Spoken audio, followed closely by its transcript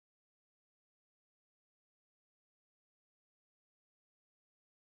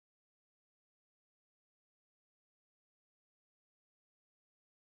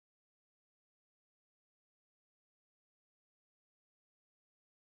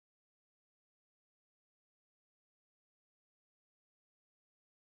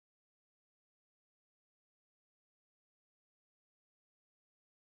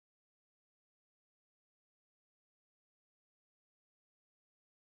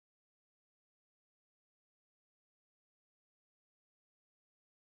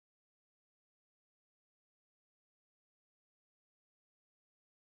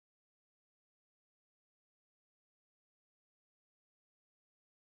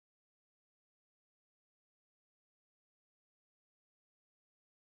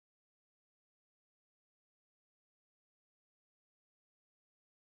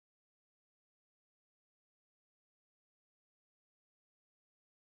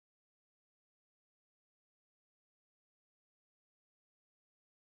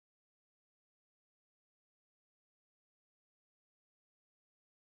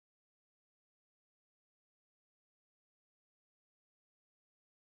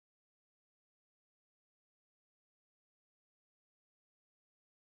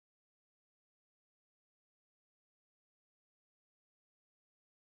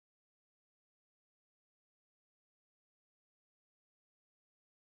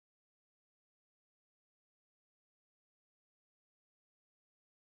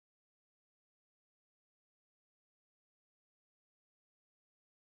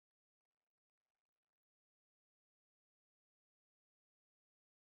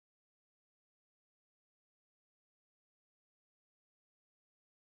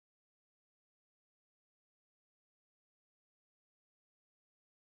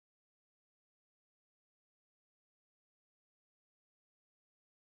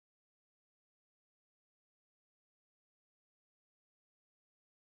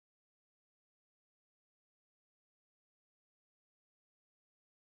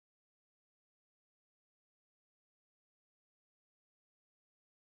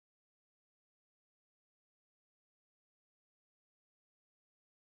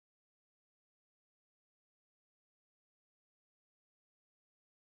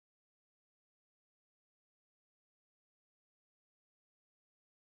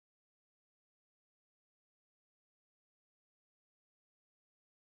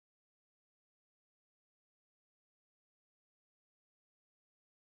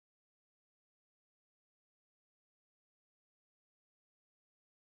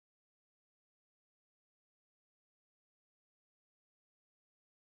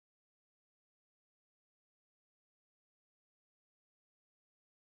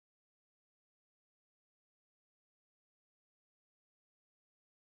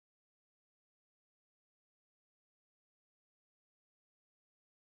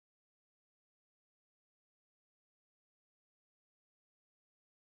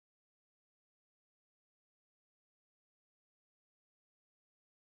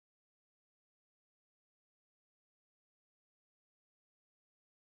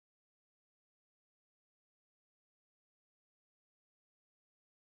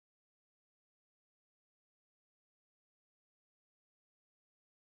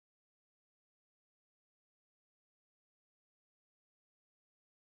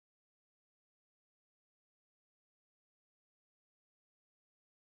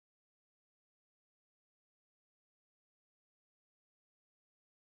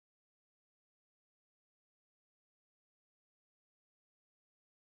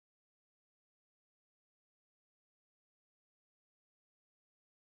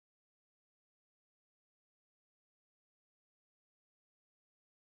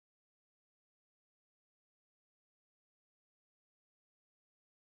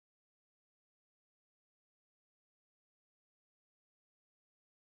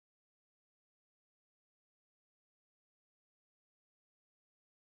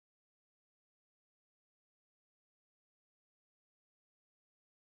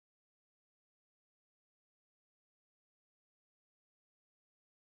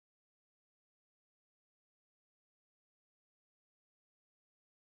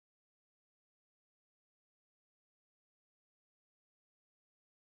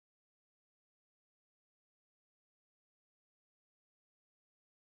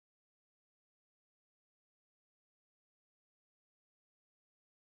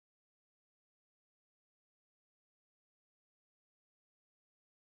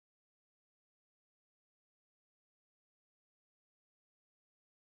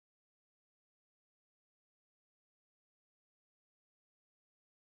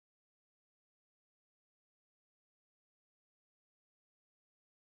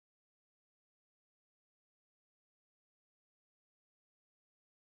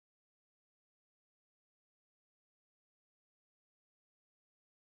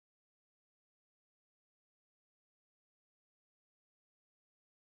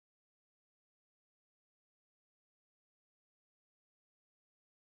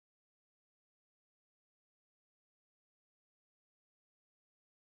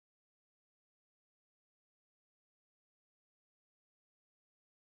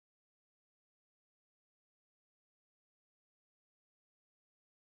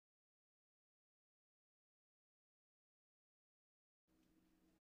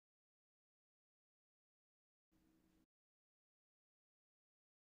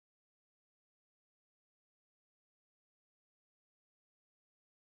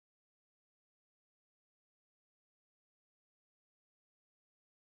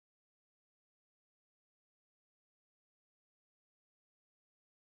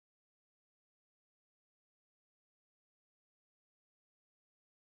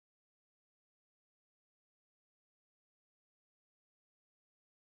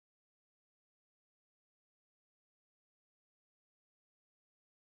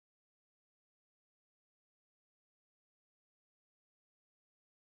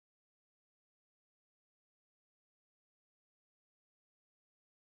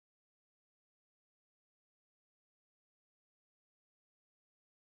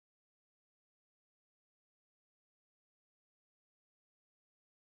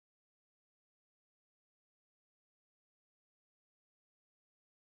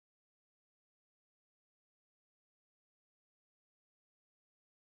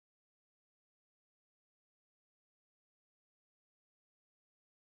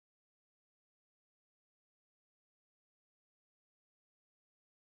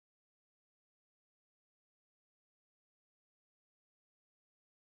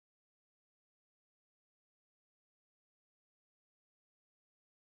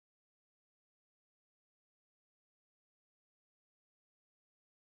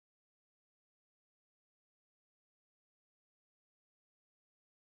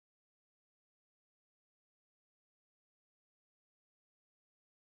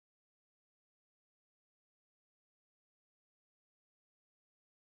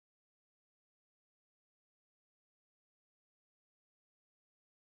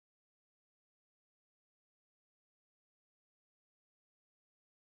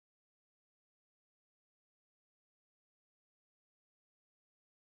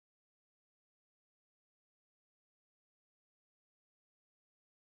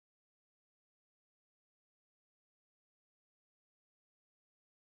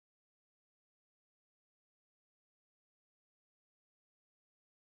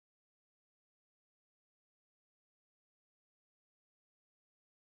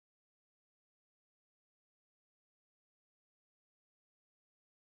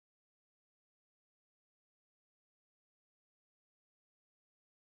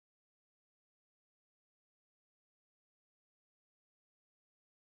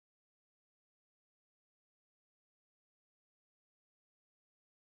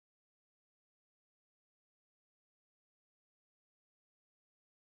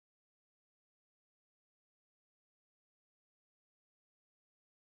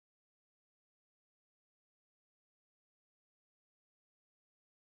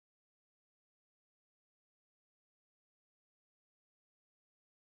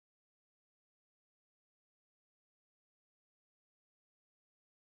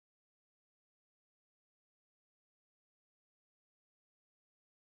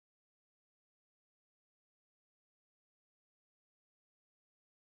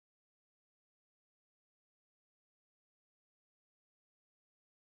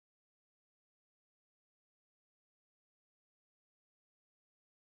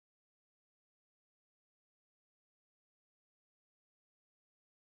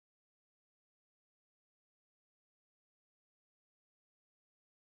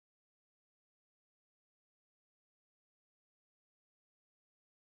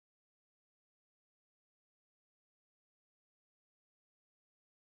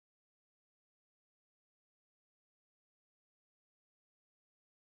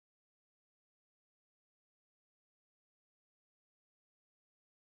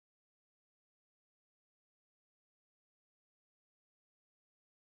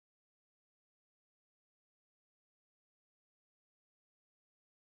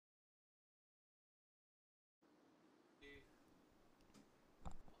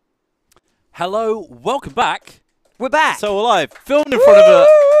Hello, welcome back. We're back. So alive, filmed in front of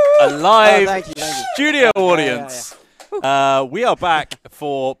a live thank you. studio audience. We are back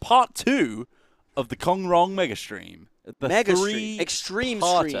for part 2 of the Kong Rong mega stream. The Mega stream. Extreme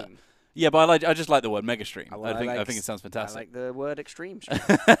stream. Yeah, but I just like the word mega stream. I think it sounds I fantastic. like the word extreme stream.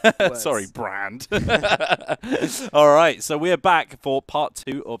 Sorry, brand. All right, so we are back for part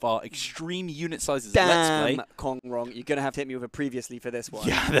 2 of our extreme unit sizes let's play. Kong Rong, you're gonna have to hit me with a previously for this one.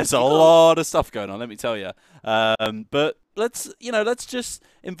 Yeah, there's a lot of stuff going on, let me tell you. But let's just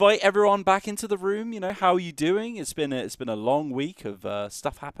invite everyone back into the room. How are you doing? It's been a long week of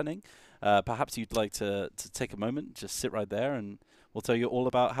stuff happening. Perhaps you'd like to take a moment, just sit right there, and we'll tell you all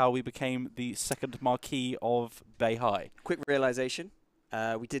about how we became the second marquee of Bay High. Quick realization.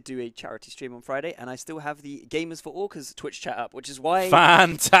 We did do a charity stream on Friday, and I still have the Gamers for Orcas Twitch chat up, which is why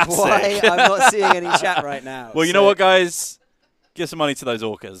Fantastic. I'm not seeing any chat right now. Well, you know what, guys? Give some money to those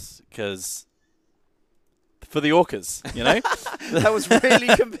orcas, because for the orcas, That was really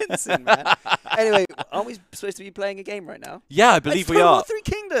convincing, man. Anyway, aren't we supposed to be playing a game right now? Yeah, I believe we are. It's Total War 3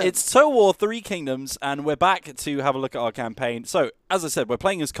 Kingdoms. It's Total War 3 Kingdoms, and we're back to have a look at our campaign. So, as I said, we're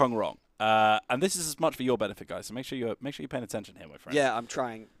playing as Kong Rong, and this is as much for your benefit, guys. So make sure you're paying attention here, my friend. Yeah, I'm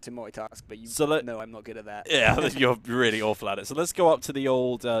trying to multitask, but know I'm not good at that. Yeah, you're really awful at it. So let's go up to the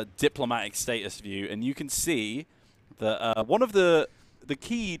old diplomatic status view, and you can see that one of the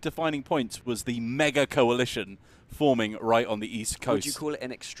key defining points was the mega coalition forming right on the east coast. Would you call it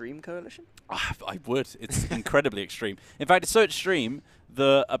an extreme coalition? I would. It's incredibly extreme. In fact, it's so extreme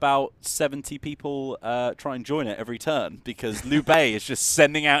that about 70 people try and join it every turn because Liu Bei is just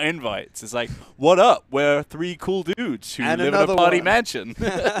sending out invites. It's like, what up? We're 3 cool dudes who live in a party mansion.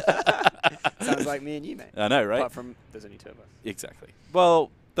 Sounds like me and you, mate. I know, right? Apart from there's only 2 of us. Exactly.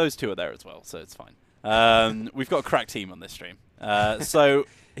 Well, those 2 are there as well, so it's fine. We've got a crack team on this stream. So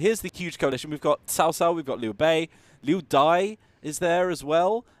here's the huge coalition. We've got Cao Cao, we've got Liu Bei, Liu Dai is there as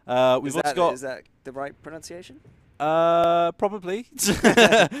well. Is that the right pronunciation? Probably.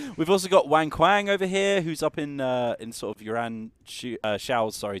 We've also got Wang Quang over here, who's up in sort of Yuan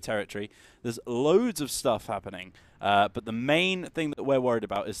Shao's territory. There's loads of stuff happening, but the main thing that we're worried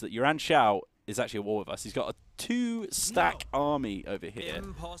about is that Yuan Shao is actually at war with us. He's got a 2-stack army over here.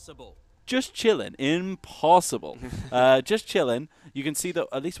 Impossible. Just chilling. Impossible. Just chilling. You can see that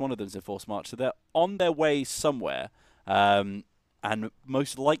at least one of them's in forced march, so they're on their way somewhere, and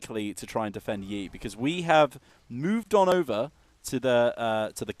most likely to try and defend Yi, because we have moved on over to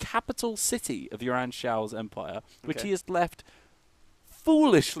the capital city of Yuan Shao's empire, which he has left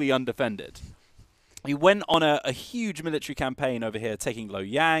foolishly undefended. He went on a huge military campaign over here, taking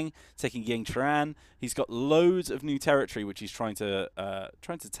Luoyang, taking Yingchuan. He's got loads of new territory which he's trying to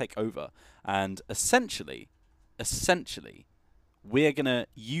take over, and essentially, we're gonna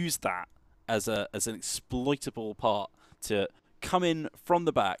use that as an exploitable part to come in from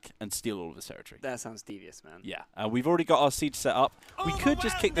the back and steal all of the territory. That sounds devious, man. Yeah, we've already got our siege set up. We could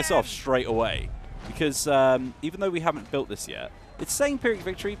just kick this off straight away, because even though we haven't built this yet, it's saying Pyrrhic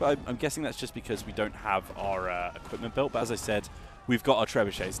victory, but I'm guessing that's just because we don't have our equipment built. But as I said, we've got our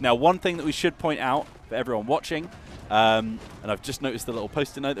trebuchets. Now, one thing that we should point out for everyone watching, and I've just noticed the little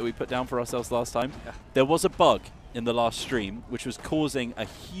post-it note that we put down for ourselves last time, there was a bug in the last stream which was causing a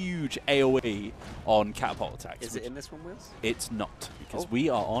huge AoE on catapult attacks. Is it in this one, Wills? It's not, because we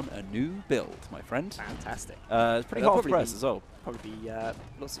are on a new build, my friend. Fantastic. It's pretty hot off the press as well. Probably be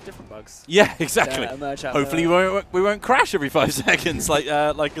lots of different bugs. Yeah, exactly. Hopefully we won't crash every 5 seconds like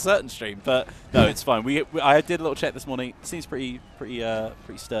a certain stream. But no, it's fine. I did a little check this morning. It seems pretty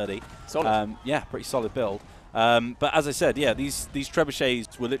sturdy. Solid. Yeah, pretty solid build. But as I said, yeah, these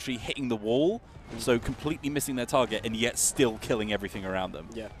trebuchets were literally hitting the wall, so completely missing their target and yet still killing everything around them.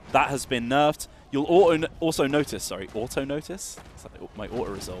 Yeah. That has been nerfed. You'll also notice. It's like my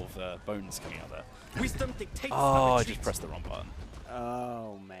auto-resolve bones coming out there. Wisdom dictates. Oh, I just pressed the wrong button.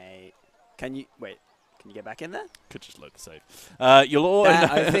 Oh, mate. Can you get back in there? Could just load the save. You'll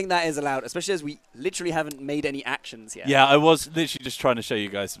I think that is allowed, especially as we literally haven't made any actions yet. Yeah, I was literally just trying to show you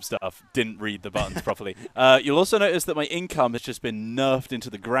guys some stuff. Didn't read the buttons properly. You'll also notice that my income has just been nerfed into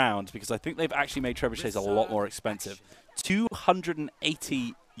the ground, because I think they've actually made trebuchets a lot more expensive.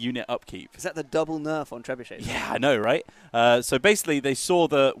 280 unit upkeep. Is that the double nerf on trebuchets? Yeah, I know, right? So basically, they saw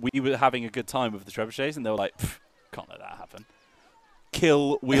that we were having a good time with the trebuchets, and they were like, can't let that happen.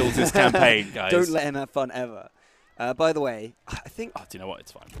 Kill Wheels' campaign, guys. Don't let him have fun ever. By the way, I think... Oh, do you know what?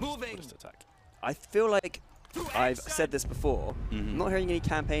 It's fine. Moving. Just attack. I feel like I've said this before. I'm not hearing any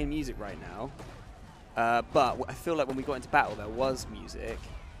campaign music right now. But I feel like when we got into battle, there was music.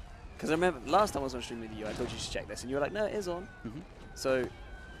 Because I remember last time I was on stream with you, I told you to check this, and you were like, no, it is on. So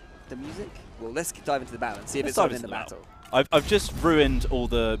the music? Well, let's dive into the battle and see if Let's it's dive in into the the battle. I've just ruined all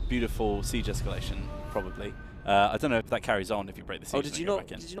the beautiful siege escalation, probably. I don't know if that carries on if you break the siege. Oh, did you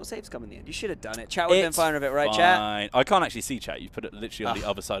not save scum in the end? You should have done it. Chat would have been fine with it, right, chat? I can't actually see chat. You put it literally on the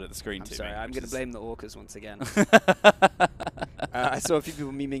other side of the screen. I'm sorry, I'm going to blame the orcas once again. I I saw a few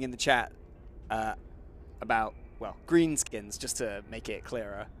people memeing in the chat about, well, greenskins, just to make it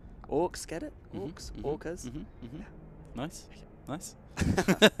clearer. Orcs, get it? Orcs? Orcas? Yeah. Nice. Nice.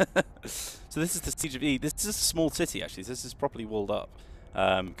 So this is the Siege of E. This is a small city, actually. This is properly walled up.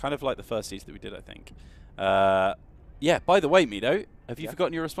 Kind of like the first siege that we did, I think. Yeah, by the way, Mido, have you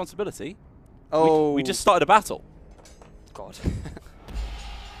forgotten your responsibility? Oh. We just started a battle. God.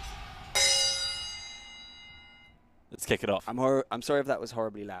 Let's kick it off. I'm sorry if that was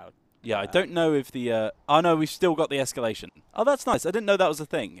horribly loud. Yeah, I don't know if the... oh, no, we've still got the escalation. Oh, that's nice. I didn't know that was a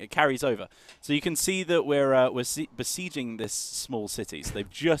thing. It carries over. So you can see that we're besieging this small city. So they've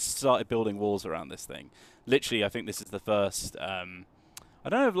just started building walls around this thing. Literally, I think this is the first... I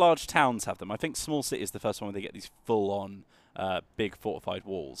don't know if large towns have them. I think small city is the first one where they get these full-on big fortified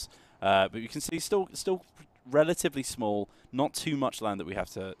walls. But you can see still relatively small, not too much land that we have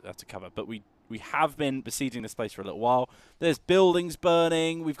to cover. But we have been besieging this place for a little while. There's buildings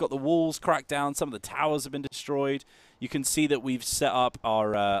burning. We've got the walls cracked down. Some of the towers have been destroyed. You can see that we've set up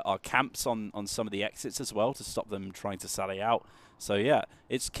our camps on some of the exits as well to stop them trying to sally out. So yeah,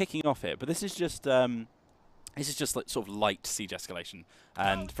 it's kicking off here. But this is just like sort of light siege escalation.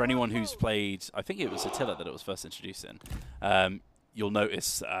 And for anyone who's played, I think it was Attila that it was first introduced in. You'll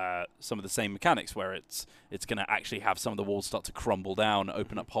notice some of the same mechanics where it's going to actually have some of the walls start to crumble down,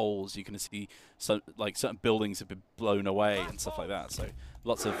 open up holes. You can see like certain buildings have been blown away and stuff like that. So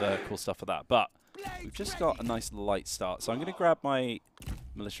lots of cool stuff for that. But we've just got a nice light start. So I'm going to grab my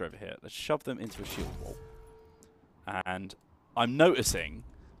militia over here. Let's shove them into a shield wall. And I'm noticing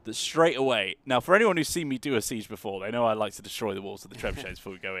that straight away, now for anyone who's seen me do a siege before, they know I like to destroy the walls with the trebuchets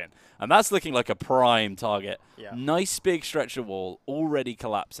before we go in. And that's looking like a prime target. Yeah. Nice big stretch of wall already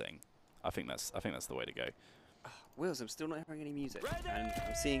collapsing. I think that's the way to go. Wills, I'm still not hearing any music. And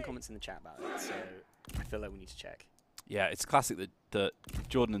I'm seeing comments in the chat about it, so I feel like we need to check. Yeah, it's classic that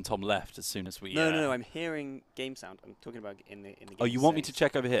Jordan and Tom left as soon as we... No, I'm hearing game sound. I'm talking about in the game. Oh, you want me to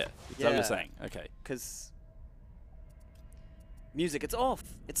check over here? Is that what you're saying? Okay. Because... music, it's off.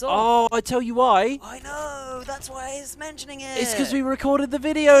 It's off. Oh, I tell you why. I know. That's why I was mentioning it. It's because we recorded the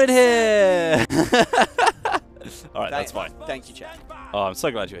video in here. All right, that's fine. Thank you, chat. Oh, I'm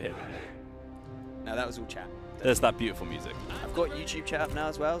so glad you're here. No, that was all chat. There's that beautiful music. I've got YouTube chat up now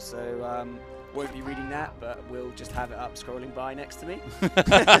as well, so won't be reading that, but we'll just have it up scrolling by next to me.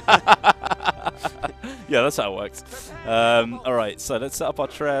 Yeah, that's how it works. All right, so let's set up our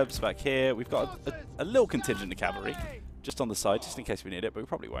trebs back here. We've got a little contingent of cavalry just on the side, just in case we need it, but we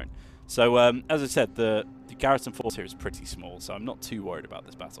probably won't. So, as I said, the garrison force here is pretty small, so I'm not too worried about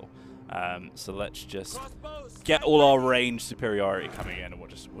this battle. So let's just get all our range superiority coming in, and we'll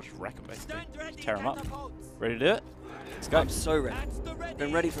just wreck them, basically. Just tear them up. Ready to do it? Let's go. I'm so ready.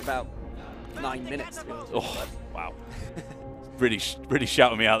 Been ready for about 9 minutes, to be honest. Oh, wow. Really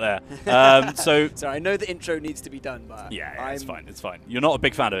shouting me out there. So I know the intro needs to be done, but yeah, it's fine. It's fine. You're not a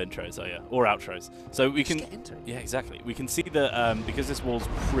big fan of intros, are you? Or outros? So we can. Just get into it. Yeah, exactly. We can see that because this wall's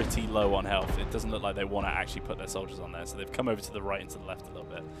pretty low on health, it doesn't look like they want to actually put their soldiers on there. So they've come over to the right and to the left a little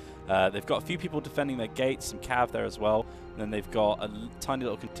bit. They've got a few people defending their gates, some cav there as well. And then they've got a tiny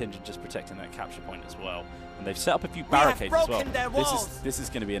little contingent just protecting their capture point as well. And they've set up a few barricades as well. This is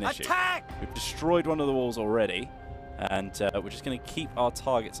going to be an issue. We've destroyed one of the walls already. And we're just going to keep our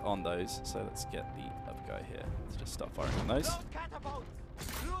targets on those. So let's get the other guy here. Let's just start firing on those.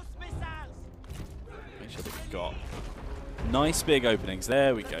 Make sure that we've got nice big openings.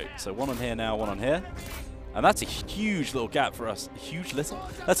 There we go. So one on here now, one on here. And that's a huge little gap for us.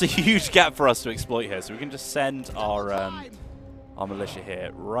 That's a huge gap for us to exploit here. So we can just send our militia here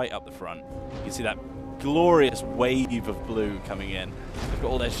right up the front. You can see that glorious wave of blue coming in. They've got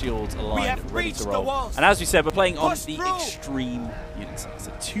all their shields aligned, ready to roll. And as we said, we're playing on the extreme unit size.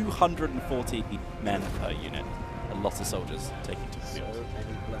 So 240 men per unit. A lot of soldiers taking to the field.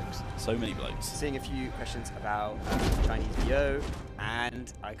 So many blokes. Seeing a few questions about Chinese VO,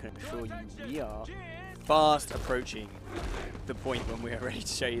 and I can assure you we are fast approaching the point when we are ready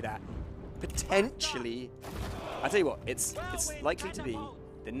to show you that. Potentially, I tell you what, it's likely to be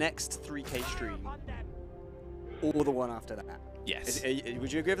the next 3K stream or the one after that. Yes.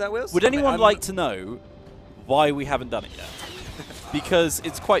 Would you agree with that, Wills? Would anyone like to know why we haven't done it yet? Because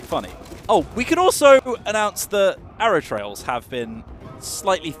it's quite funny. Oh, we could also announce that arrow trails have been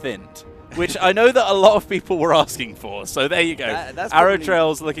slightly thinned. which I know that a lot of people were asking for. So there you go. That's Arrow probably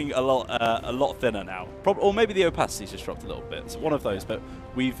trails looking a lot thinner now. Or maybe the opacity's just dropped a little bit. It's one of those. But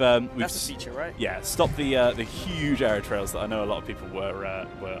we've that's a feature, right? Yeah, stopped the huge arrow trails that I know a lot of people were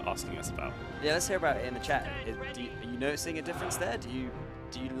asking us about. Yeah, let's hear about it in the chat. Are you noticing a difference there? Do you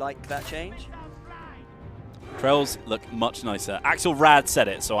like that change? Trails look much nicer. Axel Rad said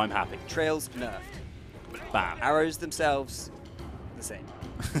it, so I'm happy. Trails nerfed. Bam. Arrows themselves, the same.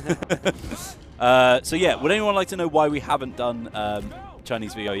 So yeah, would anyone like to know why we haven't done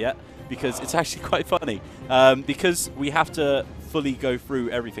Chinese VO yet? Because it's actually quite funny. Because we have to fully go through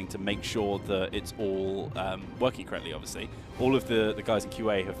everything to make sure that it's all working correctly, obviously. All of the guys in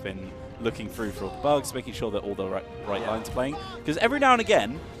QA have been looking through for all the bugs, making sure that all the right lines are playing. Because every now and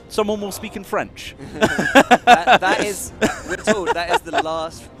again, someone will speak in French. that is, we're told, that is the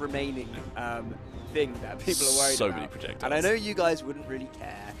last remaining thing that people are worried about. So many projectiles. And I know you guys wouldn't really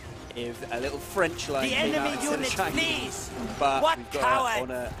care if a little French line came out instead of Chinese, but we've got to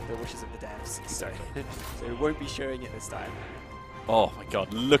honour the wishes of the devs. Exactly. So we won't be showing it this time. Oh my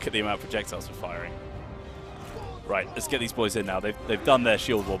god, look at the amount of projectiles we're firing. Right, let's get these boys in now. They've done their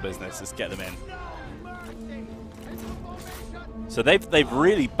shield wall business. Let's get them in. So they've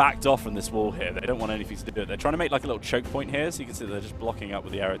really backed off from this wall here. They don't want anything to do with it. They're trying to make like a little choke point here, so you can see they're just blocking up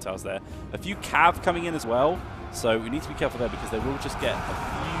with the arrow tiles there. A few cav coming in as well, so we need to be careful there because they will just get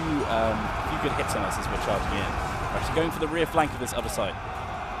a few good hits on us as we're charging in. We're actually going for the rear flank of this other side.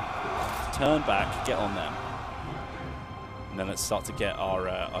 Turn back, get on them, and then let's start to get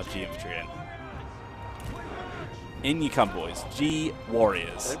our G infantry in. In you come, boys. G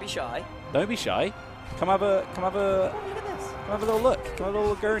warriors. Don't be shy. Don't be shy. Come have a Look at this. Come have a little look. Come have a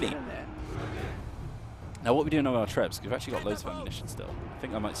little gurney. Now, what are we doing on our trebs? Because we've actually got loads of ammunition still. I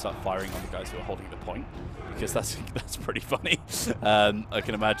think I might start firing on the guys who are holding the point, because that's pretty funny. I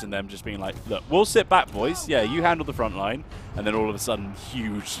can imagine them just being like, look, we'll sit back, boys. Yeah, you handle the front line. And then all of a sudden,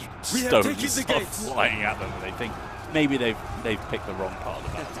 huge stones start flying at them. And they think maybe they've picked the wrong part of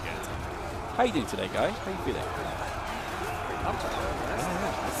the map to get into. How you doing today, guys? How you feeling?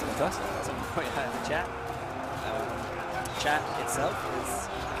 That's fantastic. Something quite high in the chat. Chat itself is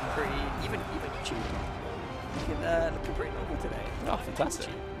pretty, even YouTube, looking pretty normal today. Oh,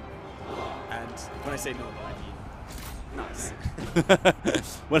 fantastic. And when I say normal, I mean nice.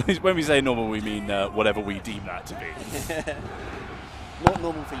 when we say normal, we mean whatever we deem that to be. Not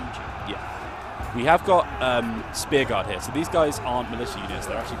normal for YouTube. Yeah. We have got Spear Guard here. So these guys aren't militia units.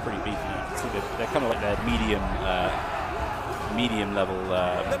 They're actually pretty beefy. You can see they're kind of like their medium level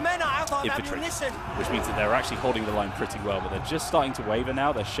infantry, which means that they're actually holding the line pretty well, but they're just starting to waver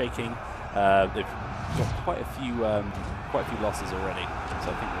now. They're shaking. They've got quite a few losses already,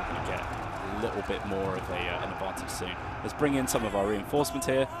 so I think we're going to get a little bit more of an advantage soon. Let's bring in some of our reinforcements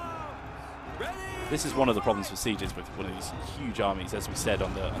here. This is one of the problems with sieges with one of these huge armies, as we said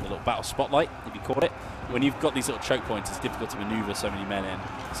on the little battle spotlight, if you caught it. When you've got these little choke points, it's difficult to maneuver so many men in.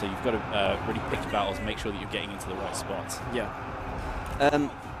 So you've got to really pick your battles and make sure that you're getting into the right spots. Yeah.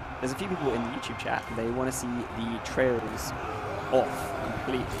 There's a few people in the YouTube chat, they want to see the trails off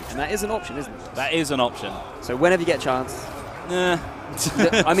completely. And that is an option, isn't it? That is an option. So whenever you get a chance. Nah.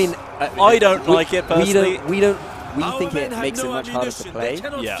 I mean, I don't like it personally. We think it makes it much harder to play,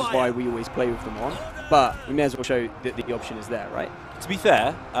 which is why we always play with them on. But we may as well show that the option is there, right? To be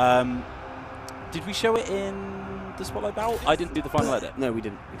fair, did we show it in the Spotlight Battle? I didn't do the final edit. No, we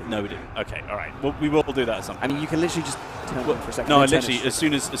didn't. No, we didn't. Okay, all right. Well, we will do that at some point. I mean, you can literally just turn on for a second. No, literally, as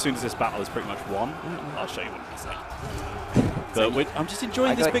soon as this battle is pretty much won, I'll show you what it's like. But I'm just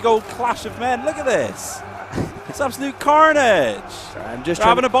enjoying this big old clash of men. Look at this. It's absolute carnage. Sorry, I'm just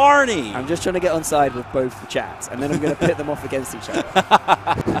having a Barney. I'm just trying to get on side with both the chats, and then I'm going to pit them off against each other.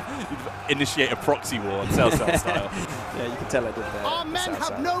 Initiate a proxy war in Southlands style. Yeah, you can tell I did that. Our men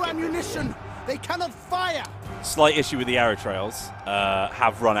have no ammunition. They cannot fire. Slight issue with the arrow trails.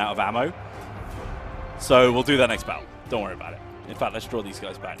 Have run out of ammo. So we'll do that next battle. Don't worry about it. In fact, let's draw these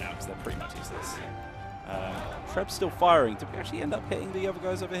guys back now because they're pretty much useless. Treb's still firing. Did we actually end up hitting the other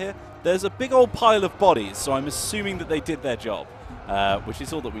guys over here? There's a big old pile of bodies, so I'm assuming that they did their job, which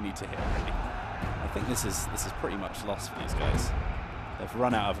is all that we need to hit, really. I think this is pretty much lost for these guys. They've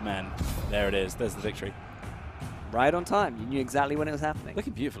run out of men. There it is. There's the victory. Right on time. You knew exactly when it was happening.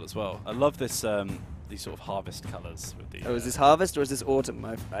 Looking beautiful as well. I love this these sort of harvest colours. With the, oh, is this harvest or is this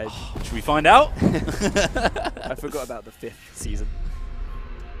autumn? Should we find out? I forgot about the 5th season.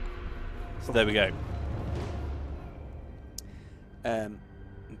 So there we go.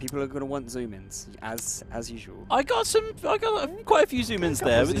 And people are going to want zoom-ins, as usual. I got quite a few zoom-ins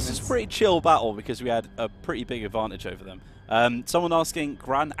there, but this is a pretty chill battle because we had a pretty big advantage over them. Someone asking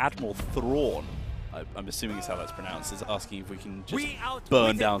Grand Admiral Thrawn, I'm assuming is how that's pronounced, is asking if we can just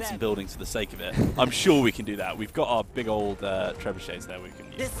burn down some buildings for the sake of it. I'm sure we can do that. We've got our big old trebuchets there we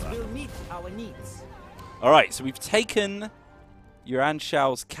can use for that. This will meet our needs. All right, so we've taken Yuan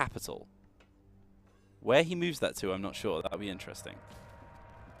Shao's capital. Where he moves that to, I'm not sure. That'll be interesting.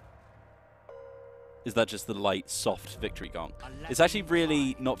 Is that just the light, soft victory gong? It's actually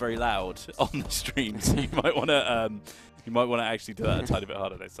really not very loud on the stream, so you might want to actually do that a tiny bit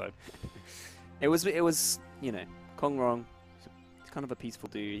harder next time. It was you know, Kong Rong. He's kind of a peaceful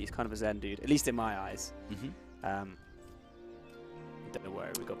dude. He's kind of a zen dude, at least in my eyes. Don't know where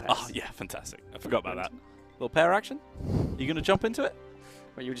we got pairs. Oh yeah, fantastic. I forgot about that. Little pair action. You gonna jump into it?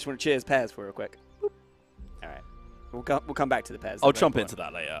 Well, you just want to cheers pairs for real quick. Boop. All right. We'll come back to the pairs. I'll jump into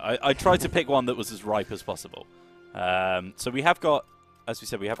that later. I tried to pick one that was as ripe as possible. So we have got, as we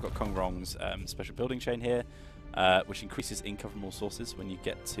said, we have got Kong Rong's special building chain here, which increases income from all sources when you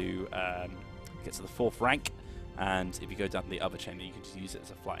get to the 4th rank. And if you go down to the other chain, then you can just use it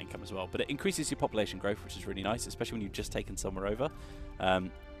as a flat income as well. But it increases your population growth, which is really nice, especially when you've just taken somewhere over.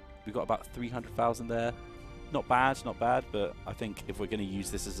 We've got about 300,000 there. Not bad, but I think if we're going to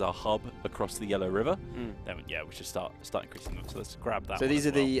use this as our hub across the Yellow River, then yeah, we should start increasing them. So let's grab that. So these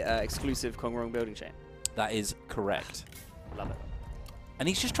are well. the exclusive Kong Rong building chain. That is correct. Love it. And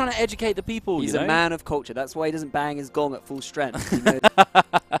he's just trying to educate the people. He's you know? a man of culture. That's why he doesn't bang his gong at full strength.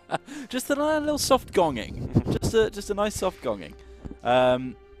 Just a little soft gonging. just a nice soft gonging.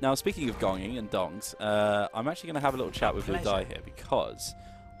 Now, speaking of gonging and dongs, I'm actually going to have a little chat with Blue Dai here because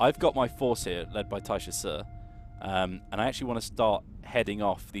I've got my force here led by Taisha Sir. And I actually want to start heading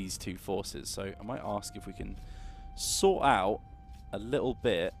off these two forces. So I might ask if we can sort out a little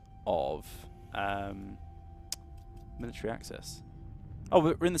bit of military access. Oh,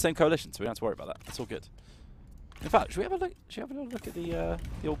 we're in the same coalition, so we don't have to worry about that. It's all good. In fact, should we have a look? Should we have a little look at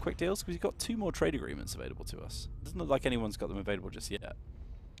the old quick deals? Because we've got 2 more trade agreements available to us. It doesn't look like anyone's got them available just yet.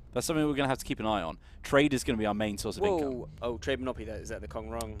 That's something we're going to have to keep an eye on. Trade is going to be our main source of income. Oh, trade monopoly. Is that the Kong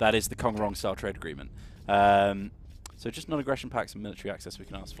Rong? That is the Kong Rong style trade agreement. So just non-aggression packs and military access we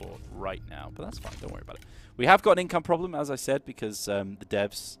can ask for right now, but that's fine. Don't worry about it. We have got an income problem, as I said, because the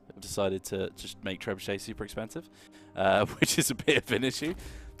devs have decided to just make trebuchet super expensive, which is a bit of an issue.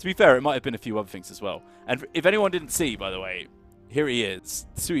 To be fair, it might have been a few other things as well. And if anyone didn't see, by the way, here he is,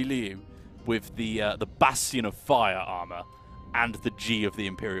 Sui Liu, with the Bastion of Fire armor and the G of the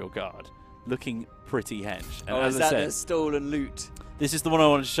Imperial Guard, looking pretty hench. And as is I that said, the stolen loot? this is the one I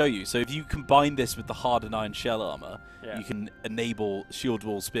wanted to show you. So if you combine this with the hardened iron shell armor, Yeah. you can enable shield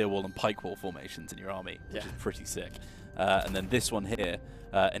wall, spear wall, and pike wall formations in your army, which is pretty sick. And then this one here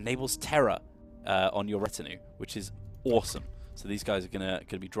enables terror on your retinue, which is awesome. So these guys are gonna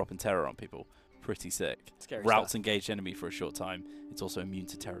be dropping terror on people. Pretty sick. Scary Routes stuff. engaged enemy for a short time. It's also immune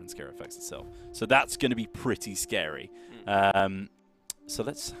to terror and scare effects itself. So that's going to be pretty scary. So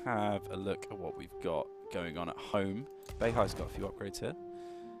let's have a look at what we've got going on at home. Beihai's got a few upgrades here.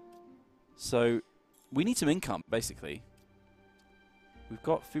 So we need some income, basically. We've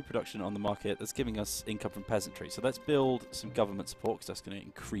got food production on the market that's giving us income from peasantry. So let's build some government support because that's going to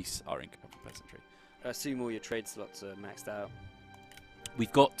increase our income from peasantry. I assume all your trade slots are maxed out.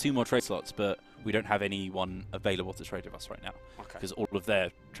 We've got 2 more trade slots, but we don't have anyone available to trade with us right now because all of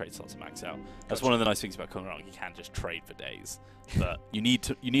their trade slots are maxed out. That's one of the nice things about Kong Rong. You can just trade for days, but you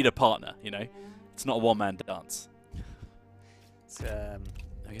need a partner. You know, it's not a one-man dance. It's,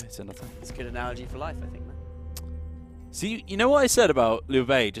 Okay, so nothing. it's a good analogy for life, I think, man. See, you know what I said about Liu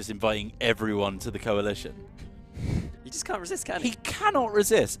Bei just inviting everyone to the coalition? You just can't resist, can He you? cannot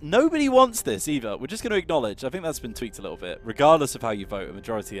resist. Nobody wants this either. We're just going to acknowledge. I think that's been tweaked a little bit. Regardless of how you vote, a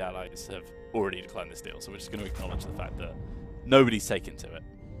majority of allies have already declined this deal. So we're just going to acknowledge the fact that nobody's taken to it.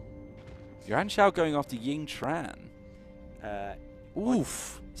 Yuan Shao going after Ying Tran.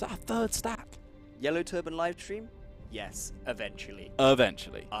 Oof. Is that a 3rd stack? Yellow Turban live stream? Yes, eventually.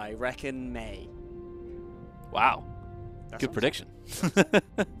 Eventually. I reckon May. Wow. That's Good awesome. prediction.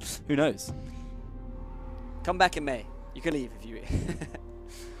 Who knows? Come back in May. You can leave if you.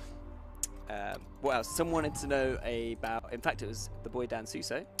 What else? Someone wanted to know about. In fact, it was the boy Dan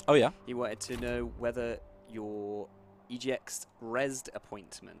Suso. Oh, yeah? He wanted to know whether your EGX Resd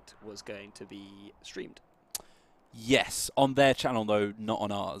appointment was going to be streamed. Yes, on their channel though, not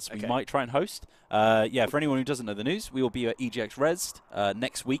on ours. Okay. We might try and host. Yeah, for anyone who doesn't know the news, we will be at EGX Resd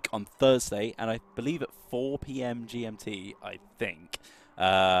next week on Thursday, and I believe at 4 p.m. GMT, I think.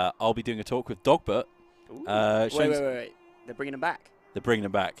 I'll be doing a talk with Dogbert. Wait. They're bringing him back. They're bringing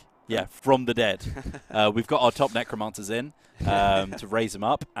him back. Yeah, from the dead. We've got our top necromancers in to raise them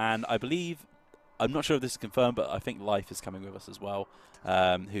up, and I believe, I'm not sure if this is confirmed, but I think Life is coming with us as well,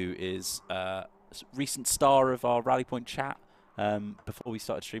 who is a recent star of our Rally Point chat before we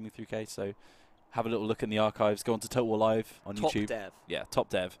started streaming through K. So have a little look in the archives. Go on to Total War Live on YouTube. Top dev. Yeah, top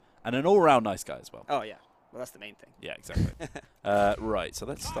dev. And an all-around nice guy as well. Oh, yeah. Well, that's the main thing. Yeah, exactly. Right, so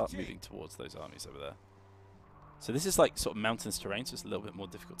let's start moving towards those armies over there. So this is like sort of mountainous terrain, so it's a little bit more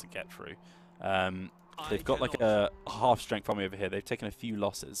difficult to get through. They've got like a half-strength army over here. They've taken a few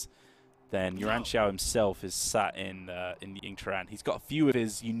losses. Then Yuan Xiao himself is sat in the Ying Turan. He's got a few of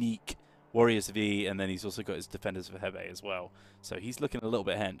his unique Warriors V, and then he's also got his Defenders of Hebe as well. So he's looking a little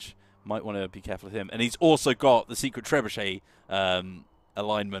bit hench. Might want to be careful of him. And he's also got the Secret Trebuchet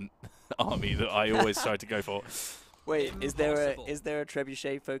alignment army that I always try to go for. Wait, is there a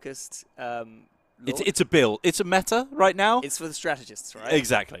Trebuchet focused? It's a build. It's a meta right now. It's for the strategists, right?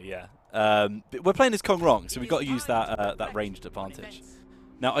 Exactly. Yeah. But we're playing as Kong Rong, so we've got to use that ranged advantage.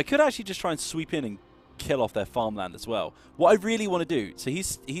 Now I could actually just try and sweep in and kill off their farmland as well. What I really want to do, so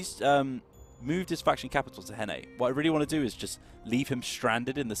he's moved his faction capital to Henne. What I really want to do is just leave him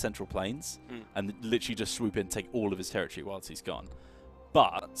stranded in the Central Plains and literally just swoop in and take all of his territory whilst he's gone.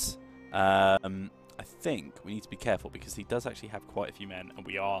 But I think we need to be careful because he does actually have quite a few men, and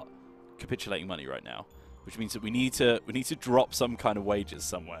we are capitulating money right now, which means that we need to drop some kind of wages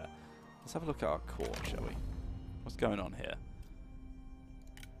somewhere. Let's have a look at our court, shall we? What's going on here?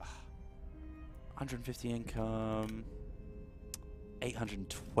 150 income,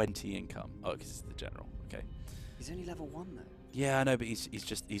 820 income. Oh, because it's the general. Okay. He's only level 1 though. Yeah, I know, but he's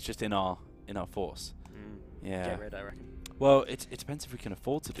just in our force. Yeah. Get rid, I reckon. Well, it depends if we can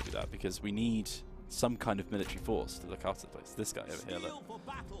afford to do that, because we need some kind of military force to look after the place. This guy over here, look,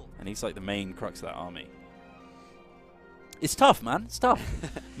 and he's like the main crux of that army. It's tough, man. It's tough.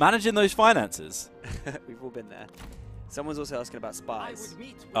 Managing those finances. We've all been there. Someone's also asking about spies.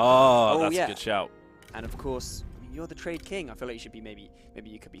 Oh, that's a good shout. And of course, I mean, you're the trade king. I feel like you should be maybe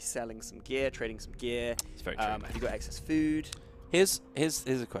you could be selling some gear, trading some gear. It's very true. Have you got excess food? Here's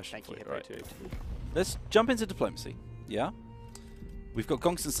a question. Thank you. Right. Let's jump into diplomacy. Yeah. We've got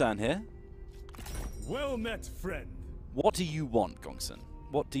Gongsun San here. Well met, friend. What do you want, Gongsun?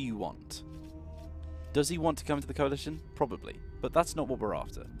 What do you want? Does he want to come into the coalition? Probably. But that's not what we're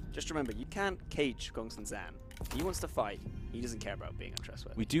after. Just remember, you can't cage Gongsun Zan. He wants to fight. He doesn't care about being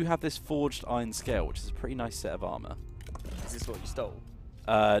untrustworthy. We do have this forged iron scale, which is a pretty nice set of armor. Is this what you stole?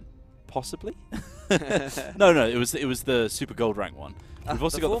 Possibly. No, it was the super gold rank one. We've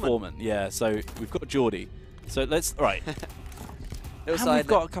also got the foreman. Yeah, so we've got Geordie. So let's right. And we've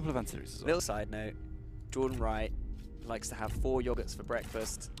got a couple of ancillaries as well. Little side note: Jordan Wright likes to have 4 yogurts for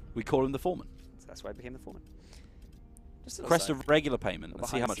breakfast. We call him the foreman. So that's why I became the foreman. Just a Crest side. of regular payment. Let's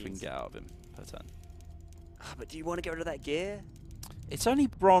see how Behind much the we can scenes. get out of him per turn. But do you want to get rid of that gear? It's only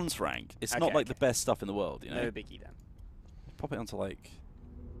bronze rank. It's not Okay, like the best stuff in the world, you know. No biggie then. Pop it onto like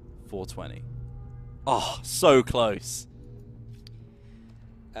 420. Oh, so close.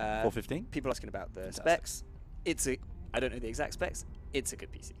 415. People asking about the Fantastic. specs. I don't know the exact specs. It's a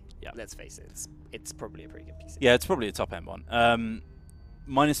good PC. Yeah. Let's face it. It's probably a pretty good PC. Yeah, it's probably a top end one.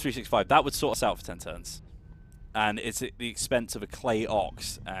 Minus 365. That would sort us out for 10 turns. And it's at the expense of a clay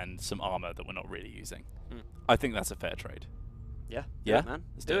ox and some armor that we're not really using. I think that's a fair trade. Yeah. Yeah? Do it, man.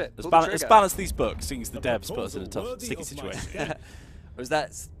 Let's do it. Let's, Pull the let's trigger. balance these books, seeing as the devs put us in a tough, sticky situation. Was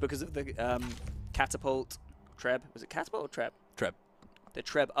that because of the catapult Treb? Was it catapult or Treb? Treb. The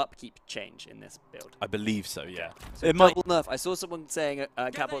Treb upkeep change in this build. I believe so, yeah. So It might. double nerf. I saw someone saying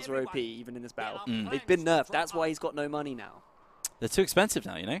catapults are OP even in this battle. They've been nerfed. That's why he's got no money now. They're too expensive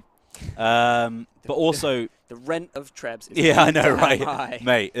now, you know? But also... The rent of Trebs is Yeah, I know, damn right? high.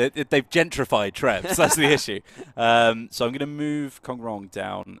 Mate, they've gentrified Trebs. That's the issue. So I'm going to move Kong Rong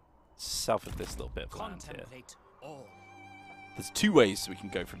down south of this little bit of land here. There's 2 ways we can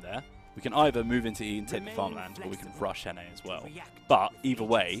go from there. We can either move into E and take the farmland, or we can rush Henne as well. But either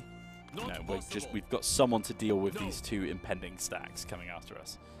way, you know, we've got someone to deal with these 2 impending stacks coming after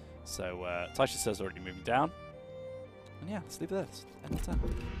us. So Taisha says already moving down. And yeah, let's leave it there. Let's end the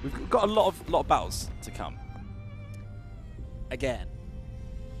turn. We've got a lot of battles to come. Again.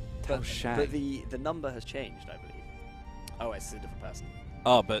 Tao But Shang. the number has changed, I believe. Oh, it's a different person.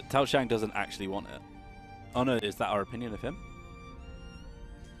 Oh, but Tao Shang doesn't actually want it. Oh no, is that our opinion of him?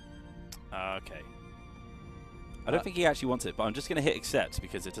 Okay. I don't think he actually wants it, but I'm just going to hit accept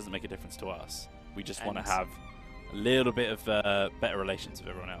because it doesn't make a difference to us. We just want to have a little bit of better relations with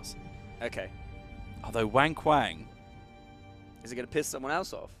everyone else. Okay. Although Wang Quang... Is it going to piss someone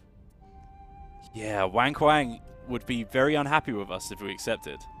else off? Yeah, Wang Quang would be very unhappy with us if we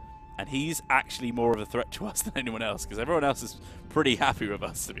accepted. And he's actually more of a threat to us than anyone else, because everyone else is pretty happy with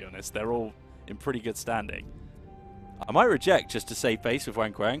us, to be honest. They're all in pretty good standing. I might reject just to save face with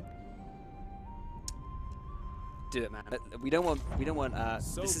Wang Quang. Do it, man. We don't want.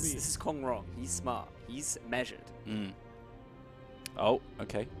 This is Kong Rong. He's smart. He's measured. Mm. Oh,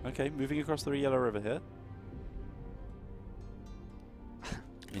 okay, okay. Moving across the Yellow River here.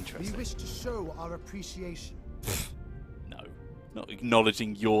 Interesting. We wish to show our appreciation. No, not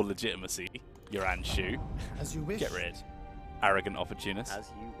acknowledging your legitimacy, your Anshu. As you wish. Get rid. Arrogant opportunist.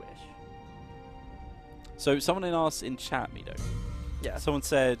 As you wish. So someone asked in chat, Mido. Yeah. Someone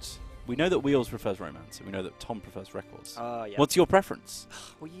said, we know that Wheels prefers romance, and we know that Tom prefers records. Oh, yeah. What's your preference?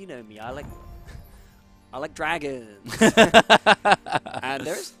 Well, you know me. I like dragons. And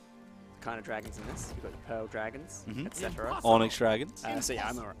there's kind of dragons in this. You've got the pearl dragons, etc. Onyx dragons. So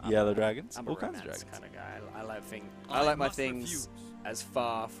yeah, Yellow dragons. I'm all a kinds of romance dragons. kind of guy. I like my things as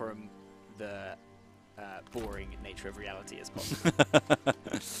far from the boring nature of reality as possible.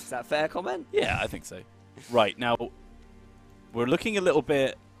 Is that a fair comment? Yeah, I think so. Right, now, we're looking a little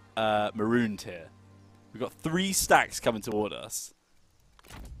bit marooned here. We've got 3 stacks coming toward us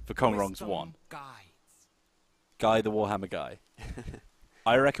for Kong Rong's 1. Guy the Warhammer guy.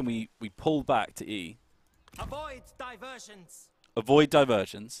 I reckon we pull back to E. Avoid diversions. Avoid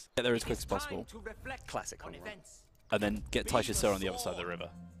diversions. Get there as quick as possible. Classic Kong Rong. And then get Taisha Sir on the other side of the river.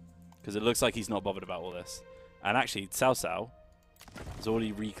 Because it looks like he's not bothered about all this. And actually, Cao Cao has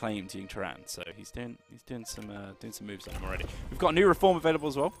already reclaimed Ying Turan, so he's doing some moves on him already. We've got a new reform available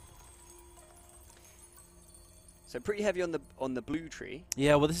as well. So pretty heavy on the blue tree.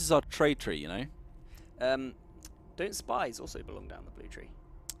 Yeah, well, this is our trade tree, you know. Don't spies also belong down the blue tree?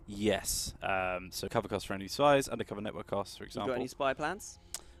 Yes. So cover costs for any spies, undercover network costs, for You example. got any spy plans?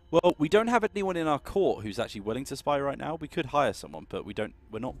 Well, we don't have anyone in our court who's actually willing to spy right now. We could hire someone, but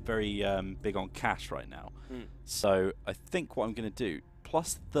we're not very big on cash right now. So I think what I'm going to do,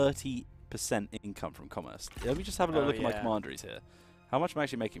 plus 30% income from commerce. Let me just have a little look at my commanderies here. How much am I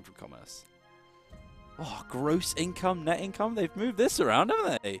actually making from commerce? Oh, gross income, net income? They've moved this around,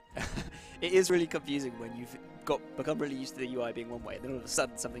 haven't they? It is really confusing when you've become really used to the UI being one way, and then all of a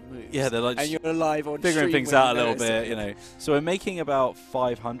sudden something moves. Yeah, they're like and you're alive on figuring stream things when out a you little notice bit, it. you know. So we're making about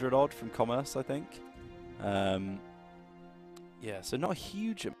 500 odd from commerce, I think. Yeah, so not a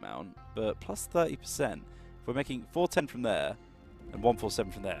huge amount, but plus 30%. If we're making 410 from there and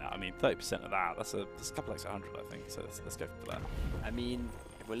 147 from there, I mean 30% of that. That's a couple extra hundred, I think. So let's go for that. I mean,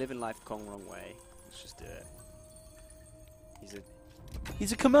 if we're living life the Kong Rong way, let's just do it.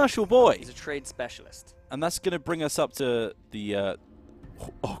 He's a commercial boy. He's a trade specialist. And that's going to bring us up to the,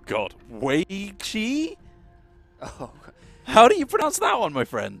 oh god, Wei Chi? Oh. How do you pronounce that one, my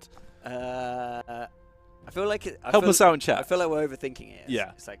friend? I feel like Help us out in chat. I feel like we're overthinking it.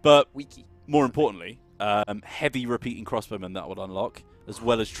 Yeah, it's like but wiki. More importantly, heavy repeating crossbowmen that would unlock, as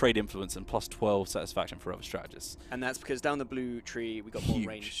well as trade influence and plus 12 satisfaction for other strategists. And that's because down the blue tree we got Huge. more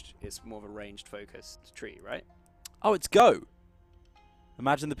ranged. It's more of a ranged focused tree, right? Oh, it's go.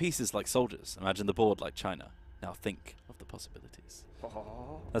 Imagine the pieces like soldiers. Imagine the board like China. Now think of the possibilities.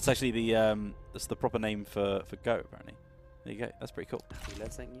 Oh. That's actually that's the proper name for go, apparently. There you go. That's pretty cool. We learn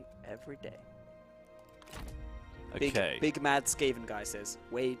something new every day. Okay. Big mad Skaven guy says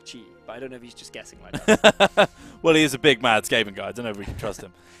Wei Chi, but I don't know if he's just guessing like that. Well, he is a big mad Skaven guy. I don't know if we can trust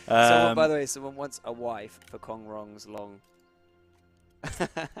him. By the way, someone wants a wife for Kong Rong's long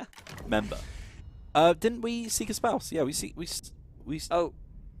member. Didn't we seek a spouse? Yeah, we Oh,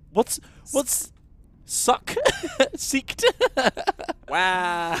 what's suck seeked?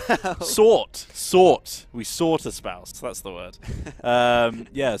 Wow. Sort. We sought a spouse. That's the word.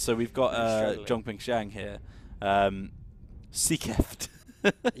 Yeah. So we've got Zhongping Shang here. Seekeft.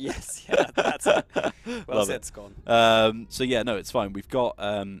 Yes. Yeah. That's it. Well Love said, it. Scon. So yeah, no, it's fine. We've got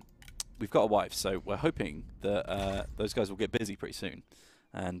a wife, so we're hoping that those guys will get busy pretty soon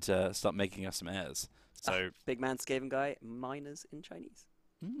and start making us some heirs. So big man Skaven guy, minors in Chinese.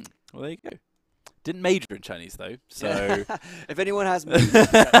 Well, there you go. Didn't major in Chinese though, so if anyone has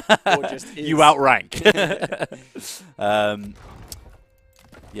or just you outrank.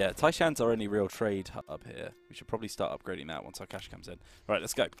 Yeah, Taishan's our only real trade hub here. We should probably start upgrading that once our cash comes in. Right,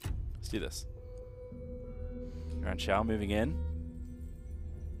 let's go. Let's do this. Yuan Shao moving in.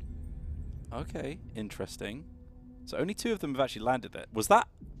 Okay, interesting. So only 2 of them have actually landed there. Was that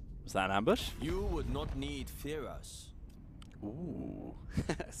an ambush? You would not need fear us. Ooh.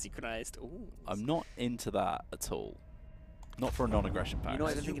 Synchronized. Ooh. I'm not into that at all. Not for a non-aggression pack. You're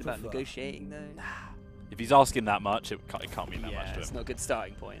not even thinking about negotiating though? If he's asking that much, it can't mean that much to it's him. not a good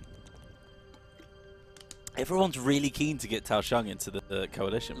starting point. Everyone's really keen to get Tao Shang into the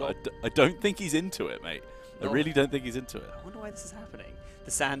coalition, but I don't think he's into it, mate. I really don't think he's into it. I wonder why this is happening.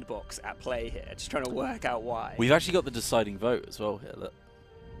 The sandbox at play here, just trying to work out why. We've actually got the deciding vote as well here. Look,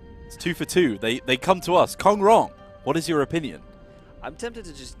 it's 2 for 2. They come to us. Kong Rong, what is your opinion? I'm tempted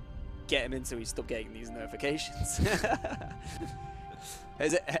to just get him in so he stops getting these notifications.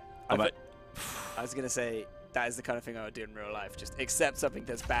 I was going to say, that is the kind of thing I would do in real life. Just accept something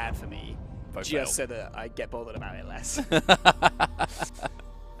that's bad for me, just so that I get bothered about it less.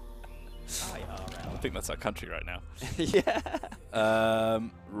 I think that's our country right now. Yeah.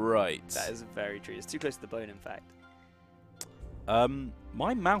 Right. That is very true. It's too close to the bone, in fact.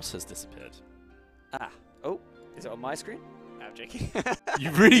 My mouse has disappeared. Ah. Oh, is it on my screen? No, I'm joking.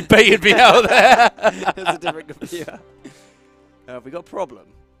 You really baited me out there. It's a different computer. Have we got a problem?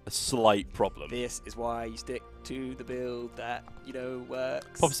 A slight problem. This is why you stick to the build that, you know,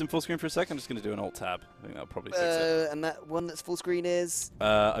 works. Pop us in full screen for a sec. I'm just going to do an alt-tab. I think that'll probably fix it. And that one that's full screen is?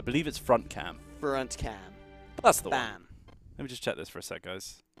 I believe it's front cam. Front cam. That's the one. Bam. Let me just check this for a sec,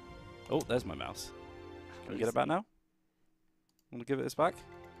 guys. Oh, there's my mouse. Can we get it back now? Want to give it this back?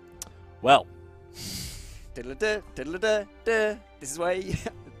 Well. Diddle-a-duh, diddle-a-duh, duh. This is why...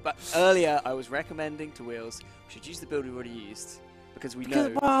 But earlier, I was recommending to Wheels, we should use the build we've already used. Because we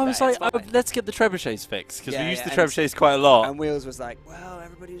know I was like, let's get the trebuchets fixed. Because we used the trebuchets quite a lot. And Wheels was like, well,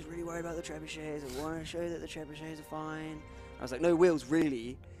 everybody's really worried about the trebuchets. I want to show that the trebuchets are fine. I was like, no, Wheels,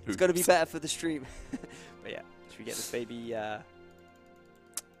 really? It's got to be better for the stream. But yeah, should we get this baby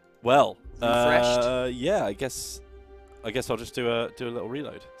well, refreshed? Yeah, I guess I'll just do a little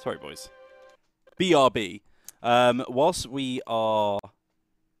reload. Sorry, boys. BRB. Whilst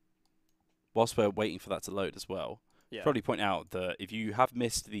we're waiting for that to load as well, probably point out that if you have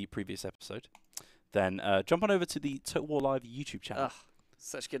missed the previous episode, then jump on over to the Total War Live YouTube channel. Ugh,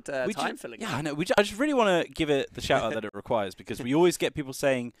 such good time filling. Yeah, I know. I just really want to give it the shout out that it requires, because we always get people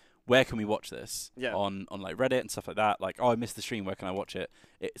saying, where can we watch this? On like Reddit and stuff like that. Like, oh, I missed the stream. Where can I watch it?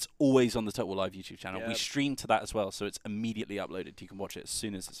 It's always on the Total War Live YouTube channel. We stream to that as well, so it's immediately uploaded. You can watch it as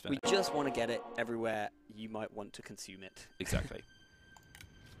soon as it's finished. We just want to get it everywhere you might want to consume it. Exactly.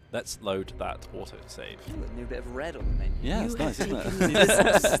 Let's load that autosave. A new bit of red on the menu. Yeah, it's nice, isn't it?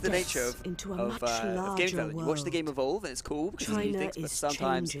 This is the nature of game world. development. You watch the game evolve, and it's cool because it's new things, but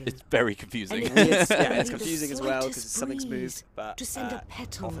sometimes it's very confusing. it's confusing as well because something's moved. But to send a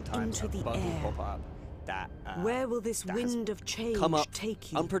petal oftentimes into the bug air. will pop up that where will this wind of change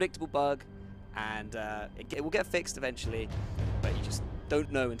take you? Unpredictable bug, and it will get fixed eventually, but you just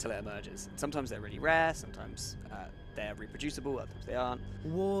don't know until it emerges. Sometimes they're really rare. Sometimes they're reproducible, others they aren't.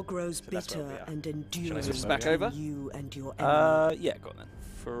 War grows bitter and enduring switch back over? you and your enemy. Yeah, go on then.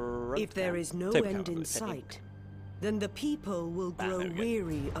 If there is no end in sight, then the people will grow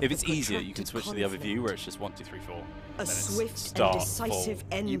weary of If it's easier, you can switch to the other view where it's just 1, 2, 3, 4. A swift and decisive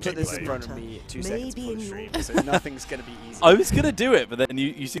end. You put this in front of me 2 seconds before the stream, so nothing's going to be easy. I was going to do it, but then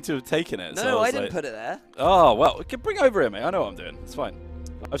you seem to have taken it. No, so I didn't put it there. Oh, well, bring it over here, mate. I know what I'm doing. It's fine.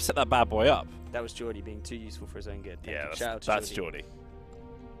 I've set that bad boy up. That was Geordie being too useful for his own good. Yeah, that's Geordie.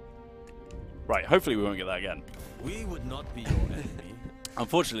 Right, hopefully we won't get that again. We would not be your enemy.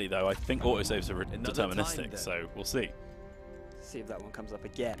 Unfortunately, though, I think autosaves are deterministic, so we'll see. See if that one comes up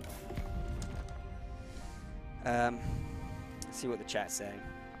again. See what the chat's saying.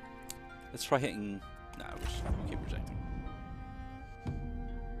 Let's try hitting... No, we'll keep rejecting.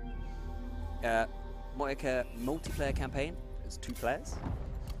 Moika multiplayer campaign. It's 2 players.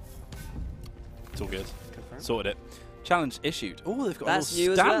 It's all good. Confirmed. Sorted it. Challenge issued. Oh, they've got That's a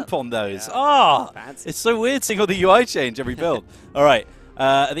little new stamp as well. on those. Yeah. Ah, Fancy. it's so weird seeing all the UI change every build. All right.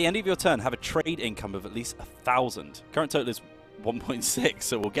 At the end of your turn, have a trade income of at least 1,000. Current total is 1.6,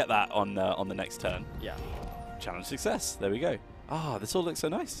 so we'll get that on the next turn. Yeah. Challenge success. There we go. Ah, this all looks so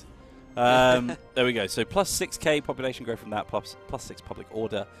nice. There we go. So plus 6k population growth from that, plus 6 public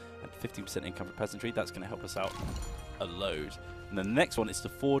order, and 15% income for peasantry. That's going to help us out a load. And then the next one is to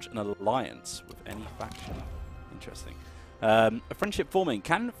forge an alliance with any faction. Interesting. A friendship forming.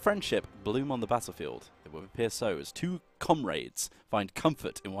 Can friendship bloom on the battlefield? It will appear so as 2 comrades find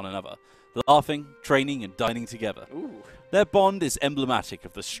comfort in one another, laughing, training, and dining together. Ooh. Their bond is emblematic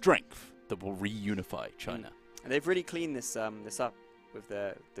of the strength that will reunify China. And they've really cleaned this up with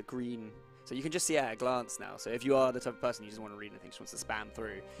the green. So you can just see it at a glance now. So if you are the type of person who doesn't want to read anything, just wants to spam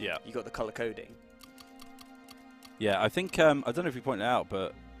through, you got the color coding. Yeah, I think, I don't know if you pointed it out,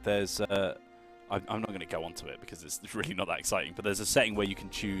 but there's, I'm not going to go onto it because it's really not that exciting, but there's a setting where you can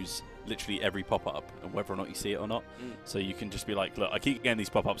choose literally every pop-up and whether or not you see it or not. So you can just be like, look, I keep getting these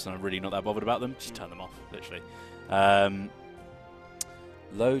pop-ups and I'm really not that bothered about them. Just turn them off, literally.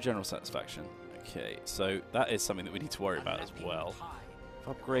 Low general satisfaction. Okay, so that is something that we need to worry about as well.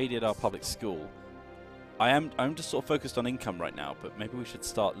 We've upgraded our public school. I'm just sort of focused on income right now, but maybe we should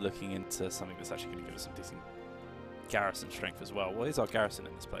start looking into something that's actually going to give us some decent garrison strength as well. What is our garrison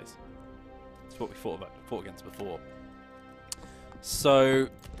in this place? It's what we fought against before. So,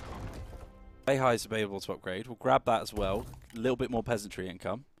 Beihai is available to upgrade. We'll grab that as well. A little bit more peasantry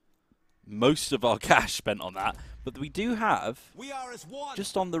income. Most of our cash spent on that, but we do have,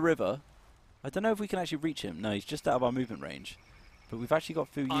 just on the river, I don't know if we can actually reach him. No, he's just out of our movement range. But we've actually got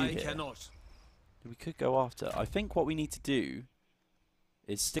Fu Yu here. Cannot. We could go after. I think what we need to do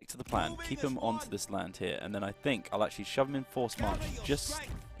is stick to the plan, keep him onto this land here, and then I think I'll actually shove him in force march just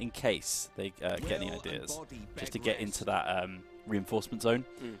in case they get any ideas, just to get into that reinforcement zone,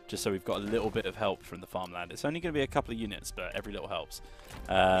 just so we've got a little bit of help from the farmland. It's only going to be a couple of units, but every little helps.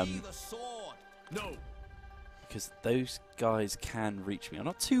 Because those guys can reach me. I'm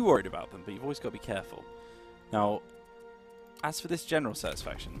not too worried about them, but you've always got to be careful. Now, as for this general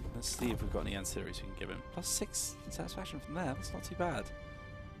satisfaction, let's see if we've got any ancillaries we can give him. +6 satisfaction from there, that's not too bad.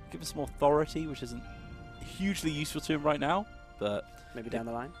 Give him some authority, which isn't hugely useful to him right now, but maybe down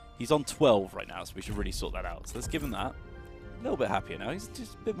the line. He's on 12 right now, so we should really sort that out. So let's give him that. A little bit happier now. He's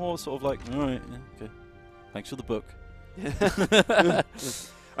just a bit more sort of like, alright, yeah, okay. Thanks for the book.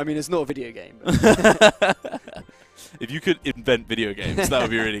 I mean, it's not a video game. If you could invent video games, that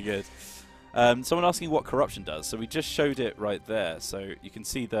would be really good. Someone asking what corruption does. So we just showed it right there. So you can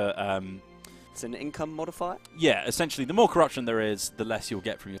see the... it's an income modifier? Yeah, essentially, the more corruption there is, the less you'll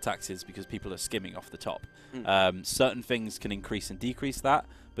get from your taxes because people are skimming off the top. Certain things can increase and decrease that,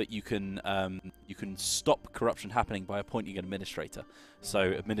 but you can stop corruption happening by appointing an administrator. So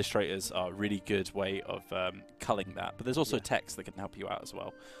administrators are a really good way of culling that. But there's also text that can help you out as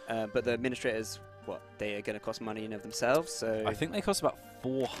well. But the administrators, what, they are going to cost money in of themselves? So I think they cost about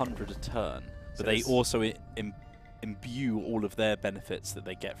 400 a turn, so but they also imbue all of their benefits that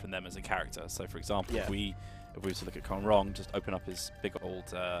they get from them as a character. So, for example, if we were to look at Kong Rong, just open up his big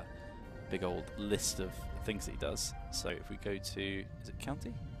old list of things that he does. So, if we go to, is it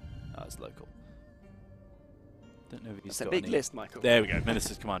county? Oh, it's local. Don't know if he's got a big any. list, Michael. There we go,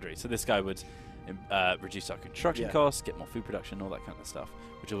 Minister's Commandery. So this guy would reduce our construction costs, get more food production, all that kind of stuff,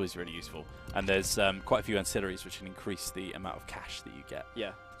 which is always really useful. And there's quite a few ancillaries which can increase the amount of cash that you get.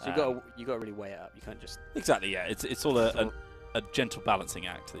 Yeah. So you got to really weigh it up. You can't just exactly. Yeah, it's all a gentle balancing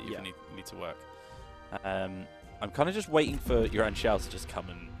act that you need to work. I'm kind of just waiting for your Anxiao to just come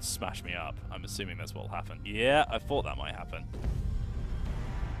and smash me up. I'm assuming that's what will happen. Yeah, I thought that might happen.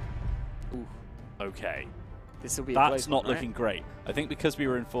 Ooh. Okay. This will be. That's not looking great. I think because we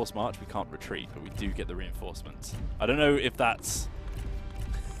were in forced march, we can't retreat, but we do get the reinforcements. I don't know if that's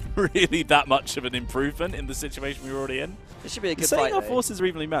really that much of an improvement in the situation we were already in. This should be a good Saying fight. Our forces are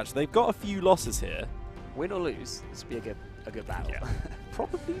evenly matched. They've got a few losses here. Win or lose, this would be a good battle. Yeah.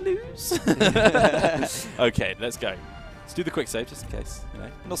 Probably lose. Okay, let's go. Let's do the quick save just in case. You know,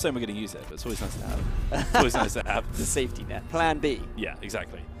 I'm not saying we're going to use it, but it's always nice to have. It's always nice to have. The safety net. Plan B. Yeah,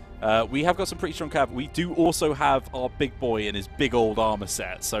 exactly. We have got some pretty strong cav. We do also have our big boy in his big old armor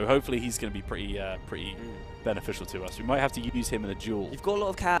set, so hopefully he's going to be pretty beneficial to us. We might have to use him in a duel. You've got a lot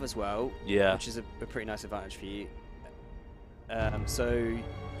of cav as well, yeah, which is a pretty nice advantage for you. So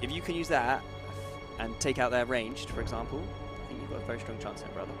if you can use that and take out their ranged, for example, I think you've got a very strong chance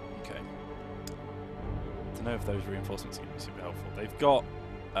then, brother. Okay. I don't know if those reinforcements are going to be super helpful. They've got,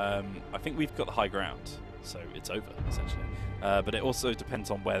 I think we've got the high ground, so it's over, essentially. But it also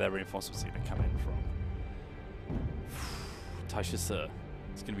depends on where their reinforcements are going to come in from. Taisha Sir,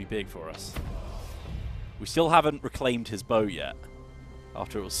 it's going to be big for us. We still haven't reclaimed his bow yet,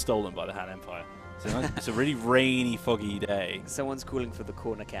 after it was stolen by the Han Empire. So it's a really rainy, foggy day. Someone's calling for the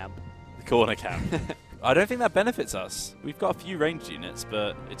corner camp. The corner camp. I don't think that benefits us. We've got a few ranged units,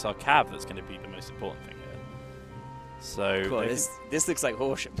 but it's our cav that's going to be the most important thing here. So cool, this looks like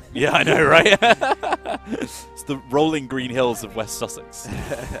Horsham. Yeah, I know, right? It's the rolling green hills of West Sussex.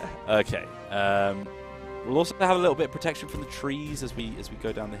 Okay. We'll also have a little bit of protection from the trees as we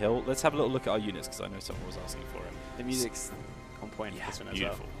go down the hill. Let's have a little look at our units because I know someone was asking for it. The music's on point. Yeah, this one as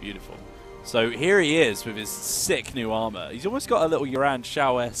beautiful, well. beautiful. So here he is with his sick new armor. He's almost got a little Yuran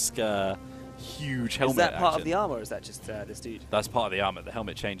Shao-esque huge helmet. Is that part action. of the armor, or is that just this dude? That's part of the armor. The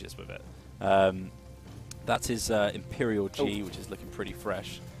helmet changes with it. That's his Imperial G, which is looking pretty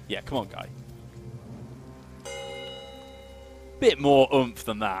fresh. Yeah, come on, guy. Bit more oomph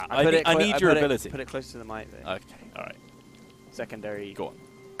than that. I need your ability. Put it closer to the mic, though. Okay, all right. Secondary. Go on.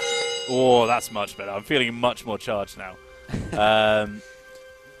 Oh, that's much better. I'm feeling much more charged now.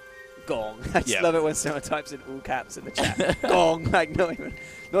 Got Gong. I just Yeah. love it when someone types in all caps in the chat. Gong. Like, not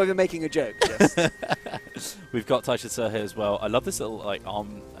even making a joke. Just. We've got Taisha Sir here as well. I love this little like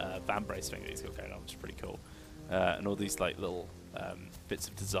arm van brace thing that he's got going on. It's pretty cool. And all these like little bits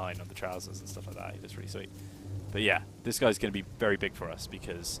of design on the trousers and stuff like that. It's really sweet. But yeah, this guy's going to be very big for us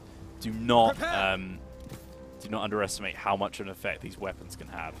because do not underestimate how much of an effect these weapons can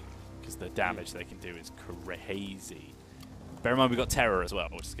have, because the damage they can do is crazy. Bear in mind we've got Terror as well,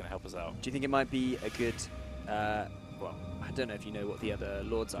 which is going to help us out. Do you think it might be a good... well, I don't know if you know what the other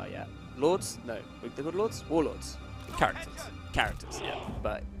lords are yet. Lords? No. They're called lords? Warlords. Characters. Characters, Yeah.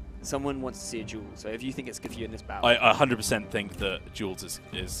 But someone wants to see a duel, so if you think it's good for you in this battle... I 100% think that Jules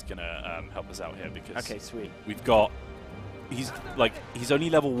is going to help us out here, because Okay, sweet. we've got... He's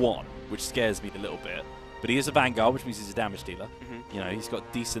only level 1, which scares me a little bit, but he is a Vanguard, which means he's a damage dealer. Mm-hmm. You know, he's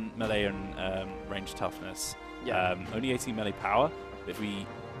got decent melee and range toughness. Yeah. Only 18 melee power. If we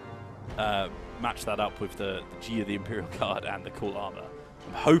match that up with the G of the Imperial Guard and the cool armor,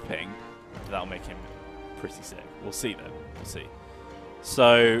 I'm hoping that'll make him pretty sick. We'll see though. We'll see.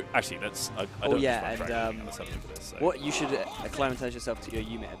 So actually, let's. I don't yeah, just and and let's have a look at this. So. what you should acclimatize yourself to your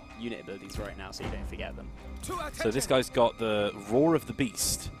unit abilities right now, so you don't forget them. So this guy's got the Roar of the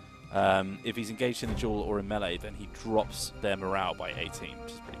Beast. If he's engaged in a duel or in melee, then he drops their morale by 18,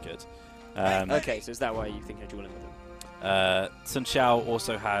 which is pretty good. Okay, so is that why you think you're dueling with them? Sun Xiao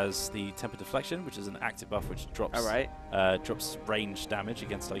also has the Temper Deflection, which is an active buff which drops drops range damage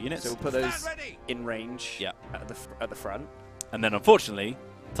against our units. So we'll put those in range Yeah. at the front. And then unfortunately,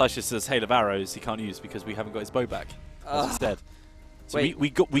 Taisha says Hail of Arrows he can't use because we haven't got his bow back instead. So Wait, we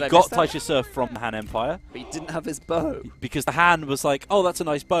got did I miss that? Taisha Sir from the Han Empire But he didn't have his bow. because the Han was like, oh, that's a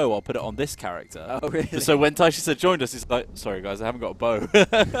nice bow, I'll put it on this character. Oh, really? So when Taisha Sir joined us, he's like, sorry guys, I haven't got a bow.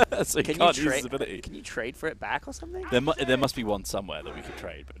 So he can't use his ability. Can you trade for it back or something? There must be one somewhere that we could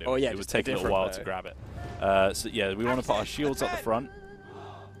trade, but it would just take a little different while bow. to grab it. So yeah, we want to put our shields up the front.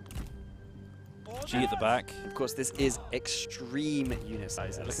 G at the back. Of course, this is extreme unit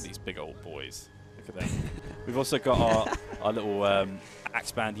sizes. Look at these big old boys. Look at them. We've also got our little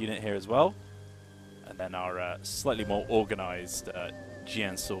axe band unit here as well. And then our slightly more organized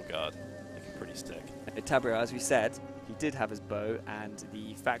Jian Sword Guard. Looking pretty stick. Tabria, as we said, he did have his bow, and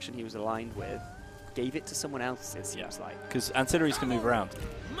the faction he was aligned with gave it to someone else, it seems like. Because ancillaries can move around.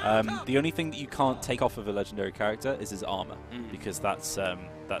 The only thing that you can't take off of a legendary character is his armor, because that's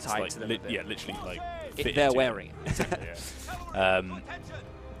Tied like to them a bit. literally like If fitted they're to wearing it. Exactly, yeah.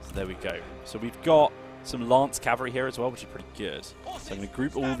 So there we go. So we've got some Lance cavalry here as well, which is pretty good. So I'm going to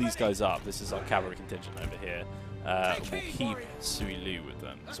group all these guys up. This is our cavalry contingent over here. We'll keep Sui Lu with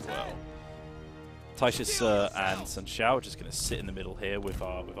them as well. Taisha Sir and Sun Xiao are just going to sit in the middle here with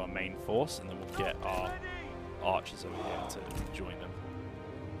our main force, and then we'll get our archers over here to join them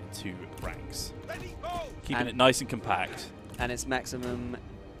in 2 ranks. Keeping it nice and compact. And it's maximum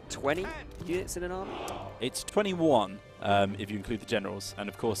 20 units in an army? It's 21 if you include the generals, and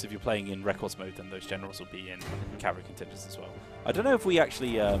of course if you're playing in records mode, then those generals will be in cavalry contingents as well. I don't know if we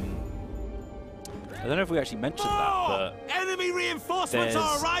actually mentioned that, but Enemy reinforcements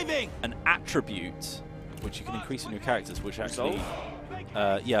are arriving! an attribute which you can increase on your characters, which actually,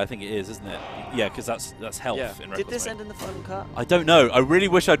 yeah, I think it is, isn't it? Yeah, because that's health in records Did this mode. end in the final cut? I don't know. I really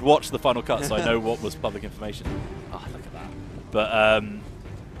wish I'd watched the final cut so I know what was public information. Oh, look at that.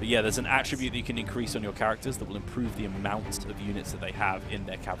 But yeah, there's an attribute that you can increase on your characters that will improve the amount of units that they have in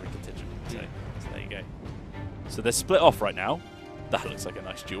their cavalry contingent. So there you go. So they're split off right now. That looks like a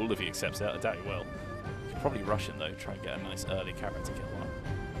nice duel if he accepts it. I doubt he will. You could probably rush him though, try and get a nice early character kill on.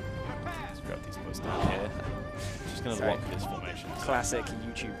 Let's grab these boys down here. Just going to lock this formation. Classic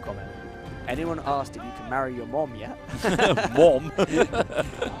YouTube comment. Anyone asked if you can marry your mom yet? Mom!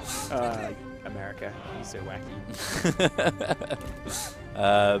 America, he's so wacky.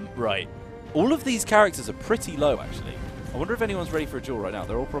 Right. All of these characters are pretty low, actually. I wonder if anyone's ready for a duel right now.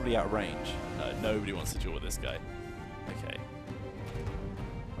 They're all probably out of range. No, nobody wants to duel with this guy. Okay.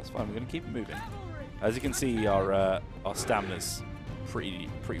 That's fine. We're going to keep it moving. As you can see, our stamina's pretty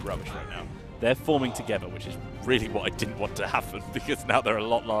rubbish right now. They're forming together, which is really what I didn't want to happen, because now they're a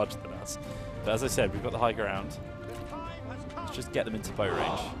lot larger than us. But as I said, we've got the high ground. Let's just get them into bow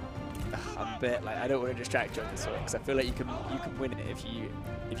range. I'm a bit like, I don't want to distract you on this one, because I feel like you can win it if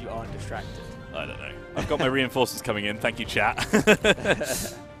you aren't distracted. I don't know. I've got my reinforcements coming in. Thank you, chat.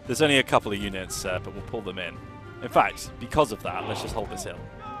 There's only a couple of units, but we'll pull them in. In fact, because of that, let's just hold this hill.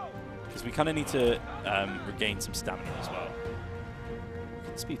 Because we kind of need to regain some stamina as well. We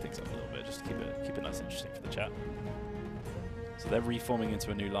can speed things up a little bit, just to keep it nice and interesting for the chat. So they're reforming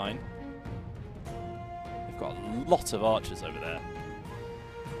into a new line. They've got a lot of archers over there.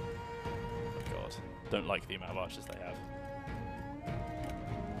 don't like the amount of archers they have.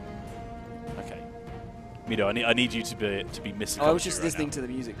 Okay. Mido, I need you to be missing. Oh, I was just listening to the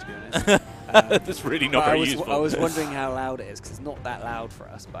music, to be honest. That's really not very useful. I was wondering how loud it is, because it's not that loud for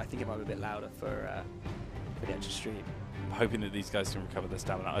us, but I think it might be a bit louder for the actual stream. I'm hoping that these guys can recover their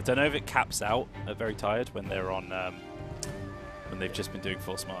stamina. I don't know if it caps out at very tired when they're on when they've just been doing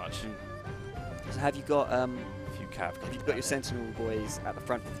forced march. So have you got A few cav. have you got your sentinel boys at the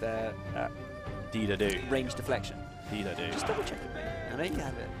front of their Indeed I do. range deflection? Indeed I do. Just double check it, mate. I know you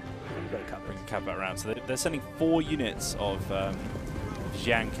have it. You've got it covered. Bring the cav back around. So they're sending 4 units of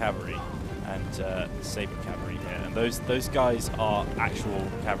Jiang cavalry and Saber cavalry here, and those guys are actual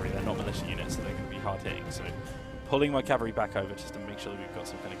cavalry. They're not militia units, so they're going to be hard hitting. So pulling my cavalry back over just to make sure that we've got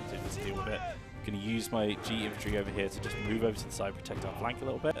some kind of contingency to deal with it. I'm going to use my G infantry over here to just move over to the side, protect our flank a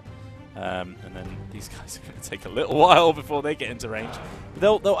little bit. And then these guys are going to take a little while before they get into range.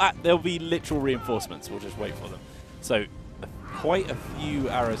 They'll be literal reinforcements. We'll just wait for them. So quite a few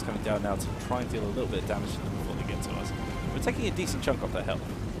arrows coming down now to try and deal a little bit of damage to them before they get to us. We're taking a decent chunk off their health.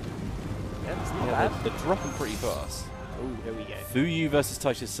 Yeah, that's not bad. They're dropping pretty fast. Oh, here we go. Fuyu versus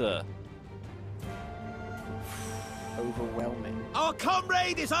Taisha Sir. Overwhelming. Our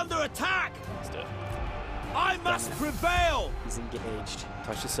comrade is under attack! Let's do it. I must prevail! He's engaged.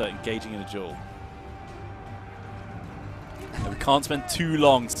 Taisha Sir engaging in a duel. And we can't spend too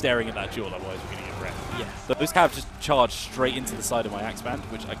long staring at that duel, otherwise we're going to get wrecked. Yeah. Those cabs just charged straight into the side of my axe band,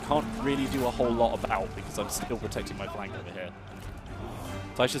 which I can't really do a whole lot about because I'm still protecting my flank over here.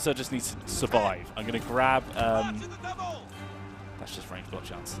 Taisha Sir just needs to survive. I'm going to grab... that's just range block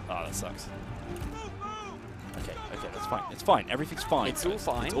chance. Ah, that sucks. Okay, that's fine. It's fine. Everything's fine. It's all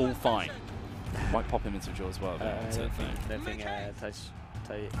fine. It's all fine. Might pop him into a duel as well. I don't think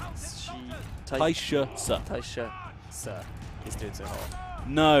Taisha Sir. Taisha Sir is doing so hot.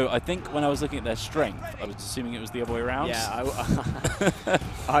 No, I think when I was looking at their strength, I was assuming it was the other way around. Yeah,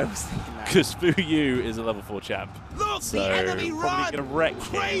 I was thinking that. Because Fuyu is a level 4 champ. Look, So the enemy probably going to wreck him.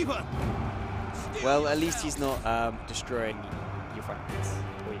 Craven! Well, at least he's not destroying your front lines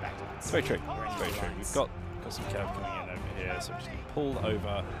or your back lines. It's very true. Or any It's very of true. your We've lines. got some cav coming in over here, so we're just going to pull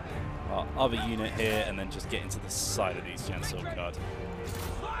over our other unit here and then just get into the side of these Chancellor Guard.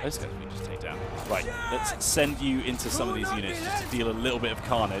 Those guys we can just take down. Right, let's send you into some of these units just to deal a little bit of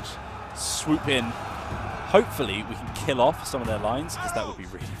carnage. Swoop in. Hopefully we can kill off some of their lines, because that would be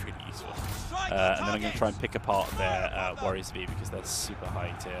really, really useful. And then I'm going to try and pick apart their Warriors V, because they're super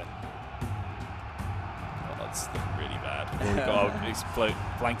high tier. Oh, that's looking really bad. We've got our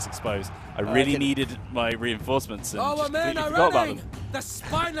flanks exposed. I really needed my reinforcements and just completely forgot about them. The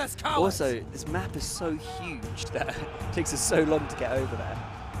spineless cowards! Also, this map is so huge that it takes us so long to get over there.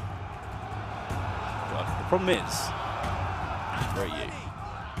 God, the problem is, where are you?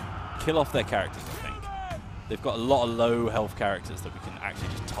 Kill off their characters, I think. They've got a lot of low health characters that we can actually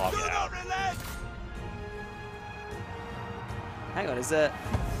just target out. Hang on, is there...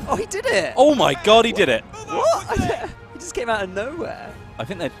 Oh, he did it! Oh my god, he did it! What? He just came out of nowhere. I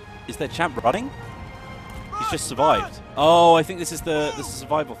think that is their champ running? He's just survived. Oh, I think this is the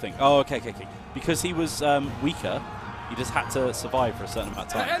survival thing. Oh, okay. Because he was weaker, he just had to survive for a certain amount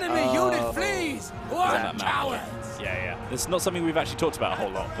of The time. enemy unit flees! What that map. cowards! Yeah. It's not something we've actually talked about a whole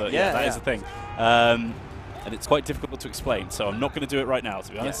lot, but yeah, that is the thing. And it's quite difficult to explain, so I'm not going to do it right now,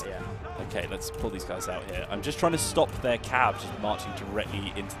 to be honest. Yeah. Okay, let's pull these guys out here. I'm just trying to stop their cabs just marching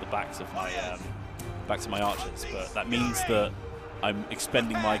directly into the backs of my archers, but that means that I'm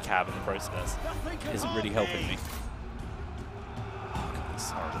expending my cab in the process. It isn't really helping me. Oh, God, this is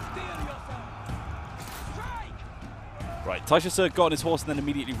horrible. Right, Taisha Sir got on his horse and then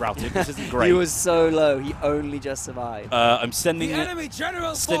immediately routed. This isn't great. He was so low, he only just survived. I'm sending The enemy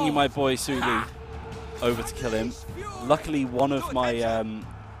general sending my boy Sulu over to kill him. Luckily, one of my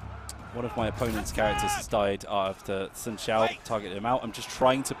opponent's characters has died after Sun Xiao targeted him out. I'm just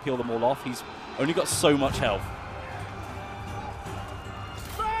trying to peel them all off. He's only got so much health.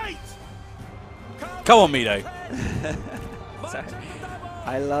 Come on, Mido. Sorry.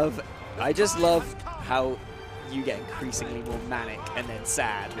 I just love how you get increasingly more manic and then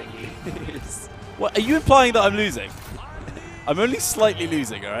sad when you lose. What, are you implying that I'm losing? I'm only slightly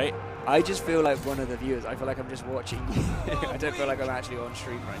losing, all right? I just feel like one of the viewers. I feel like I'm just watching you. I don't feel like I'm actually on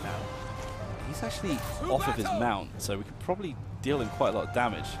stream right now. He's actually off of his mount, so we could probably deal him quite a lot of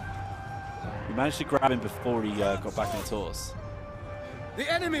damage. We managed to grab him before he got back on his horse. The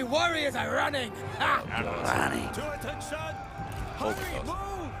enemy warriors are running! Oh, Running. To attention! Oh,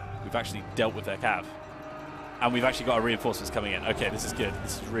 God. We've actually dealt with their cav. And we've actually got our reinforcements coming in. Okay, this is good.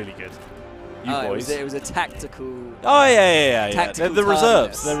 This is really good. You boys. It was a tactical... Oh, yeah. They're Tactical the reserves.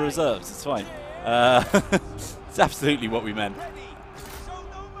 tardiness. They're reserves. It's fine. It's absolutely what we meant.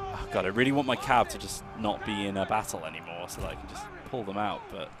 Oh, God, I really want my cab to just not be in a battle anymore so that I can just pull them out,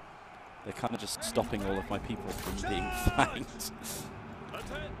 but they're kind of just stopping all of my people from being flanked.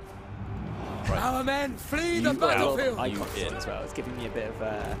 Our men flee the You battlefield. Icons as well. It's giving me a bit of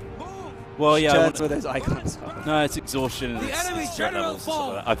Well, yeah. turns with those icons. No, it's exhaustion. And The it's enemy threat general levels and stuff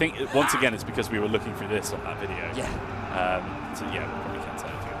like that. I think once again it's because we were looking through this on that video. Yeah. So yeah, we probably can't say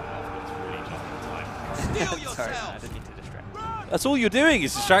anything about it. It's really not the time. Sorry, I didn't mean to distract. That's all you're doing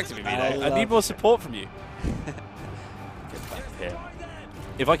is distracting me. I need more support from you. Get back here.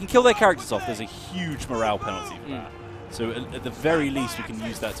 If I can kill their characters off, there's a huge morale penalty for that. So at the very least, we can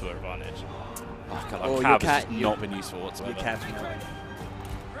use that to our advantage. Oh God, our cab has just not been useful whatsoever. Your cab's melting.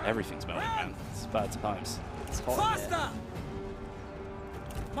 Everything's melting, man. It's bad times. It's hot in here.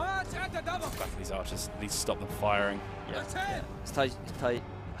 March at the double. Back these archers. At least stop them firing. Yeah. It's tight. I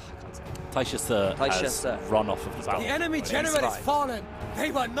can't say. Taisha has run off of the battle. The enemy He general is fallen.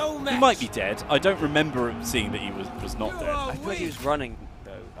 They were no match. might be dead. I don't remember seeing that he was not dead. I feel like he was running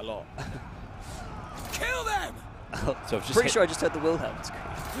though a lot. Kill them. So I've just Pretty sure I just heard the Wilhelm scream.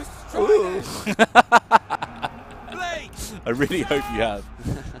 Destroy them. I really hope you have.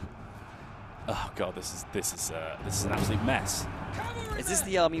 Oh God, this is an absolute mess. Is this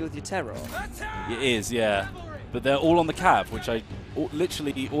the army with your terror? It is, yeah. But they're all on the cab, which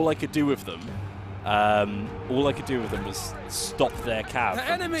literally all I could do with them. All I could do with them was stop their cab The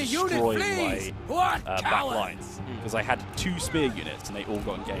from enemy unit destroying flees. my What back cowards? lines because I had 2 spear units and they all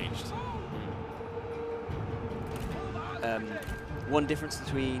got engaged. One difference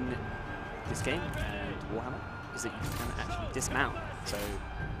between this game and Warhammer is that you can actually dismount.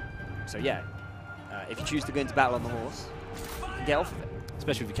 So yeah, if you choose to go into battle on the horse, you can get off of it.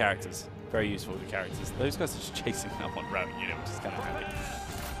 Especially with the characters. Very useful with the characters. Those guys are just chasing up on routing unit, which is kind of handy.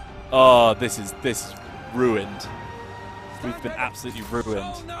 Oh, this is ruined. We've been absolutely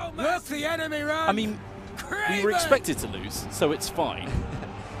ruined. Look the enemy run. I mean, we were expected to lose, so it's fine.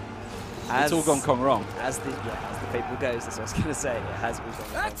 It's all gone Kong Rong. As the fable goes, that's what I was going to say. It has all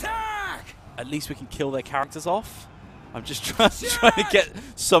gone wrong. Attack! At least we can kill their characters off. I'm just trying to get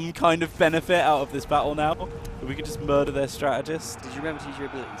some kind of benefit out of this battle now. If we could just murder their strategist. Did you remember to use your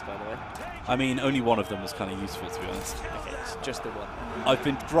abilities, by the way? I mean, only one of them was kind of useful, to be honest. Okay, it's just the one. I've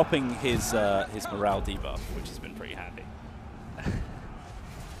been dropping his morale debuff, which has been pretty handy.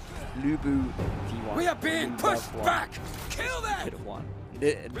 Lubu V1. We are being Lubu pushed V1. back. Kill Could them. have won.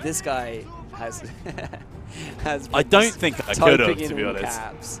 This guy has has. I don't think I could have, to be honest.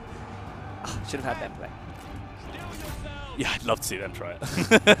 Caps. Oh, should have had them play. Yeah, I'd love to see them try it.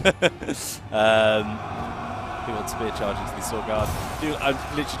 He wants spear charges to the sword guard. Dude, I'm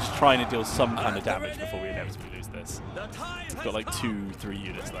literally just trying to deal some kind of damage before we inevitably lose this. We've got like 2-3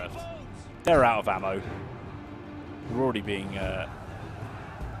 units left. They're out of ammo. We're already being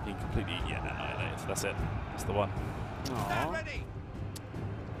completely annihilated. That's it. That's the one. Aww.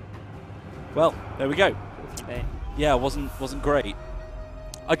 Well, there we go. Hey. Yeah, wasn't great.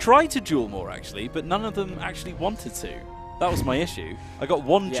 I tried to duel more actually, but none of them actually wanted to. That was my issue. I got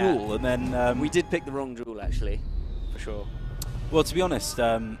one duel and then we did pick the wrong duel actually, for sure. Well, to be honest,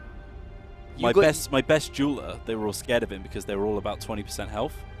 my best jeweler, they were all scared of him because they were all about 20%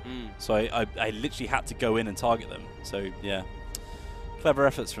 health. So I literally had to go in and target them. So yeah, clever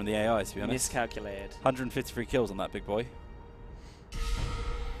efforts from the AI, to be honest. Miscalculated. 153 kills on that big boy.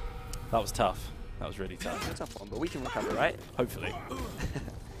 That was tough. That was really tough. It's a tough one, but we can recover, right? Hopefully.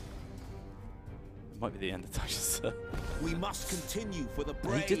 Might be the end of Tasha's. We must continue for the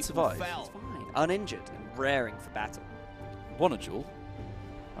brave. He did survive. It's fine. Uninjured and raring for battle. Won a duel.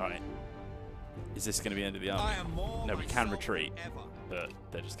 Alright. Is this going to be the end of the army? No, we can retreat. But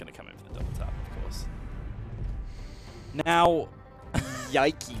they're just going to come in for the double tap, of course. Now...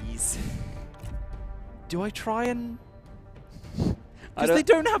 Yikes. Do I try and... Because they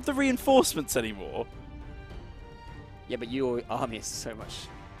don't have the reinforcements anymore. Yeah, but your army is so much...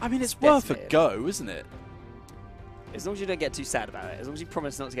 I mean, it's worth a decimated. go, isn't it? As long as you don't get too sad about it. As long as you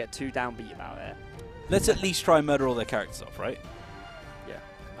promise not to get too downbeat about it. Let's at least try and murder all their characters off, right? Yeah.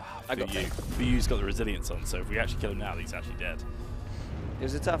 I got you. You's got the resilience on, so if we actually kill him now, he's actually dead. It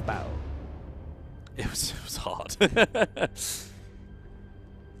was a tough battle. It was hard.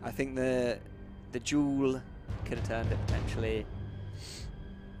 I think the duel could have turned it potentially.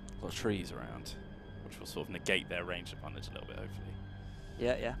 A lot of trees around, which will sort of negate their range advantage a little bit, hopefully.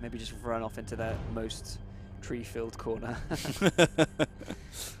 Yeah, maybe just run off into the most tree-filled corner.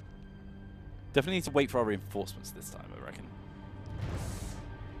 Definitely need to wait for our reinforcements this time, I reckon.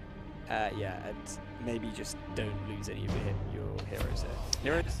 Yeah, and maybe just don't lose any of your heroes there.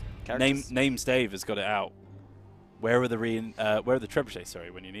 Heroes? characters. Name's Dave has got it out. Where are the trebuchets?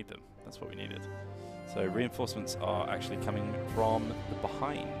 Sorry, when you need them. That's what we needed. So reinforcements are actually coming from the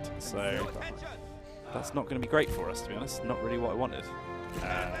behind. So that's not going to be great for us, to be honest. Not really what I wanted.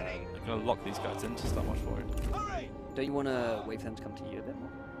 I'm going to lock these guys in. Just that much forward. Don't you want to wait for them to come to you a bit more?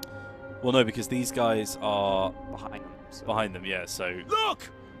 Well, no, because these guys are Behind them. So. behind them. Yeah, so Look!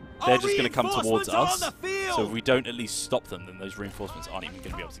 they're just going to come Reinforcements towards are us. on the field! So if we don't at least stop them, then those reinforcements aren't even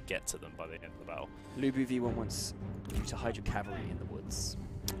going to be able to get to them by the end of the battle. Lubu V1 wants you to hide your cavalry in the woods.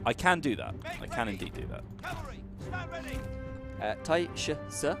 I can do that. I can indeed do that. Tai Shi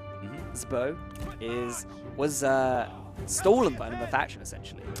Se, his bow, was stolen by another faction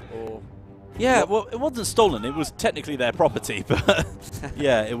essentially, or Yeah, well, it wasn't stolen. It was technically their property, but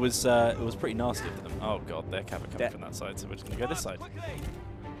yeah, it was pretty nasty of them. Oh god, their cav are coming from that side, so we're just gonna go this side.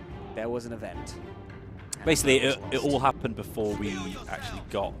 there was an event. Basically, it all happened before we actually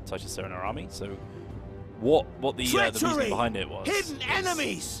got Taisha in our army. So what the reason behind it was Hidden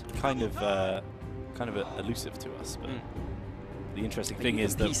enemies! kind of elusive to us. But the interesting But thing you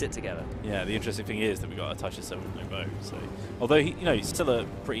is can that piece it together. yeah, the interesting thing is that we got a Taisha with no bow. So although he's still a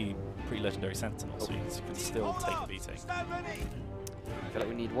pretty legendary sentinel, so he can still take a beating. I feel like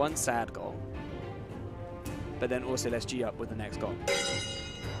we need one sad goal, but then also let's G up with the next goal.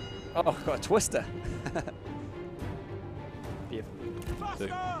 Oh, got a twister. Beautiful. So,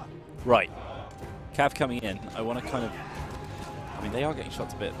 right, cav coming in. I want to kind of. I mean, they are getting shot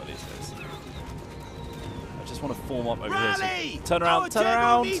to bit by these guys. I just want to form up over here. So turn around, turn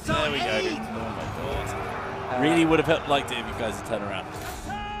around. There we go. Oh my god. Really would have liked it if you guys had turned around.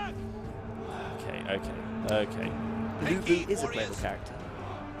 Okay. Lubu is a playable character,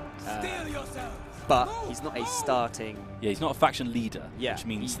 but he's not a starting. Yeah, he's not a faction leader, Yeah, which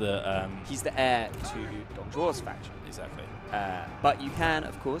means that he's the heir to Dong Zhuo's faction. exactly. But you can,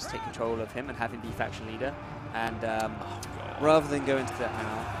 of course, take control of him and have him be faction leader. And rather than go into that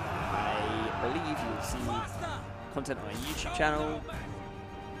now, I believe you'll see content on our YouTube channel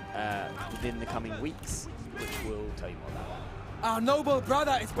within the coming weeks, which will tell you more about that. Our noble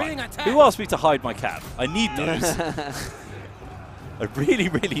brother is being attacked. Who asked me to hide my cav? I need those. I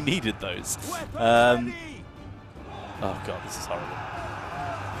really needed those. Oh god, this is horrible.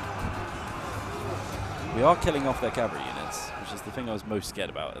 We are killing off their cavalry units, which is the thing I was most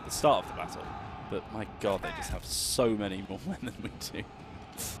scared about at the start of the battle. But my god, they just have so many more men than we do.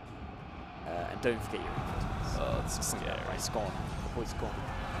 And don't forget your reinforcements. Oh, this is scary. Right, it's gone. The point's gone.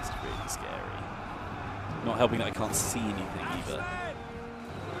 It's really scary. Not helping that I can't see anything either.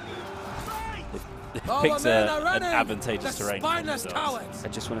 It picks an advantageous terrain for Spineless themselves. cowards. I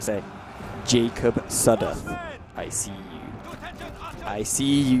just want to say, Jacob Sudduth, I see you. I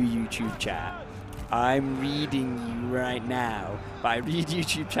see you, YouTube chat. I'm reading you right now, but I read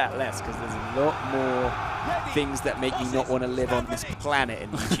YouTube chat less because there's a lot more things that make me not want to live on this planet in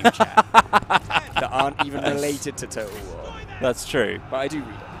YouTube chat that aren't even related to Total War. That's true. But I do read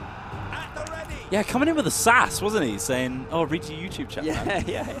it. Yeah, coming in with a sass, wasn't he? Saying, "Oh, read your YouTube channel." Yeah,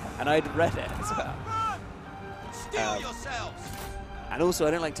 yeah. And I'd read it as well. And also,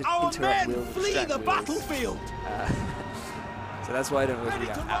 I don't like to interrupt wheels and Flee distract the wheels. battlefield! So that's why I don't always read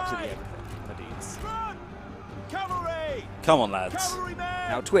out absolutely everything. My dudes. Cavalry! Come on, lads. Cavalrymen!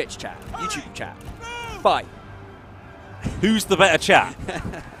 Now Twitch chat, YouTube chat, fight. Who's the better chat?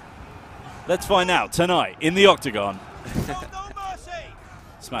 Let's find out tonight in the Octagon. No mercy!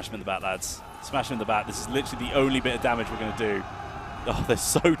 Smash him in the back, lads. Smash him in the back. This is literally the only bit of damage we're going to do. Oh, they're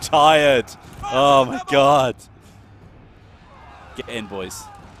so tired. Oh, my God. Get in, boys.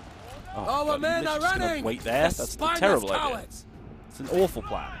 Oh, Our God, men you're are literally just gonna running. wait there? The That's a spineless terrible idea. cowards. It's an awful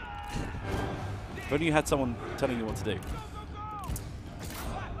plan. If only you had someone telling you what to do.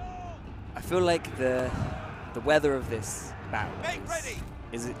 I feel like the weather of this battle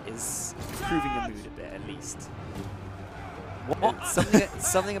is improving the mood a bit at least. What?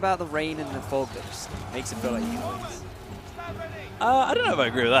 Something about the rain and the fog that just makes it feel like you can win. I don't know if I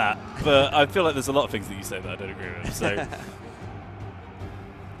agree with that, but I feel like there's a lot of things that you say that I don't agree with. So,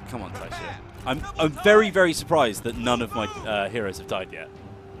 come on, Taisha. I'm very surprised that none of my heroes have died yet.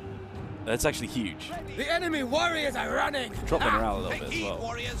 That's actually huge. The enemy warriors are running. Drop them around a little bit as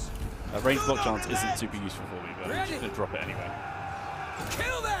well. Range block chance isn't super useful for me, but I'm just going to drop it anyway.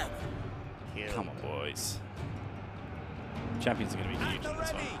 Kill them. Come on, boys. Champions are going to be huge in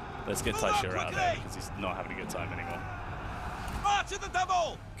this one. Let's get Taisha out of there because he's not having a good time anymore. March to the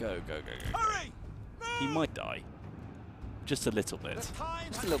devil! Go. Hurry! He might die. Just a little bit.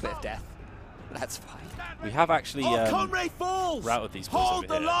 Just a little bit of death. That's fine. We have actually Conrad falls! routed these boys Hold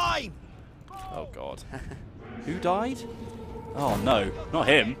over the here. line! Oh, God. Who died? Oh no, not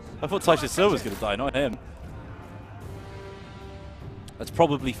him. I thought Taisha Silva was going to die, not him. That's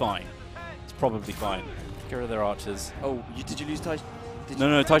probably fine. It's probably fine. Get rid of their archers. Oh, did you lose Taisha?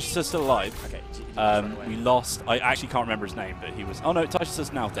 No, Taisha's still alive. Okay. We lost. I actually can't remember his name, but he was. Oh no,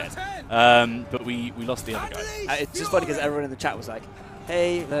 Taisha's now dead. But we lost the other guy. It's just funny because everyone in the chat was like,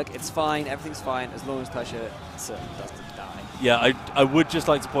 "Hey, look, it's fine. Everything's fine as long as Taisha doesn't die." Yeah, I would just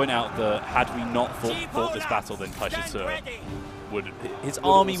like to point out that had we not fought this battle, then Taisha Sur his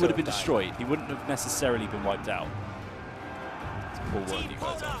army would have been destroyed. He wouldn't have necessarily been wiped out. It's poor work you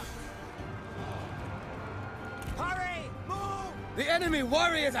guys are. The enemy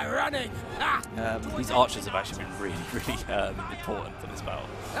warriors are running! These archers have actually been really, really important for this battle.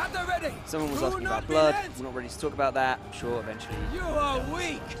 At the ready! Someone was Do asking not about blood. relent! We're not ready to talk about that. I'm sure eventually. You are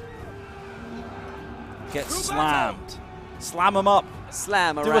weak! Get slammed. Slam them up.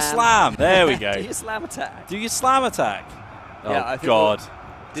 Slam around. Do a slam. There we go. Do your slam attack. Do your slam attack. Yeah, I Oh, think God.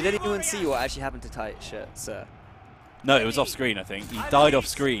 Did anyone see what actually happened to Taisha, sir? No, it was off screen, I think. He died off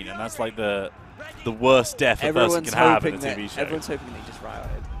screen, and that's like the worst death a person can have in a TV show. Everyone's hoping they just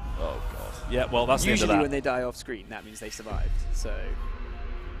rioted. Oh, God. Yeah, well, that's the Usually end of when that. they die off screen, that means they survived. So,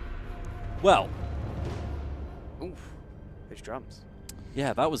 Well, oof, those drums.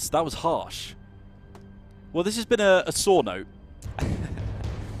 yeah, that was harsh. Well, this has been a sore note.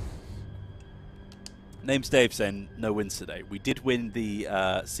 Name's Dave saying no wins today. We did win the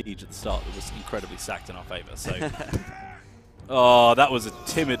siege at the start that was incredibly stacked in our favour. So, oh, that was a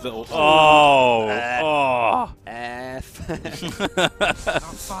timid little. Oh, F.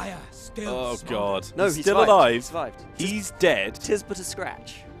 Fire, still. oh God. No, he's he still survived. alive. He survived. He's dead. Tis but a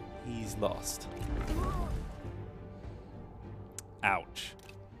scratch. He's lost. Ouch.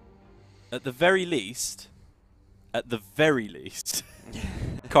 At the very least,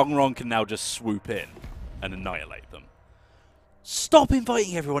 Kong Rong can now just swoop in and annihilate them. Stop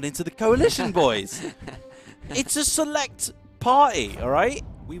inviting everyone into the coalition, boys. It's a select party, all right?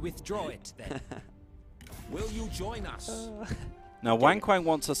 We withdraw it then. Will you join us? Now, Wang Quang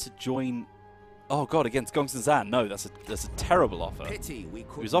wants us to join. Oh God, against Gongsun Zan. No, that's a terrible offer. Pity we He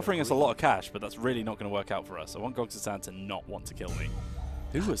couldn't was offering us a agree. lot of cash, but that's really not going to work out for us. I want Gongsun Zan to not want to kill me.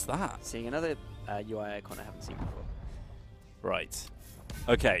 Who was that? Seeing another UI icon I haven't seen before. Right.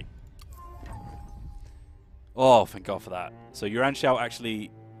 Okay. Oh, thank God for that. So Yuan Xiao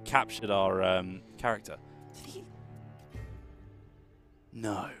actually captured our character. Did he?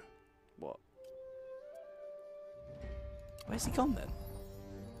 No. What? Where's he gone then?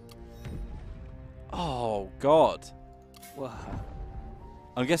 Oh, God. Wow.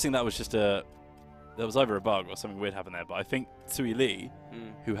 I'm guessing that was just there was either a bug or something weird happened there, but I think Sui Li,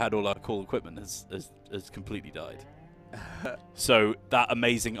 who had all our cool equipment, has completely died. So that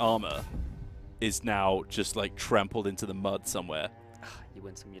amazing armor is now just like trampled into the mud somewhere. You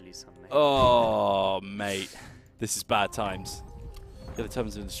win some, you lose some, mate. Oh, mate. This is bad times. The other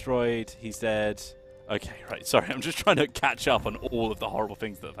turbans have been destroyed. He's dead. Okay, right. Sorry, I'm just trying to catch up on all of the horrible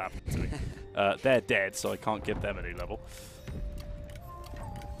things that have happened to me. They're dead, so I can't give them any level.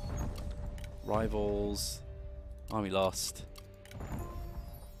 Rivals. Army lost.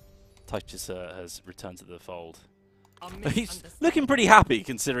 Taisha has returned to the fold. He's looking pretty happy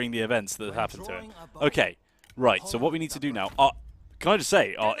considering the events that have happened to him. Okay, right. So what we need to do now... can I just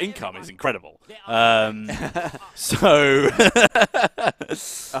say, our income is incredible. So...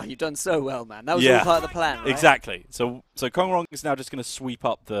 Oh, you've done so well, man. That was Yeah, all part of the plan, right? exactly. So Kong Rong is now just going to sweep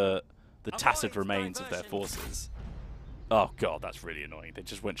up the tacit remains of their forces. Oh God, that's really annoying. They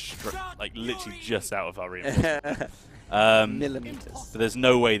just went straight, like literally just out of our reinforcement. Millimeters. But there's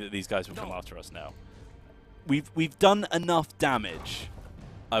no way that these guys will come after us now. We've done enough damage,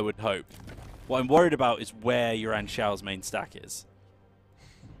 I would hope. What I'm worried about is where Yuan Xiao's main stack is.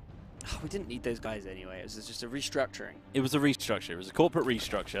 Oh, we didn't need those guys anyway. It was just a restructuring. It was a restructure. It was a corporate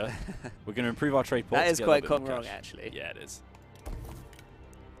restructure. We're going to improve our trade ports. That is to get a quite little bit Kong more Rong, cash. actually. Yeah, it is.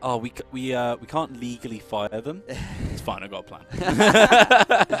 Oh, we can't legally fire them. It's fine. I got a plan.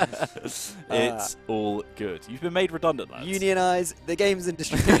 It's all good. You've been made redundant, lads. Unionize the games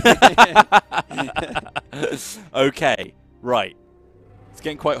industry. Okay, right. It's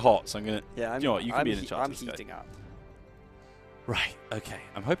getting quite hot, so I'm gonna. Yeah, you know what? You can be in charge. I'm of this guy. heating up. Right. Okay.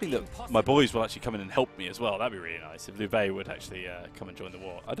 I'm hoping that my boys will actually come in and help me as well. That'd be really nice if Liu Bei would actually come and join the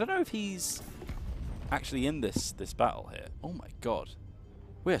war. I don't know if he's actually in this battle here. Oh my God.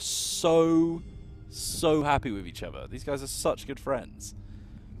 We are so happy with each other. These guys are such good friends.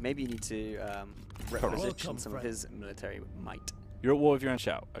 Maybe you need to requisition some of his military might. You're at war with Yuan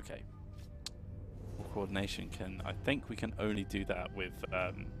Xiao. Okay. War coordination can. I think we can only do that with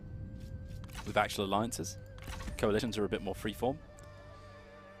actual alliances. coalitions are a bit more freeform.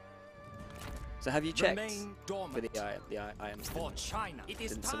 So have you checked Remain for dormant. the items For China, it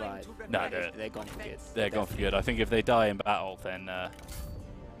is didn't time survive? to No, rebel. They're gone for good. They're gone for good. I think if they die in battle, then...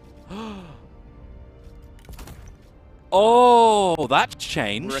 Oh, that's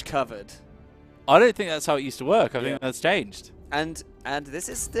changed. Recovered. I don't think that's how it used to work. I Yeah. think that's changed. And this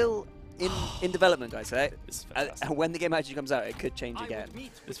is still in development, I say. It's And fantastic. when the game actually comes out, it could change I again. would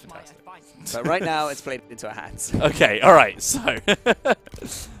meet It's with my fantastic. advisors. But right now, it's played into our hands. Okay, alright, so...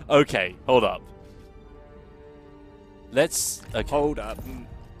 okay, hold up. Let's... Okay. Hold up.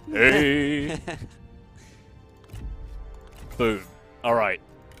 Hey! Boom. Alright.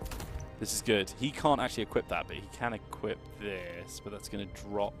 This is good. He can't actually equip that, but he can equip this. But that's going to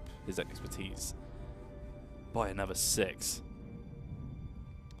drop his expertise by another 6.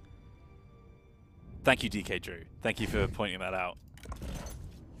 Thank you, DK Drew. Thank you for pointing that out.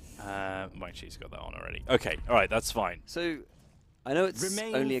 My she's got that on already. Okay, alright, that's fine. So, I know it's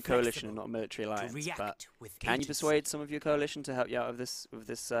Remain only a coalition and flexible not a military to alliance, react but with can you agency. persuade some of your coalition to help you out of this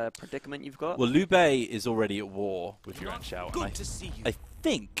predicament you've got? Well, Liu Bei is already at war with Yuan Shao. And Good to see you. I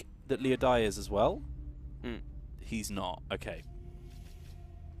think that Liu Dai is as well. Hmm. He's not. Okay.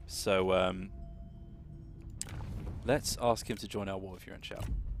 So, let's ask him to join our war with Yuan Shao.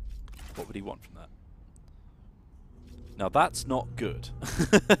 What would he want from that? Now, that's not good.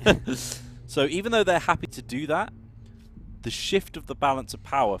 So, even though they're happy to do that, the shift of the balance of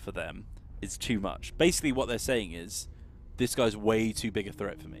power for them is too much. Basically, what they're saying is, this guy's way too big a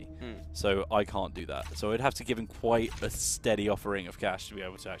threat for me, so I can't do that. So I'd have to give him quite a steady offering of cash to be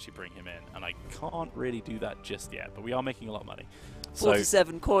able to actually bring him in, and I can't really do that just yet, but we are making a lot of money. So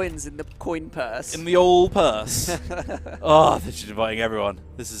 47 coins in the coin purse. in the old purse. Oh, they're just inviting everyone.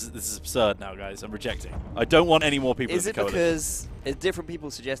 This is absurd now, guys. I'm rejecting. I don't want any more people Is in it the coalition. because it's different people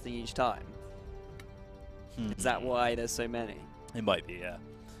suggesting each time? Is that why there's so many? It might be, yeah.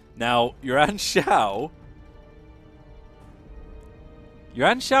 Now, Yuan Shao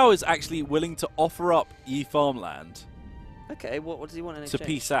is actually willing to offer up Yi farmland Okay, what does he want in to exchange?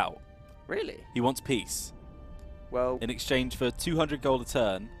 peace out. Really? He wants peace. Well, In exchange for 200 gold a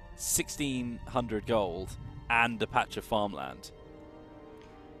turn, 1,600 gold, and a patch of farmland.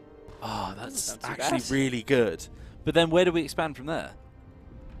 Oh, that's sound too actually bad. really good. But then where do we expand from there?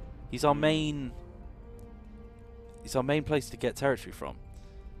 He's our main place to get territory from.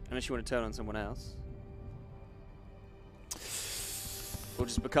 unless you want to turn on someone else. Or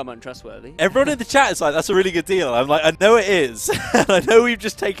just become untrustworthy. Everyone in the chat is like, that's a really good deal. I'm like, I know it is. And I know we've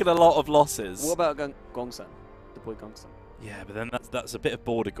just taken a lot of losses. What about Gongsun? The boy Gongsun. Yeah, but then that's a bit of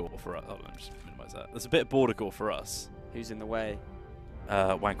border gore for us. Oh, let me just minimize that. That's a bit of border gore for us. Who's in the way?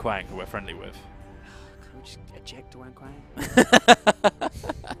 Wang Quang, who we're friendly with. Can we just eject Wang Quang?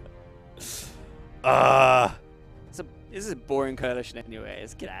 This is a boring coalition anyway.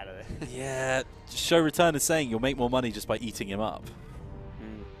 Let's get out of it. Yeah, Show Return is saying you'll make more money just by eating him up.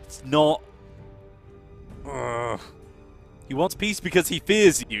 It's not... He wants peace because he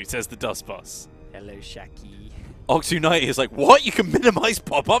fears you, says the Dust Boss. Hello, Shaki. Ox290 is like, what? You can minimize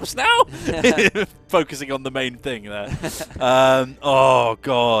pop-ups now? Focusing on the main thing there. Oh,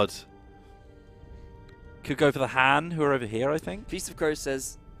 God. Could go for the Han, who are over here, I think. Feast of Crows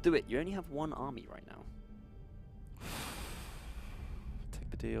says, do it. You only have one army right now. Take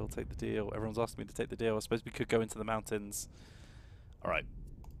the deal, take the deal. Everyone's asking me to take the deal. I suppose we could go into the mountains. All right.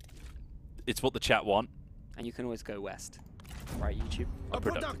 It's what the chat want. And you can always go west. Right, YouTube? A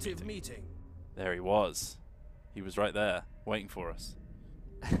productive meeting. There he was. He was right there, waiting for us.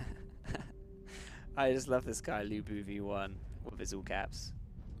 I just love this guy, Lubu V1, with his all caps.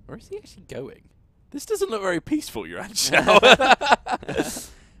 Where is he actually going? This doesn't look very peaceful, Yuan Shao. What are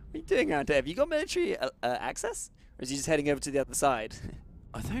you doing around here? Have you got military access? Or is he just heading over to the other side?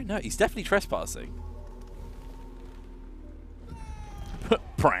 I don't know. He's definitely trespassing.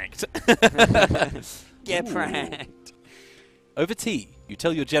 Pranked. Get Ooh. pranked. Over tea, you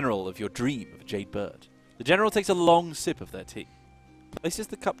tell your general of your dream of a jade bird. The general takes a long sip of their tea, places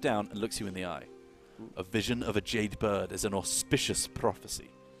the cup down and looks you in the eye. A vision of a jade bird is an auspicious prophecy.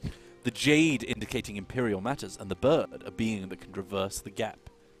 The jade indicating imperial matters, and the bird a being that can traverse the gap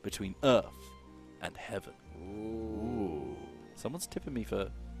between earth and heaven. Ooh. Someone's tipping me for,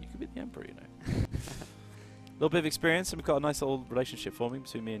 you could be the emperor, you know. A little bit of experience, and we've got a nice little relationship forming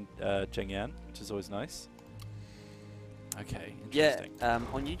between me and Zheng Yan, which is always nice. Okay, interesting. Yeah,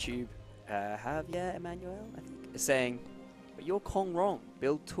 on YouTube, Javier Emmanuel, I think, is saying, but you're Kong Rong,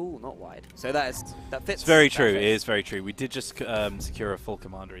 build tall, not wide. So that fits. It's very that true. It fits. is very true. We did just secure a full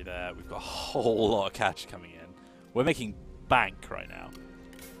commandery there. We've got a whole lot of cash coming in. We're making bank right now.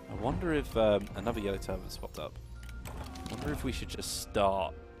 I wonder if another Yellow Turban's popped up. I wonder if we should just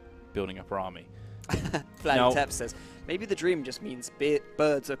start building up our army. Flying Tep says, maybe the dream just means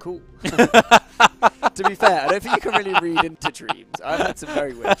birds are cool. To be fair, I don't think you can really read into dreams. I've had some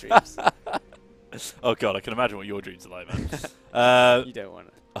very weird dreams. Oh god, I can imagine what your dreams are like, man. You don't want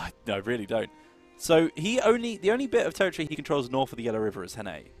to. No, I really don't. So the only bit of territory he controls north of the Yellow River is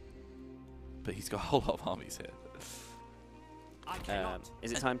Hene. But he's got a whole lot of armies here.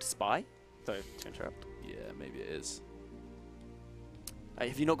 Is it time to spy? Sorry to interrupt. Yeah, maybe it is.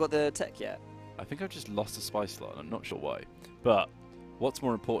 Have you not got the tech yet? I think I've just lost a spy slot, and I'm not sure why. But what's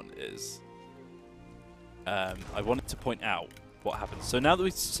more important is I wanted to point out what happens. So now that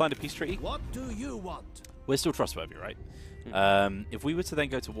we've signed a peace treaty, What do you want? we're still trustworthy, right? If we were to then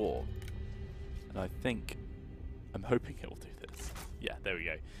go to war, and I'm hoping it will do this. Yeah, there we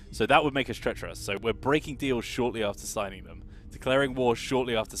go. So that would make us treacherous. So we're breaking deals shortly after signing them, declaring war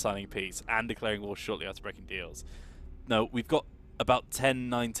shortly after signing peace, and declaring war shortly after breaking deals. No, we've got about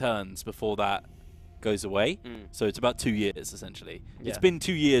 9 turns before that goes away. So it's about 2 years, essentially. Yeah. It's been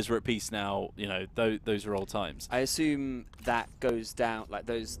 2 years, we're at peace now. You know, those are old times. I assume that goes down, like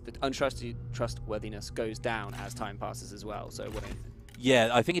the trustworthiness goes down as time passes as well. So when Yeah,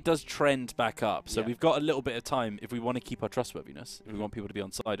 I think it does trend back up. So Yeah. we've got a little bit of time if we want to keep our trustworthiness, if we want people to be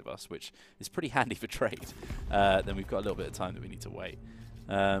on side of us, which is pretty handy for trade, then we've got a little bit of time that we need to wait.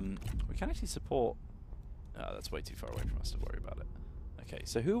 We can actually support... Oh, that's way too far away from us to worry about it. Okay,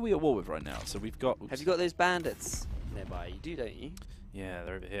 so who are we at war with right now? So we've got... have you got those bandits nearby? You do, don't you? Yeah,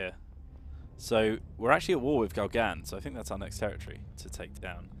 they're over here. So we're actually at war with Galgan, so I think that's our next territory to take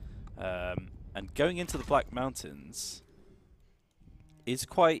down. And going into the Black Mountains is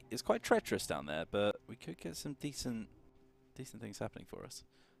quite treacherous down there, but we could get some decent things happening for us.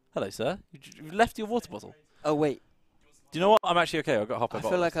 Hello, sir. You've left your water bottle. Oh wait, Do you know what? I'm actually okay. I've got half my I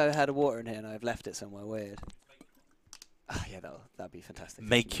bottle. feel like I had a water in here and I've left it somewhere weird. Oh, yeah, that'd be fantastic.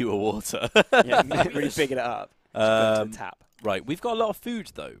 Make you a water. Yeah, really bigging it up. Just go to the tap. Right, we've got a lot of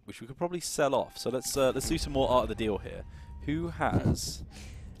food though, which we could probably sell off. So let's do some more art of the deal here. Who has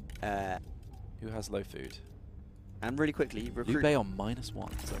low food? And really quickly, Lube on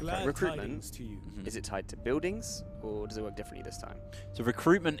 -1. So Glad recruitment. tidings to you. is it tied to buildings or does it work differently this time? So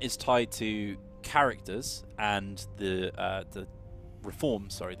recruitment is tied to characters and the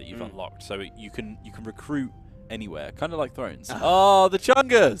reforms, sorry, that you've unlocked. So you can recruit anywhere, kind of like Thrones. Oh, the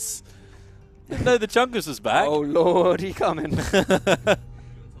Chungus! Didn't know the Chungus was back. Oh lord, he coming.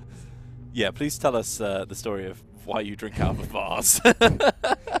 Yeah, please tell us the story of why you drink out of a vase.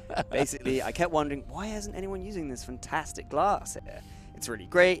 Basically, I kept wondering, why isn't anyone using this fantastic glass here? It's really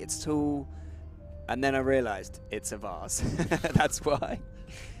great, it's tall, and then I realized it's a vase. That's why.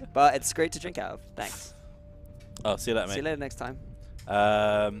 But it's great to drink out of. Thanks. Oh, see you later, mate. See you later next time.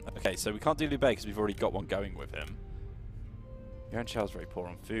 Okay, so we can't do Liu Bei because we've already got one going with him. Yuan Shao's very poor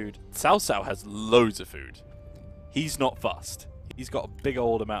on food. Cao Cao has loads of food. He's not fussed. He's got a big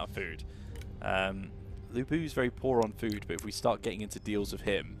old amount of food. Lu Bu's very poor on food, but if we start getting into deals with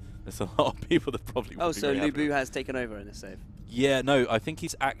him, there's a lot of people that probably Oh, would be so very Lu happy Bu with. has taken over in this save. Yeah, no, I think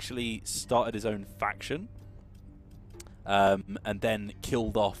he's actually started his own faction, and then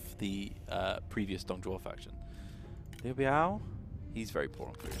killed off the previous Dongzhuo faction. Liu Biao, he's very poor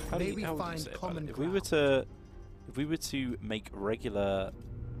on food. How May do you, we how would you find say about common it? If we were to make regular,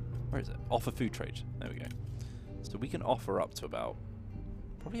 where is it? Offer food trade. There we go. So we can offer up to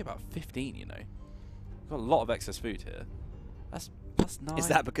probably about 15. You know, we've got a lot of excess food here. That's +9. Is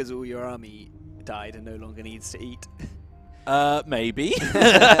that because all your army died and no longer needs to eat? Maybe.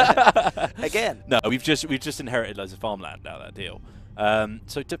 Again. No, we've just inherited loads of farmland out of that deal.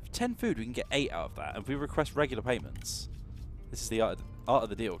 So to 10 food, we can get 8 out of that. And if we request regular payments, this is the art of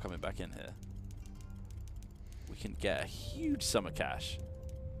the deal coming back in here. We can get a huge sum of cash.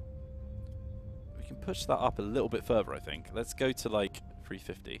 We can push that up a little bit further, I think. Let's go to like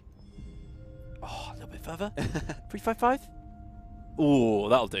 350. Oh, a little bit further. 355. Oh,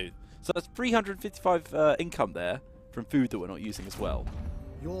 that'll do. So that's 355 income there from food that we're not using as well.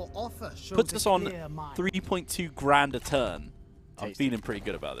 Your offer shows Puts us on clear mind. 3.2 grand a turn. I'm Tasty. feeling pretty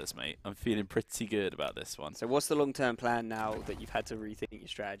good about this, mate. I'm feeling pretty good about this one. So what's the long-term plan now that you've had to rethink your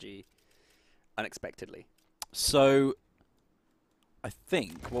strategy unexpectedly? So I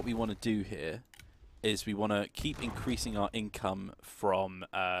think what we want to do here is we want to keep increasing our income from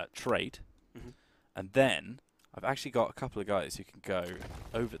trade. And then I've actually got a couple of guys who can go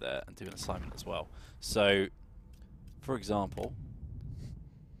over there and do an assignment as well. So, for example,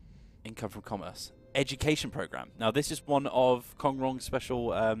 income from commerce. Education program. Now, this is one of Kong Rong's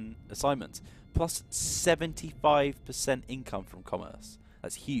special assignments. Plus 75% income from commerce.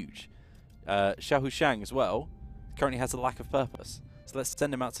 That's huge. Xiahou Shang as well currently has a lack of purpose. So let's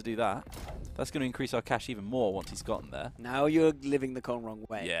send him out to do that. That's going to increase our cash even more once he's gotten there. Now you're living the Kong Rong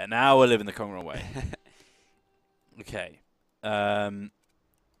way. Yeah, now we're living the Kong Rong way. Okay.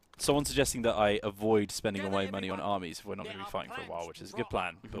 Someone's suggesting that I avoid spending all my money on armies if we're not going to be fighting for a while, which is a good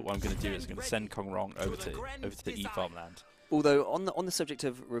plan. But what I'm going to do is I'm going to send Kong Rong over to the E farmland. Although on the subject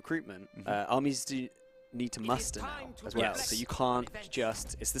of recruitment, armies do need to muster now as well. Yes. So you can't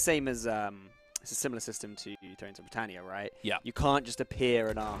just. It's the same as it's a similar system to Thrones of Britannia, right? Yeah. You can't just appear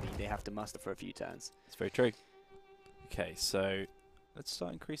an army; they have to muster for a few turns. It's very true. Okay, so let's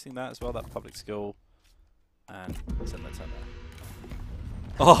start increasing that as well. That public school, and send that there.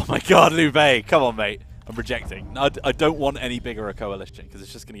 Oh my God, Liu Bei! Come on, mate. I'm rejecting. I don't want any bigger a coalition because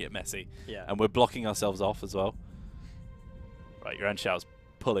it's just going to get messy. Yeah. And we're blocking ourselves off as well. Right, Yuan Shao's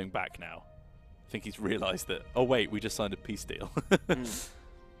pulling back now. I think he's realised that. Oh wait, we just signed a peace deal.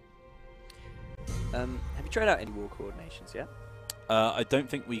 Have you tried out any war coordinations yet? I don't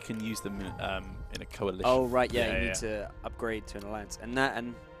think we can use them in a coalition. Oh right, yeah. You need to upgrade to an alliance, and that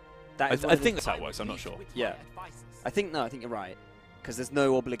is. I think that's how it works. I'm not sure. Yeah. I think you're right, because there's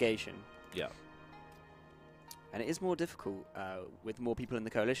no obligation. Yeah. And it is more difficult with more people in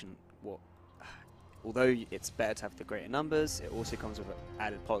the coalition. Although it's better to have the greater numbers, it also comes with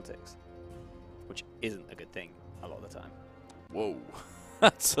added politics, which isn't a good thing a lot of the time. Whoa.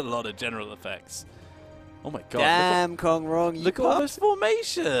 That's a lot of general effects. Oh my God. Damn, Kong Rong, you Look at all those buffed.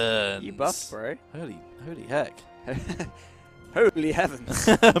 formations. You buffed, bro. Holy heck. Holy heavens.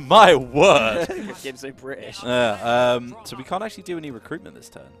 My word. This game's so British. So we can't actually do any recruitment this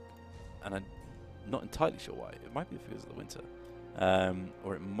turn. And I'm not entirely sure why. It might be because of the winter.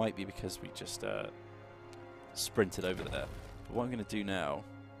 Or it might be because we just sprinted over there. But what I'm going to do now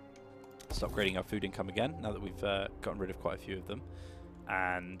is start upgrading our food income again, now that we've gotten rid of quite a few of them.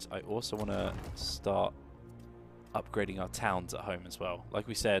 And I also want to start upgrading our towns at home as well. Like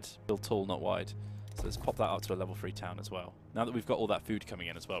we said, build tall, not wide. So let's pop that up to a level 3 town as well. Now that we've got all that food coming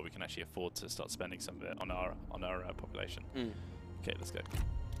in as well, we can actually afford to start spending some of it on our population. Okay, let's go.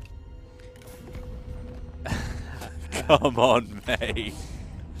 Come on, mate.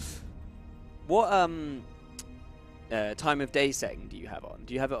 What time of day setting do you have on?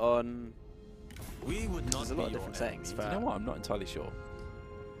 Do you have it on? We would not There's a lot of be different your settings. enemy. You know what? I'm not entirely sure.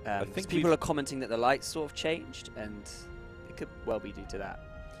 I think people are commenting that the lights sort of changed, and it could well be due to that.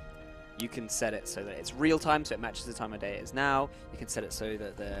 You can set it so that it's real time, so it matches the time of day it is now. You can set it so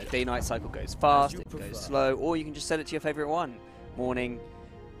that the day-night cycle goes fast, it goes slow, or you can just set it to your favorite one: morning,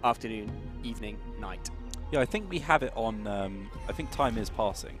 afternoon, evening, night. Yeah, I think we have it on. I think time is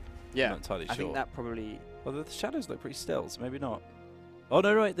passing. Yeah, I'm not entirely sure. I think that probably. Well, the shadows look pretty still, so maybe not. Oh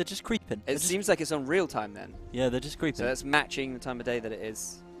no, right, they're just creeping. It seems like it's on real time then. Yeah, they're just creeping. So that's matching the time of day that it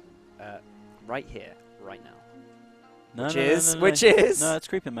is right here, right now. Which is? No, it's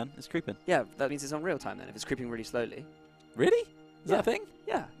creeping, man. It's creeping. Yeah, that means it's on real time then, if it's creeping really slowly. Really? Is that a thing?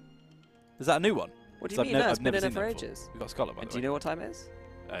 Yeah. Is that a new one? What do you mean? No, it's been in there for that before. ages. We've got Scotland, by And the do you way. know what time it is?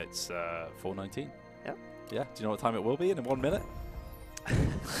 It's 4:19. Yep. Yeah. Do you know what time it will be in 1 minute?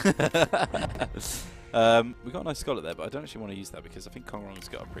 We've got a nice scholar there, but I don't actually want to use that because I think Kong Rong's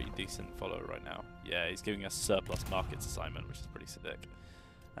got a pretty decent follower right now. Yeah, he's giving us surplus markets assignment, which is pretty sick.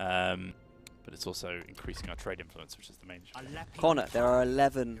 But it's also increasing our trade influence, which is the main. Connor, there are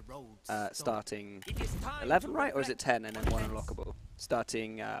 11 starting. 11, right? Or is it 10 and then 1 unlockable?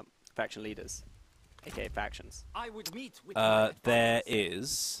 Starting faction leaders, aka factions. I would meet with There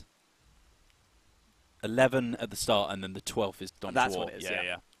is 11 at the start, and then the 12th is Dong That's Zhuo. what it is, Yeah, yeah.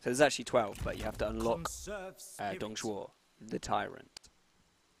 yeah. So there's actually 12, but you have to unlock conserve Dong Zhuo, the tyrant.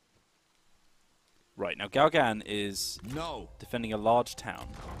 Right, now Gaogan is No, defending a large town.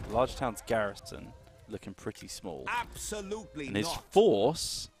 The large town's garrison looking pretty small. absolutely And his not.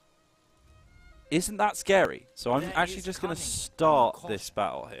 force isn't that scary. So I'm There actually is just going to cunning start and this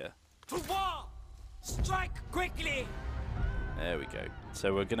battle here. To war! Strike quickly! There we go.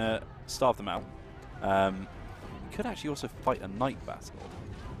 So we're going to starve them out. We could actually also fight a night battle.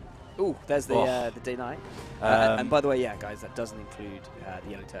 Ooh, there's the Oh. the day night. Um, and by the way, yeah, guys, that doesn't include the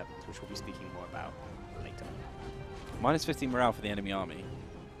Yellow Turbans, which we'll be speaking more about later. Minus 15 morale for the enemy army.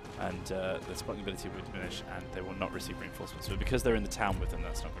 And their spotting ability will diminish, and they will not receive reinforcements. So because they're in the town with them,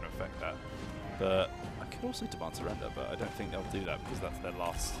 that's not going to affect that. But I could also demand surrender, but I don't think they'll do that because that's their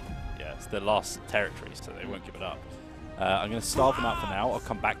last. Yeah, it's their last territory, so they won't give it up. I'm going to starve them out for now. I'll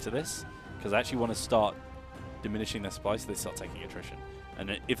come back to this because I actually want to start diminishing their supply so they start taking attrition.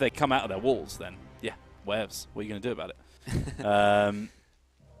 And if they come out of their walls, then yeah, whatevs. What are you going to do about it?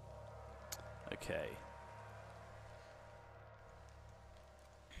 Okay.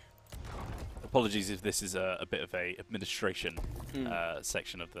 Apologies if this is a bit of a administration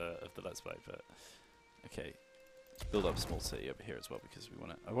section of the Let's Play, but okay. Let's build up a small city over here as well because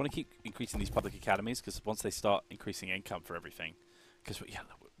I want to keep increasing these public academies because once they start increasing income for everything, because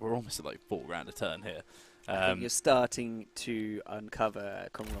we're almost at like $4,000 a turn here. I think you're starting to uncover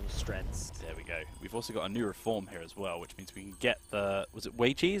Kong Rong's strengths. There we go. We've also got a new reform here as well, which means we can get the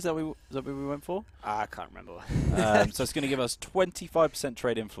Wei Chi? Is that what we went for? I can't remember. So it's going to give us 25%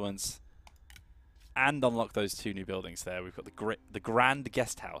 trade influence and unlock those 2 new buildings there. We've got the Grand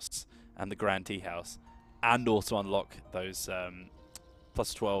Guest House and the Grand Tea House, and also unlock those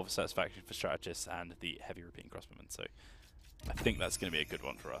plus 12 satisfaction for strategists and the heavy European crossbowmen. So I think that's going to be a good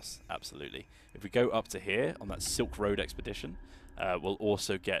one for us, absolutely. If we go up to here on that Silk Road expedition, we'll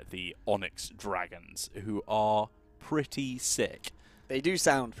also get the Onyx Dragons, who are pretty sick. They do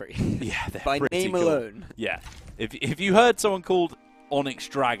sound pretty. Yeah, they're by pretty name cool. alone. Yeah, if you heard someone called Onyx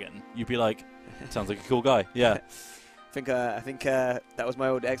Dragon, you'd be like, sounds like a cool guy. Yeah. I think that was my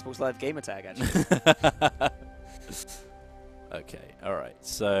old Xbox Live gamer tag actually. Okay, all right.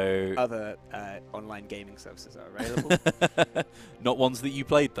 So other online gaming services are available. not ones that you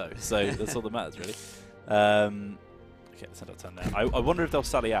played though. So that's all that matters really. Okay, let's end our turn there. I wonder if they'll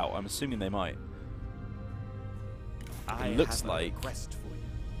sally out. I'm assuming they might. It looks like. Quest for you.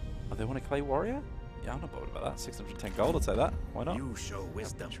 Oh, they want a clay warrior? Yeah, I'm not bothered about that. 610 gold. I'll take that. Why not? You show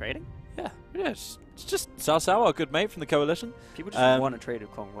wisdom. Trading? Yeah. It's just Cao Cao, our good mate from the coalition. People just want to trade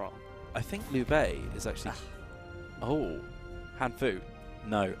with Kong Rong. I think Liu Bei is actually. Oh, Han Fu.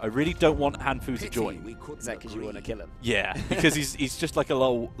 No, I really don't want Han Fu to join. Is that because you want to kill him? Yeah, because he's just like a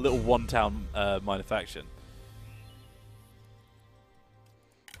little one-town minor faction.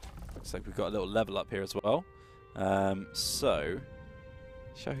 Looks like we've got a little level up here as well. So,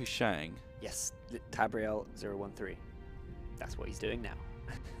 Xiaohu Shang. Yes, Tabriel 013. That's what he's doing now.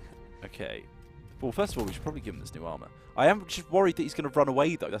 Okay. Well, first of all, we should probably give him this new armor. I am just worried that he's going to run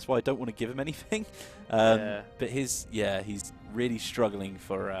away, though. That's why I don't want to give him anything. Yeah. But he's really struggling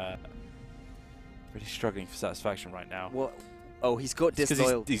for satisfaction right now. What? Oh, he's got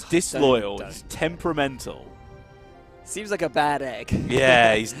disloyal. He's disloyal. Don't. He's temperamental. Seems like a bad egg.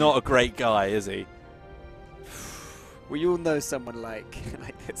 Yeah, he's not a great guy, is he? We all know someone like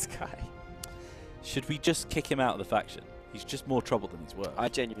this guy. Should we just kick him out of the faction? He's just more trouble than he's worth. I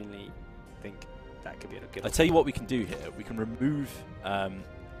genuinely think that could be a good. I tell you what we can do here. We can remove.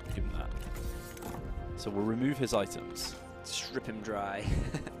 Give him that. So we'll remove his items. Strip him dry.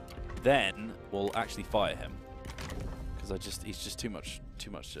 Then we'll actually fire him because he's just too much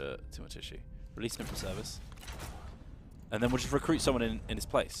issue. Release him from service, and then we'll just recruit someone in his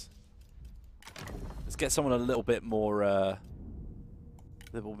place. Let's get someone a little bit more.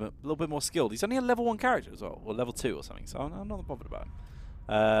 little bit more skilled. He's only a level 1 character as well, or level 2 or something, so I'm not bothered about him.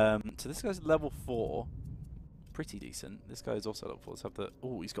 So this guy's level 4. Pretty decent. This guy is also level 4. Let's have the...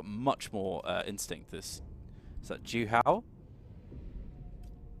 Oh, he's got much more instinct. Is that Ju Hao?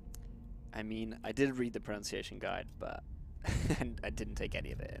 I mean, I did read the pronunciation guide, but I didn't take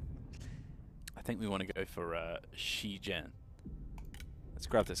any of it in. I think we want to go for Shi Jian. Let's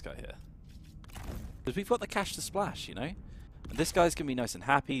grab this guy here. Because we've got the cash to splash, you know? And this guy's going to be nice and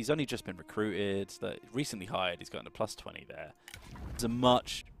happy. He's only just been recruited. Recently hired. He's gotten a plus 20 there. It's a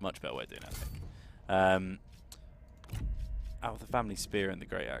much, much better way of doing it, I think. Out of the family spear and the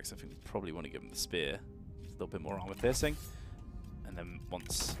great axe, I think we probably want to give him the spear. A little bit more armor piercing. And then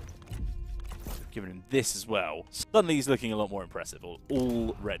once we've given him this as well, suddenly he's looking a lot more impressive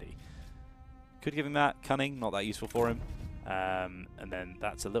already. Could give him that. Cunning, not that useful for him. And then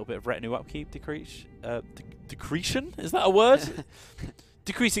that's a little bit of retinue upkeep. Decretion? Is that a word?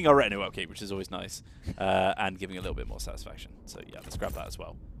 Decreasing our retinue upkeep, which is always nice. And giving a little bit more satisfaction. So yeah, let's grab that as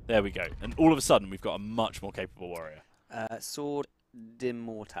well. There we go. And all of a sudden, we've got a much more capable warrior. Sword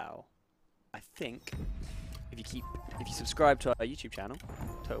d'Immortal. I think if you subscribe to our YouTube channel,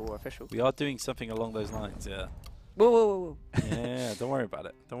 Total War Official. We are doing something along those lines, yeah. Whoa. Yeah, don't worry about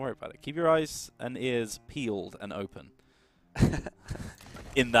it. Don't worry about it. Keep your eyes and ears peeled and open.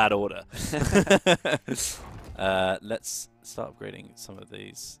 In that order. Let's start upgrading some of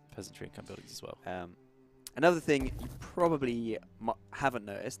these peasantry income buildings as well. Another thing you probably haven't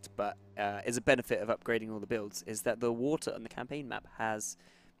noticed, but is a benefit of upgrading all the builds, is that the water on the campaign map has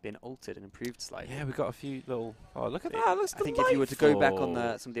been altered and improved slightly. Yeah, we've got a few little... Oh, look at that. It looks delightful. I think if you were to go back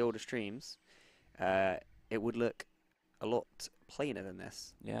on some of the older streams, it would look a lot plainer than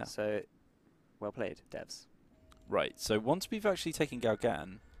this. Yeah. So, well played, devs. Right, so once we've actually taken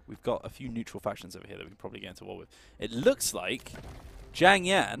Gaogan, we've got a few neutral factions over here that we can probably get into war with. It looks like Zhang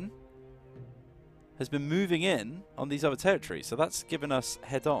Yan has been moving in on these other territories. So that's given us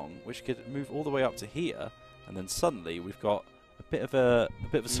Hedong, which could move all the way up to here, and then suddenly we've got a bit of a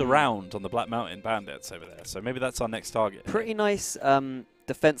surround on the Black Mountain bandits over there. So maybe that's our next target. Pretty nice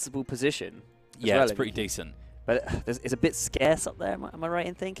defensible position. Yeah, well, it's pretty decent. But it's a bit scarce up there. Am I right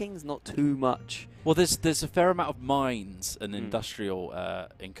in thinking? There's not too much. Well, there's a fair amount of mines and industrial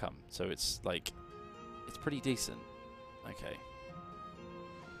income, so it's pretty decent. Okay.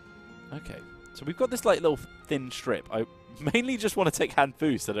 Okay. So we've got this like little thin strip. I mainly just want to take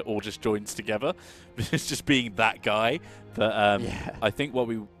Hanfu so that it all just joins together. It's just being that guy. But Yeah. I think what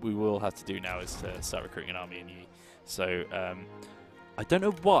we will have to do now is to start recruiting an army in Yi. So I don't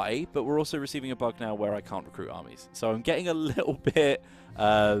know why, but we're also receiving a bug now where I can't recruit armies. So I'm getting a little bit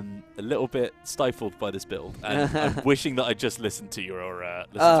stifled by this build, and I'm wishing that I just listened to your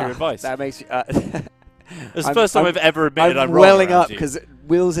advice. That makes you. It's the first time I've ever admitted I'm wrong. welling up around you. because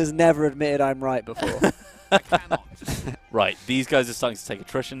Wills has never admitted I'm right before. I cannot. Right, these guys are starting to take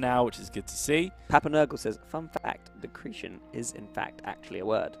attrition now, which is good to see. Papa Nurgle says, fun fact, decretion is in fact actually a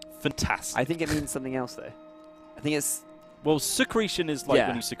word. Fantastic. I think it means something else though. I think it's... Well, secretion is like Yeah.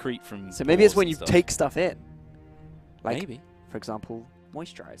 when you secrete from So maybe it's pores when and you stuff. take stuff in. Like, Maybe. for example,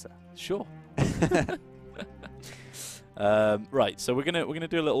 moisturizer. Sure. Right, so we're gonna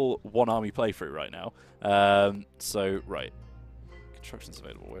do a little one army playthrough right now. So right, construction's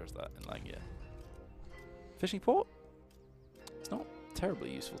available. Where is that in Langia? Fishing port. It's not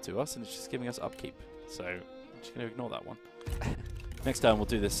terribly useful to us, and it's just giving us upkeep. So I'm just gonna ignore that one. Next turn we'll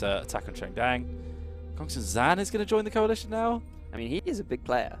do this attack on Chengdang. Gongsun Zan is gonna join the coalition now. I mean, he is a big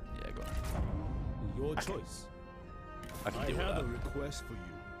player. Yeah, go on. Your choice. I can I deal with have that. a request for you.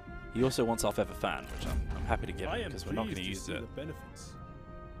 He also wants our Feather Fan, which I'm happy to give I him am because we're not going to pleased use see it. the benefits.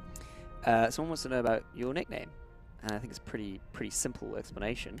 Someone wants to know about your nickname. And I think it's a pretty simple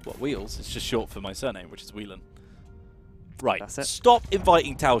explanation. What, Wheels? It's just short for my surname, which is Whelan. Right, That's it. stop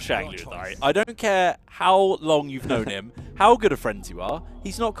inviting Tao Shang, Luthari. I don't care how long you've known him, how good of friends you are,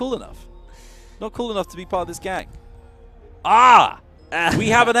 he's not cool enough. Not cool enough to be part of this gang. Ah! We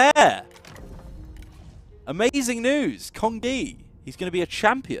have an heir! Amazing news! Kong Di. He's going to be a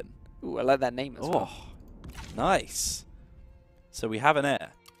champion. Ooh, I like that name as well. Oh, nice. So we have an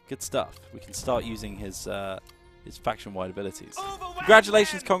heir. Good stuff. We can start using his faction-wide abilities.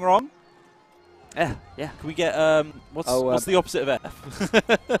 Congratulations, Kong Rong. Yeah, yeah. Can we get what's the opposite of F?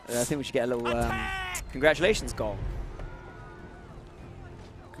 I think we should get a little congratulations gong.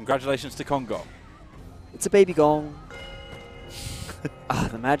 Congratulations to Kong Gong. It's a baby gong. Ah,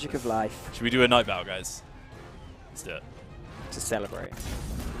 the magic of life. Should we do a night battle, guys? Let's do it. To celebrate.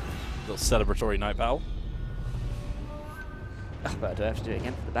 Little celebratory night battle. Oh, but do I have to do it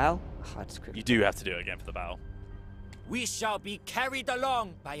again for the battle? Oh, I just You do have to do it again for the battle. We shall be carried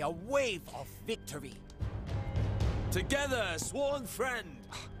along by a wave of victory. Together, sworn friend,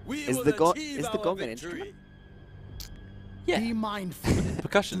 we Is will the gong- achieve is the our gong an victory. Yeah. Be mindful. Do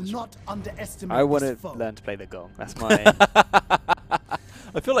Percussion. not underestimate I want this to foe. learn to play the gong. That's my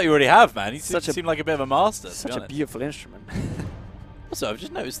I feel like you already have, man. You Such a- seem like a bit of a master. to be such a honest. beautiful instrument. Also, I've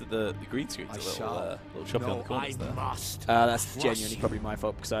just noticed that the green screen's a little choppy on the corners there. must. That's crush genuinely you. probably my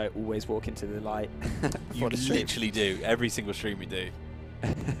fault because I always walk into the light. You for the stream. literally do. Every single stream we do.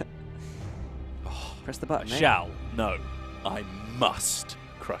 Press the button. mate. Shall. No. I must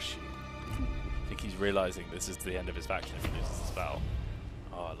crush you. I think he's realizing this is the end of his faction if he loses this battle.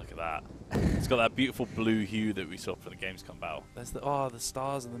 Oh, look at that. It's got that beautiful blue hue that we saw for the Gamescom battle. There's the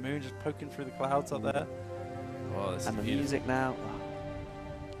stars and the moon just poking through the clouds up there. Oh, this And the is beautiful. music now.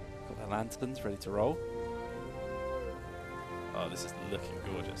 Got their lanterns ready to roll. Oh, this is looking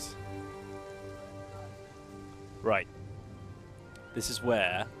gorgeous. Right. This is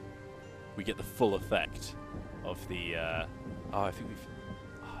where we get the full effect of the... I think we've...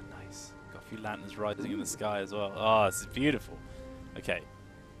 Oh, nice. Got a few lanterns rising in the sky as well. Oh, this is beautiful. Okay.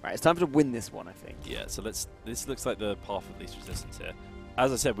 Right, it's time to win this one, I think. Yeah, so let's... This looks like the path of least resistance here.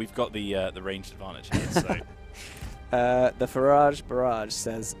 As I said, we've got the ranged advantage here, so... The Farage Barrage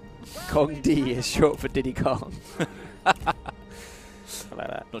says Kong D is short for Diddy Kong. I like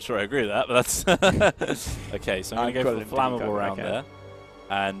that. Not sure I agree with that, but that's... Okay, so I'm going to go for the flammable around there.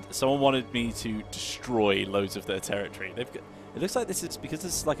 And someone wanted me to destroy loads of their territory. They've got, it looks like this is, because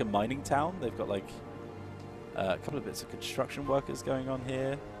this is like a mining town, they've got like a couple of bits of construction workers going on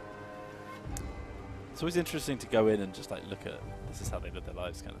here. It's always interesting to go in and just like look at, this is how they live their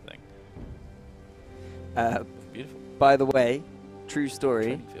lives kind of thing. Beautiful. By the way, true story,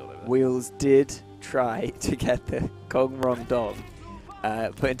 Training field over there. Wheels did try to get the Kong Rong dog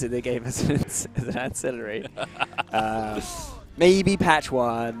put into the game as an ancillary. Maybe patch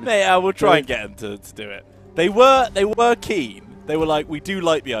 1. Yeah, we'll try and get them to do it. They were keen. They were like, we do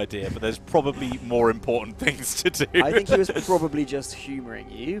like the idea, but there's probably more important things to do. I think he was probably just humouring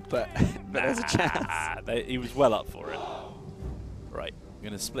you, but there's a chance. He was well up for it. Right, I'm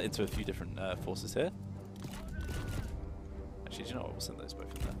going to split into a few different forces here. Actually, do you know what? We'll send those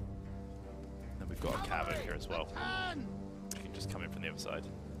both in there. Then we've got a cav over here as well. You can just come in from the other side.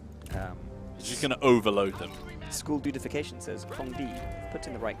 He's just going to overload them. School dudification says, Kong D, put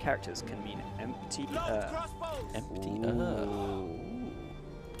in the right characters can mean empty Empty.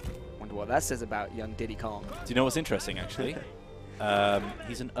 Wonder what that says about young Diddy Kong. Do you know what's interesting, actually?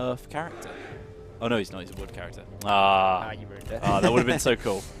 He's an Earth character. Oh, no, he's not. He's a wood character. You ruined it. That would have been so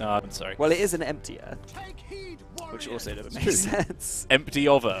cool. No, I'm sorry. Well, it is an empty Earth, which also doesn't make sense. Empty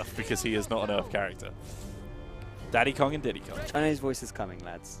of Earth, because he is not an Earth character. Daddy Kong and Diddy Kong. Chinese voice is coming,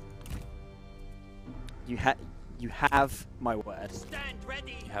 lads. You have my word. Stand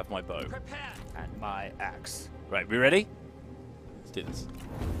ready. You have my bow. Prepare. And my axe. Right, we ready? Let's do this.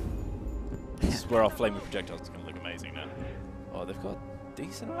 This is where our flaming projectiles is going to look amazing now. Oh, they've got a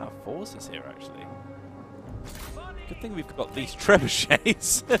decent amount of forces here, actually. Good thing we've got these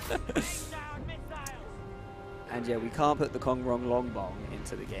trebuchets. And yeah, we can't put the Kong Rong long bong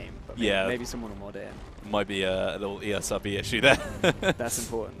into the game, but maybe someone will mod it in. Might be a little ESRB issue there. That's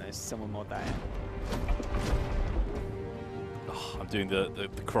important though, someone mod that in. Oh, I'm doing the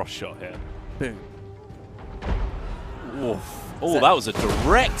cross shot here. Boom. Oof. Oh, that was a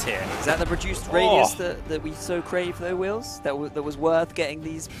direct hit. Is that the reduced radius that we so crave, though, Wheels? That was worth getting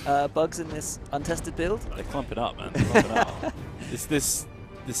these bugs in this untested build? They're clumping up, man. They're clumping up.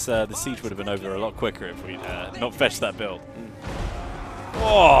 The siege would have been over a lot quicker if we'd not fetched that build.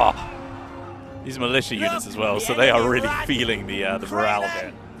 Oh! These militia units as well, so they are really feeling the morale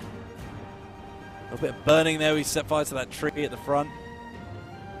here. A little bit of burning there. We set fire to that tree at the front.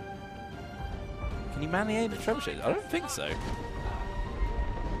 Can you manually aim the trebuchets? I don't think so.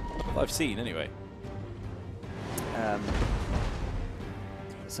 Not that I've seen, anyway.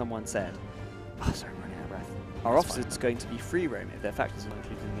 Someone said, sorry, I'm running out of breath. Our officers are going to be free roam if their factors are not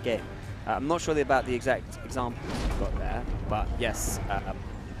included in the game. I'm not sure about the exact examples you've got there, but yes,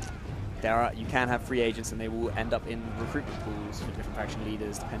 you can have free agents and they will end up in recruitment pools for different faction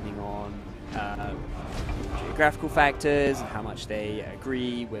leaders depending on geographical factors and how much they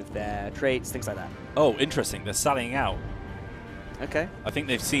agree with their traits, things like that. Oh, interesting. They're sallying out. Okay. I think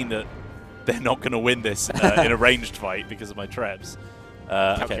they've seen that they're not going to win this in a ranged fight because of my trebs.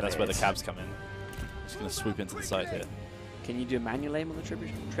 Okay, that's where the cabs come in. Just going to swoop into the side here. Can you do a manual aim on the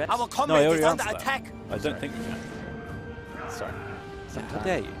trebs? Our comrade is under attack. I don't think we can. Sorry. How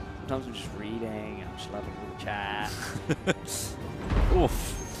dare you? Sometimes I'm just reading, I'm just loving the chat.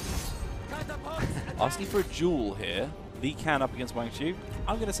 Oof. Asking for a duel here. Li Kan up against Wang Chu.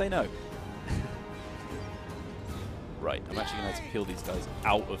 I'm going to say no. Right, I'm actually going to have to peel these guys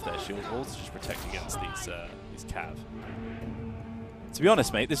out of their shield walls to just protect against these cav. To be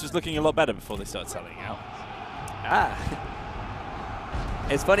honest, mate, this was looking a lot better before they started selling out.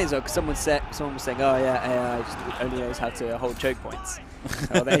 It's funny as well, because someone was saying, oh yeah, AI just only knows how to hold choke points.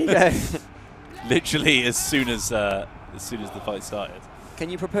 Oh, there you go. Literally as soon as the fight started. Can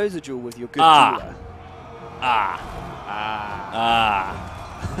you propose a duel with your good jeweler?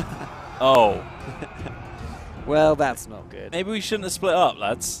 Oh. Well, that's not good. Maybe we shouldn't have split up,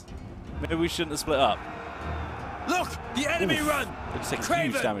 lads. Maybe we shouldn't have split up. Look, the enemy run. They're just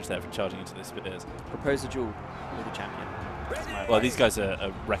taking huge damage there for charging into the spears. Propose a duel with the champion. Well, these guys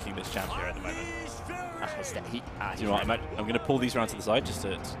are wrecking this champ here at the moment. Do you know what? I'm going to pull these around to the side just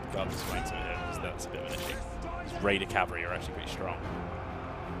to guard this flank a bit here, because that's a bit of an issue. These Raider cavalry are actually pretty strong.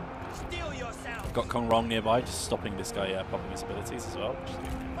 I've got Kong Rong nearby, just stopping this guy popping his abilities as well. Just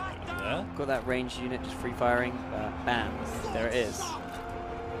there. Got that ranged unit just free firing. Bam. There it is.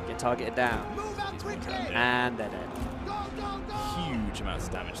 Get targeted down. And they're dead. Huge amounts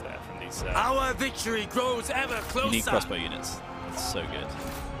of damage there from these Our victory grows ever closer. unique crossbow units. That's so good.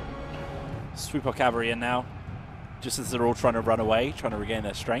 Swoop our cavalry in now. Just as they're all trying to run away, trying to regain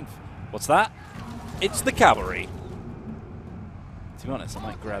their strength. What's that? It's the cavalry. To be honest, I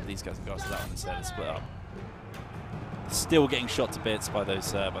might grab these guys and go after that one instead and split up. Still getting shot to bits by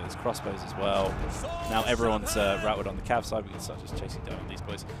those crossbows as well. Now everyone's routed on the cav side. We can start just chasing down these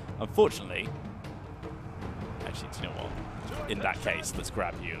boys. Unfortunately, actually, do you know what? In that case, let's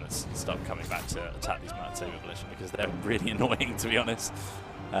grab you and let's start coming back to attack these Mountain Saber militia because they're really annoying, to be honest.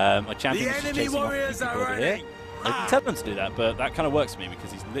 My champion is just chasing off people over here. I can tell them to do that, but that kind of works for me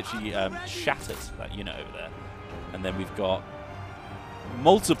because he's literally shattered that unit over there. And then we've got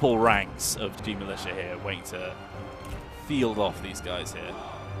multiple ranks of G militia here waiting to field off these guys here.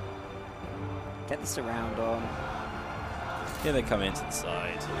 Get the surround on. Here they come into the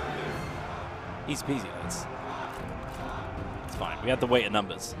side. Easy peasy, lads. It's fine. We had the weight of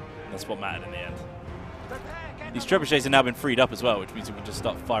numbers. That's what mattered in the end. These trebuchets have now been freed up as well, which means we can just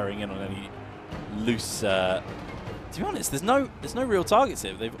start firing in on any loose. To be honest, there's no real targets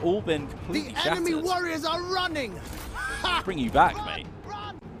here. They've all been completely The shattered. enemy warriors are running. Bring you back, mate.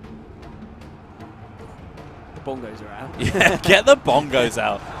 The bongos are out. Yeah, get the bongos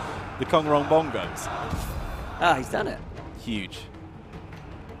out. The Kong Rong bongos. Ah, he's done it. Huge.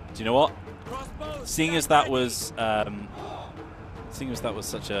 Do you know what? Seeing as that was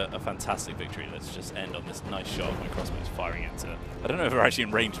such a fantastic victory, let's just end on this nice shot of my crossbows firing into. I don't know if we're actually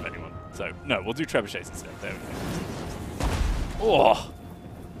in range of anyone. So no, we'll do trebuchets instead. There we go. Oh.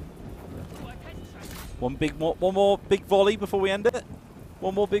 One more big volley before we end it.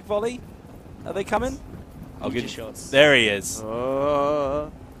 One more big volley. Are they coming? I'll Cheesy give shots. There he is.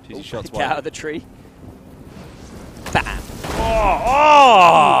 Oh. Cheesy shots. Get out of the tree. Bam.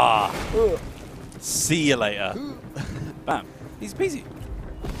 Oh! See you later. Bam. Easy peasy.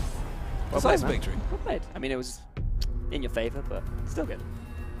 Well Nice played, man. victory. Well played. I mean, it was in your favour, but still good.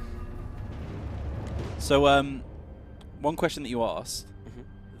 So, one question that you asked,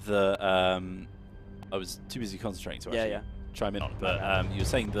 I was too busy concentrating to actually chime in on, but you were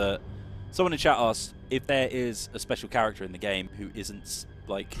saying that someone in chat asked if there is a special character in the game who isn't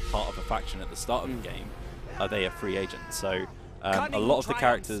like part of a faction at the start of the game, are they a free agent? So, a lot of the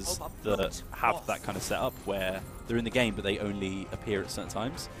characters that have that kind of setup where they're in the game but they only appear at certain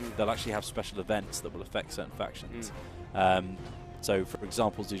times, they'll actually have special events that will affect certain factions. So, for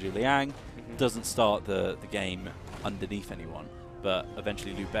example, Zhu Liang doesn't start the game underneath anyone, but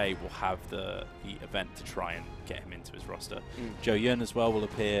eventually Liu Bei will have the event to try and get him into his roster. Zhou Yun as well will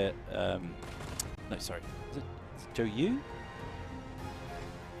appear. No, sorry. Is it Zhou Yu?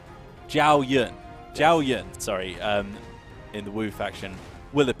 Zhao Yun. Zhao Yun, sorry. In the Wu faction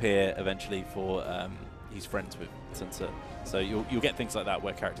will appear eventually for he's friends with Sun Tzu. So you'll get things like that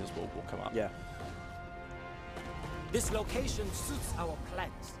where characters will come up. Yeah. This location suits our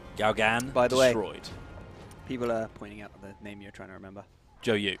plans. Gao Gan By the way, destroyed. People are pointing out the name you're trying to remember.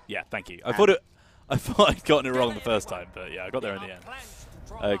 Zhou Yu. Yeah, thank you. I thought I'd gotten it wrong the first time, but yeah, I got there in the end.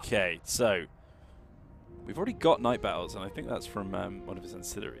 Okay, so we've already got night battles, and I think that's from one of his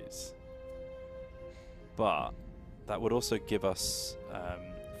ancillaries. But that would also give us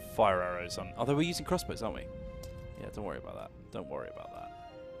fire arrows on. Although we're using crossbows, aren't we? Yeah, don't worry about that. Don't worry about that.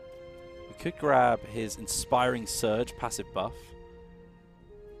 We could grab his Inspiring Surge passive buff.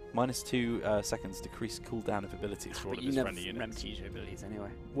 -2 seconds decreased cooldown of abilities for all of his friendly units. Remember to use your abilities anyway.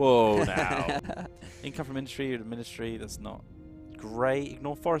 Whoa, now. Income from industry or ministry, that's not great.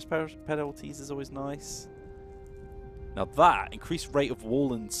 Ignore forest penalties is always nice. Now that, increased rate of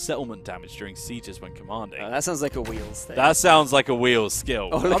wall and settlement damage during sieges when commanding. That sounds like a wheels thing. That sounds like a wheels skill.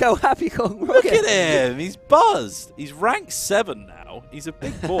 Oh, look how happy Kong Rong Look at him! He's buzzed! He's rank 7 now. He's a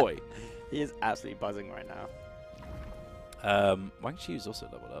big boy. He is absolutely buzzing right now. Wang Qiu's also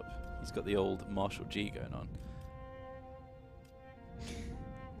leveled up. He's got the old Martial G going on.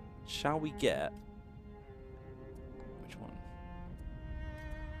 Shall we get... Which one?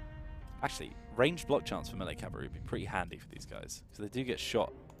 Actually, ranged block chance for melee cavalry would be pretty handy for these guys, because they do get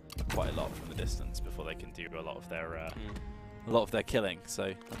shot quite a lot from the distance before they can do a lot of their killing.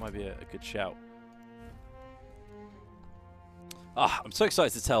 So that might be a good shout. I'm so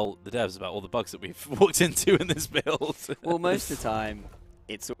excited to tell the devs about all the bugs that we've walked into in this build. Well, most of the time,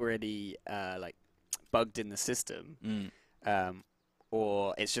 it's already like bugged in the system,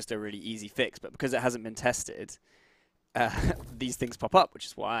 or it's just a really easy fix. But because it hasn't been tested, these things pop up, which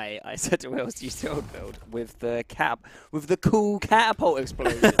is why I said to Wales to use the old build with the cool catapult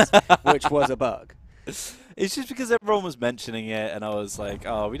explosions, which was a bug. It's just because everyone was mentioning it, and I was like,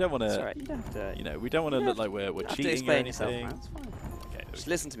 "Oh, we don't want to." Right, you don't have to. You know, we don't want to look like we're cheating or anything. Yourself, man. It's fine. Okay, Just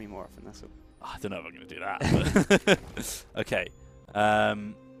listen to me more often. That's all. I don't know if I'm going to do that. But okay.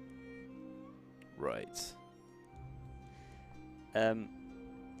 Right.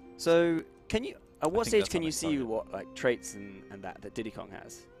 So can you? At what think stage that's can how you they see started. what like traits and that Diddy Kong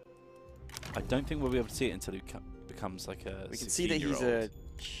has? I don't think we'll be able to see it until he becomes like a. We can see that he's a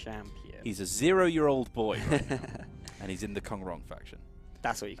champion. He's a 0-year-old boy, right now, and he's in the Kong Rong faction.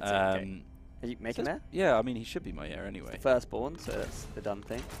 That's what you can see. Okay. Are you making that? Yeah, I mean he should be my heir anyway. The firstborn, so that's the done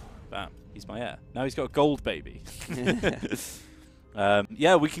thing. Bam, he's my heir. Now he's got a gold baby.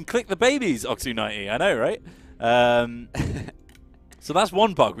 Yeah, we can click the babies, Oxu90. I know, right? So that's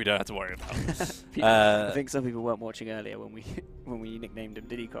one bug we don't have to worry about. I think some people weren't watching earlier when we nicknamed him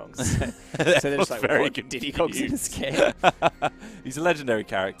Diddy Kong. So they're just like, very what? Diddy Kong's in this game? He's a legendary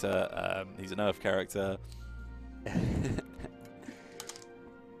character. He's an Earth character.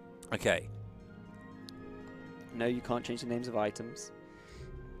 Okay. No, you can't change the names of items.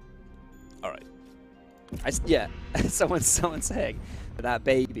 All right. Yeah, someone's saying that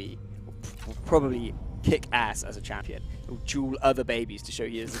baby will probably kick ass as a champion. He'll duel other babies to show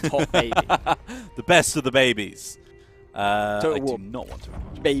he is a top baby. The best of the babies. Total I war. do not want to.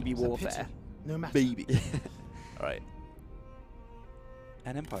 Baby warfare. No matter. Baby. All right.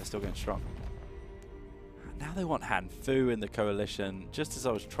 And Empire's still going strong. Now they want Han Fu in the coalition, just as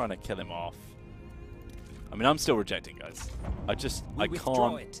I was trying to kill him off. I mean, I'm still rejecting, guys. I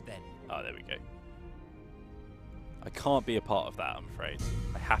Withdraw can't. it, then. Oh, there we go. I can't be a part of that, I'm afraid.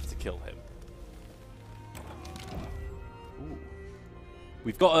 I have to kill him. Ooh.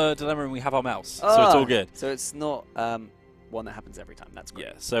 We've got a dilemma and we have our mouse, so it's all good. So it's not one that happens every time. That's great.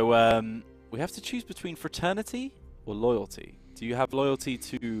 Yeah, so we have to choose between fraternity or loyalty. Do you have loyalty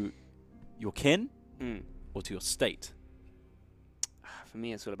to your kin or to your state? For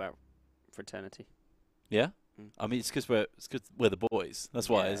me, it's all about fraternity. Yeah? I mean, it's because we're the boys. That's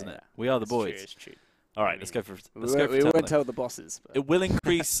why, isn't it? We are the boys. It's true. All right, let's go for We won't tell the bosses. But it will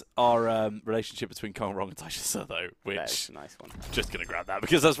increase our relationship between Kong Rong and Taisha, though, which that's a nice one. just going to grab that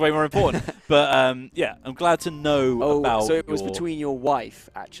because that's way more important. But yeah, I'm glad to know about. So it was between your wife,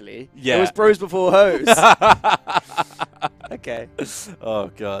 actually. Yeah. It was bros before hoes. Okay.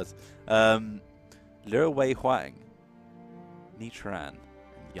 Oh god. Liu Wei Huang, Ni Tran, and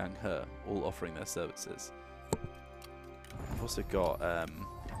Yang He all offering their services. We've also got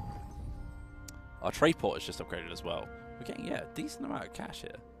our trade port is just upgraded as well. We're getting a decent amount of cash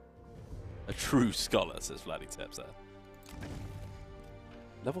here. A true scholar, says Vladdy Tips there.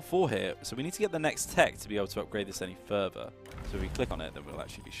 Level 4 here, so we need to get the next tech to be able to upgrade this any further. So if we click on it, then we'll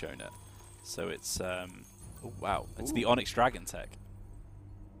actually be shown it. So it's oh wow, it's the Onyx Dragon tech.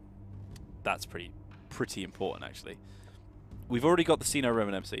 That's pretty important actually. We've already got the Sino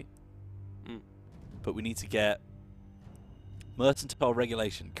Roman MC, but we need to get mercantile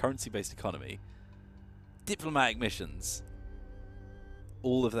regulation, currency-based economy, diplomatic missions,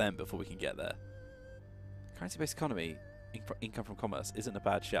 all of them before we can get there. Currency-based economy, income from commerce isn't a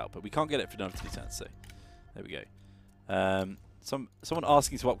bad shout, but we can't get it for another 2 turns, so there we go. Someone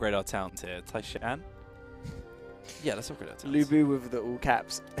asking to upgrade our towns here. Taishan? Yeah, let's upgrade our towns. Lubu with the all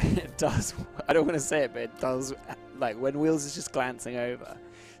caps. It does. I don't want to say it, but it does. Like when Wheels is just glancing over,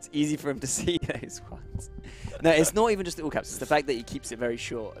 it's easy for him to see those ones. No, it's not even just the all caps. It's the fact that he keeps it very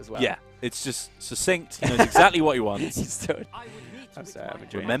short as well. Yeah, it's just succinct. He knows exactly what he wants. I'm sorry, I'm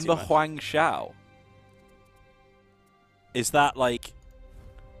enjoying Remember Huang Shao? Is that like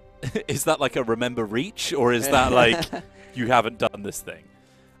a remember reach, or is that like you haven't done this thing?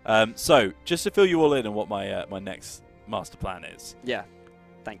 So just to fill you all in on what my my next master plan is. Yeah,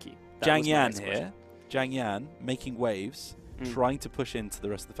 thank you. Jiang Yan here. Jiang Yan making waves, trying to push into the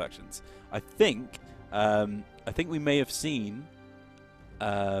rest of the factions. I think we may have seen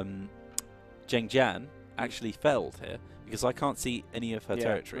Zheng Jian actually failed here because I can't see any of her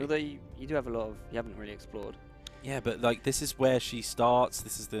territory. Although you do have a lot of you haven't really explored. Yeah, but like this is where she starts.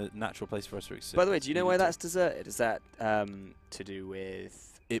 This is the natural place for us to exist. By the way, do you know why that's deserted? Is that to do with?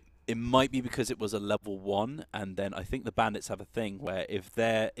 It might be because it was a level 1, and then I think the bandits have a thing where if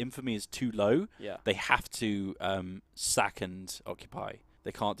their infamy is too low, they have to sack and occupy.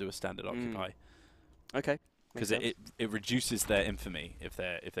 They can't do a standard occupy. Okay. Because it reduces their infamy if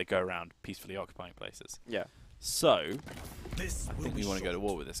they go around peacefully occupying places. Yeah. So I think we want to go to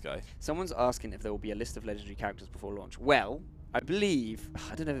war with this guy. Someone's asking if there will be a list of legendary characters before launch. Well, I believe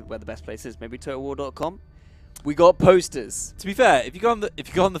I don't know where the best place is. Maybe totalwar.com. We got posters. To be fair, if you go on the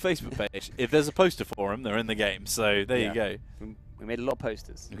Facebook page, if there's a poster for them, they're in the game. So there you go. We made a lot of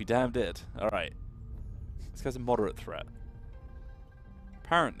posters. We damn did. All right. This guy's a moderate threat.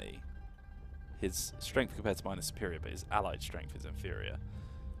 Apparently, his strength compared to mine is superior, but his allied strength is inferior.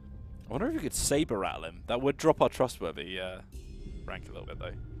 I wonder if we could saber rattle him. That would drop our trustworthy rank a little bit,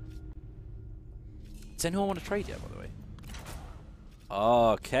 though. Does anyone want to trade yet, by the way?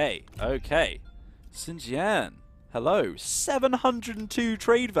 Okay. Okay. Xinjiang. Hello. 702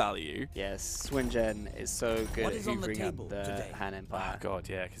 trade value. Yes, Swingen is so good What at is on the hoovering table up the today? Han Empire. Oh, God,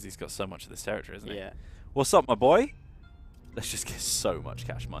 yeah, because he's got so much of this territory, isn't he? Yeah. What's up, my boy? Let's just get so much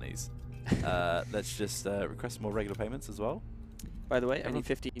cash monies. Let's just request more regular payments as well. By the way, only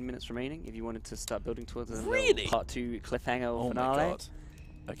 15 minutes remaining if you wanted to start building towards the Really? part 2 cliffhanger or Oh finale. my God.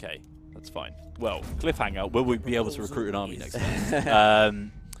 Okay. That's fine. Well, cliffhanger. Will we be able to recruit an army next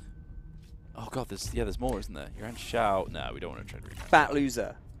time? Oh god, there's more, isn't there? Yuan Shao. No, we don't want to try to recruit. Fat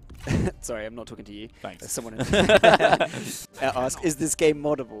loser. Sorry, I'm not talking to you. Thanks. Someone asked, is this game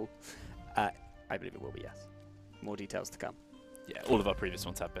moddable? I believe it will be, yes. More details to come. Yeah, all of our previous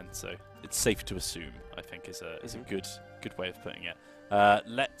ones have been, so it's safe to assume, I think, is a good way of putting it.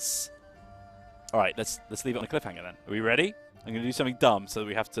 Let's leave it on a cliffhanger then. Are we ready? I'm going to do something dumb so that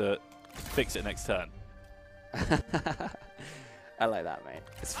we have to fix it next turn. I like that, mate.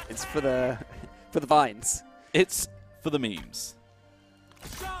 It's for the vines. It's for the memes.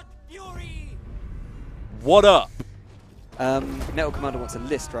 Shot Fury! What up? Network Commander wants a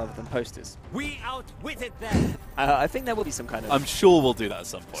list rather than posters. We outwitted them. I think there will be some kind of I'm sure we'll do that at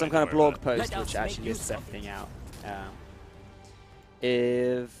some point. some kind of don't worry blog about post Let us which make actually use lists of everything out.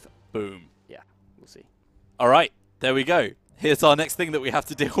 If it. Boom. yeah, we'll see. All right, there we go. Here's our next thing that we have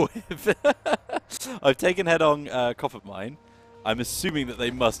to deal with. I've taken head-on Copper Mine. I'm assuming that they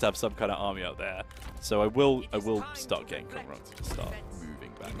must have some kind of army out there. So I will start getting Kong Rong to just start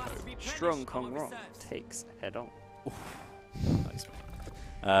moving back home. Strong Kong Rong takes head on. Nice,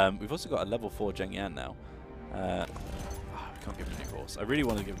 man. We've also got a level 4 Zheng Yan now. We can't give him a new horse. I really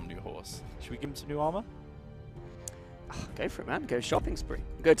want to give him a new horse. Should we give him some new armor? Go for it, man. Go shopping spree.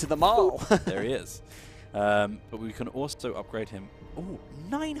 Go to the mall. There he is. But we can also upgrade him. Oh,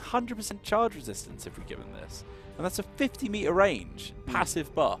 900% charge resistance if we give him this. And that's a 50-meter range.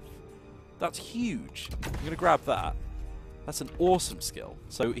 Passive buff. That's huge. I'm going to grab that. That's an awesome skill.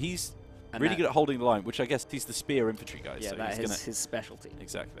 So he's really good at holding the line, which I guess he's the spear infantry guy. Yeah, so that he's is his specialty.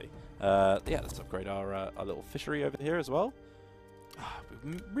 Exactly. Yeah, let's upgrade our little fishery over here as well.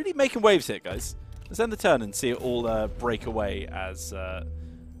 We're really making waves here, guys. Let's end the turn and see it all break away as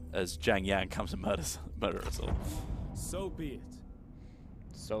Zhang Yan comes and murder us all. So be it.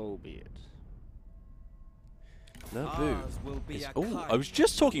 So be it. Oh, I was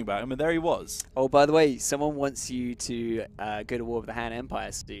just talking about him, and there he was. Oh, by the way, someone wants you to go to war with the Han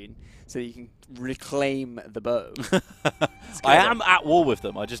Empire soon, so that you can reclaim the bow. I am at war with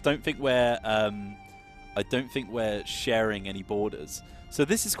them. I just don't think we're sharing any borders. So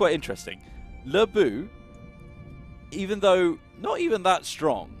this is quite interesting. Le Bu, even though not even that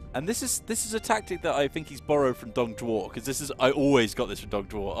strong, and this is a tactic that I think he's borrowed from Dong Zhuo, because I always got this from Dong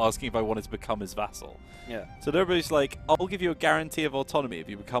Zhuo, asking if I wanted to become his vassal. Yeah. So everybody's like, I'll give you a guarantee of autonomy if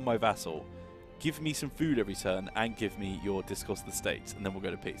you become my vassal. Give me some food every turn and give me your discourse of the states, and then we'll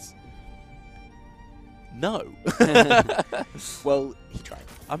go to peace. No. Well, he tried.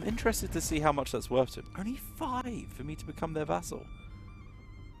 I'm interested to see how much that's worth to him. Only 5 for me to become their vassal.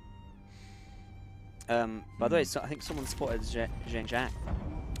 By the way, so I think someone spotted Zheng Zhang.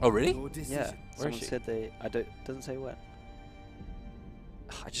 Oh, really? Yeah. Where is Someone she? said they. Doesn't say where.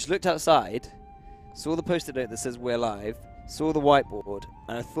 I just looked outside, saw the post-it note that says "We're live," saw the whiteboard,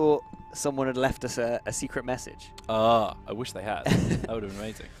 and I thought someone had left us a secret message. Ah, I wish they had. That would have been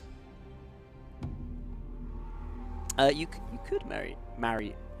amazing. You could marry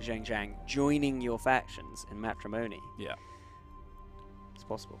Zheng Zhang, joining your factions in matrimony. Yeah. It's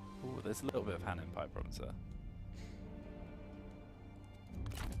possible. Ooh, there's a little bit of Han Empire problems there.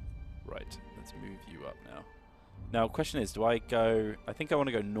 Right, let's move you up now. Now, question is, do I go... I think I want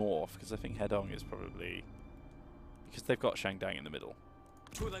to go north, because I think Hedong is probably... Because they've got Shangdang in the middle.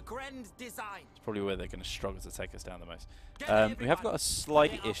 To the grand design. It's probably where they're going to struggle to take us down the most. We have got a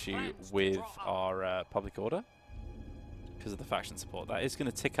slight issue with our public order, because of the faction support. That is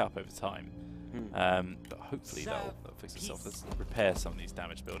going to tick up over time. But hopefully that'll fix itself. Let's repair some of these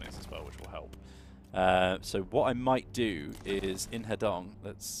damaged buildings as well, which will help. So what I might do is in Hedong,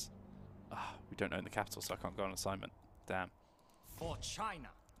 let's... we don't own the capital, so I can't go on assignment. Damn. For China.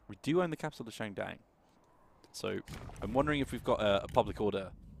 We do own the capital of Shangdang. So I'm wondering if we've got a public order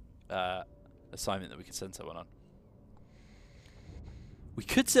assignment that we could send someone on. We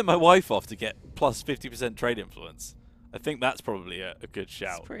could send my wife off to get plus 50% trade influence. I think that's probably a good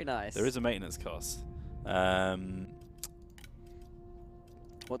shout. It's pretty nice. There is a maintenance cost.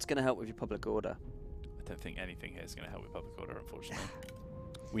 What's going to help with your public order? I don't think anything here is going to help with public order, unfortunately.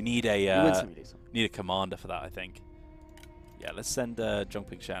 We need a commander for that, I think. Yeah, let's send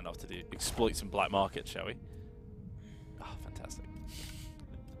Zhongping Shan off to exploit some black markets, shall we? Oh, fantastic.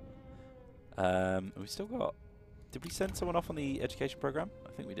 We still got... Did we send someone off on the education program?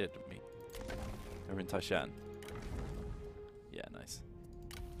 I think we did, didn't we? Over in Taishan. Yeah, nice.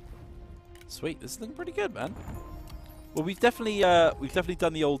 Sweet, this is looking pretty good, man. Well, we've definitely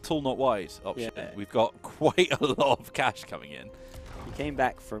done the old tall not wide option. Yeah. We've got quite a lot of cash coming in. You came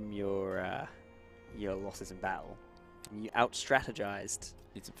back from your losses in battle, and you out-strategized.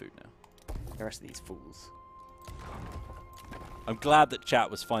 Need some food now. the rest of these fools. I'm glad that chat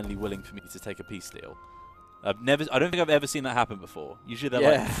was finally willing for me to take a peace deal. I don't think I've ever seen that happen before. Usually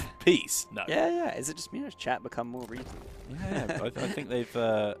they're like, peace. No. Yeah. Is it just me or has chat become more reasonable? Yeah, I think they've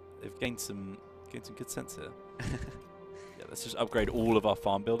gained some good sense here. Yeah, let's just upgrade all of our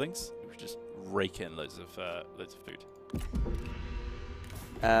farm buildings. We just rake in loads of food.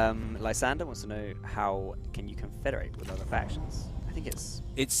 Lysander wants to know how can you confederate with other factions. I think it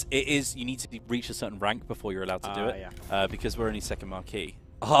is. You need to reach a certain rank before you're allowed to do it. Yeah. Because we're only second marquee.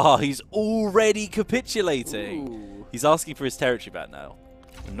 Ah, he's already capitulating. Ooh. He's asking for his territory back now.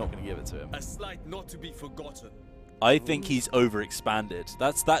 I'm not going to give it to him. A slight not to be forgotten. I think he's overexpanded.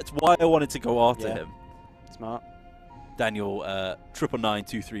 That's why I wanted to go after him. Smart. Daniel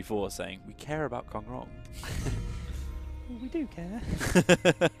 999-234 saying, we care about Kong Rong. We do care.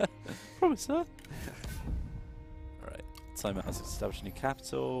 Promise, sir. Alright. Simon has established a new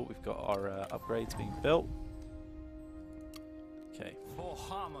capital. We've got our upgrades being built. Okay. For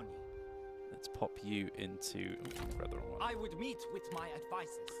harmony, Let's pop you into... Oh, grab the wrong one. I would meet with my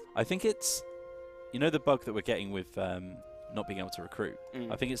advisors. I think it's... You know the bug that we're getting with not being able to recruit?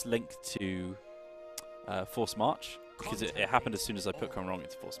 I think it's linked to Forced March. Because it happened as soon as I put Kong Rong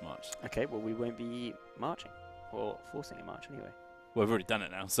into Forced March. Okay, well we won't be marching. Or forcing a march anyway. Well, we've already done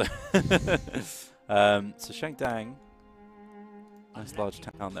it now, so... so Shangdang... Nice large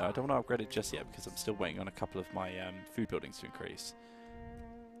town there. I don't want to upgrade it just yet because I'm still waiting on a couple of my food buildings to increase.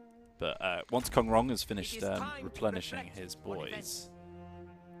 But once Kong Rong has finished replenishing his boys...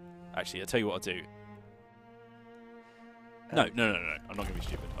 Actually, I'll tell you what I'll do. No. I'm not going to be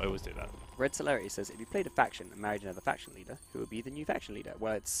stupid. I always do that. Red Celerity says, if you played a faction and married another faction leader, who would be the new faction leader?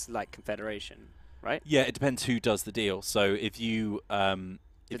 Well, it's like Confederation, right? Yeah, it depends who does the deal. So if you're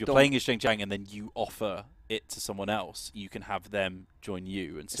playing as Zhang and then you offer it to someone else, you can have them join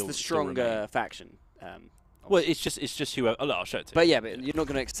you and still. It's the stronger faction. Well, it's just whoever. Oh, I'll show it to you. But yeah, but you're not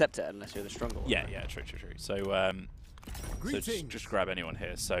going to accept it unless you're the stronger one. Yeah, true. So just grab anyone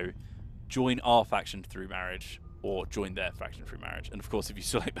here. So join our faction through marriage, or join their faction through marriage. And of course, if you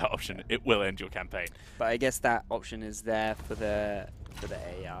select that option, it will end your campaign. But I guess that option is there for the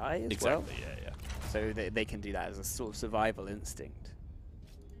AI as well. Exactly. Yeah. So they can do that as a sort of survival instinct.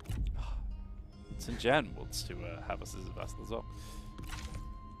 St. Jan wants to have us as a vassal as well.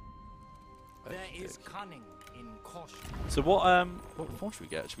 There is cunning in caution. So what form should we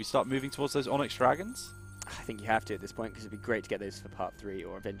get? Should we start moving towards those Onyx Dragons? I think you have to at this point because it'd be great to get those for part 3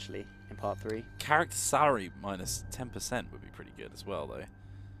 or eventually in part 3. Character salary minus 10% would be pretty good as well, though.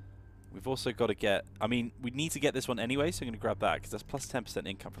 We've also got to get... I mean, we need to get this one anyway, so I'm going to grab that because that's plus 10%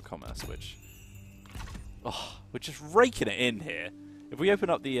 income from commerce, which... Oh, we're just raking it in here. If we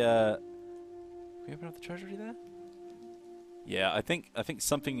open up the... Can we open up the treasury there? Yeah, I think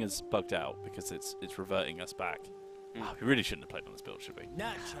something is bugged out because it's reverting us back. Oh, we really shouldn't have played on this build, should we?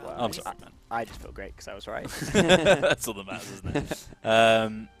 Well, I'm sorry, man. I just feel great because I was right. That's all that matters, isn't it?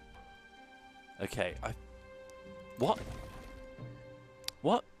 Okay. What?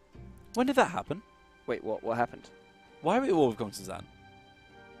 When did that happen? Wait, what happened? Why are we all with Gong Suzanne?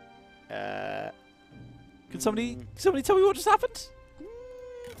 Can somebody tell me what just happened?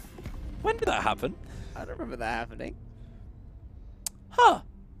 When did that happen? I don't remember that happening. Huh.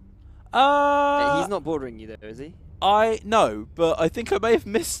 He's not bordering you though, is he? No, but I think I may have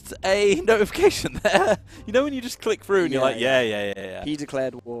missed a notification there. You know when you just click through and you're like, yeah. He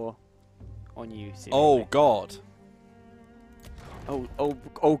declared war on you. Seemingly. Oh God.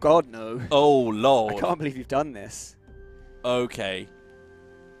 Oh God, no. Oh Lord. I can't believe you've done this. Okay.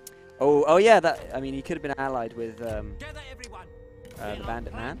 Oh yeah. I mean, he could have been allied with Gather everyone. the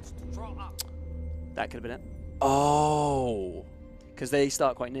Bandit Man. That could have been it. Oh. Because they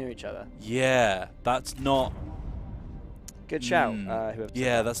start quite near each other. Yeah, that's not... Good shout, whoever said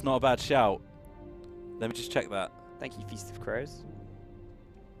Yeah, that. that's not a bad shout. Let me just check that. Thank you, Feast of Crows.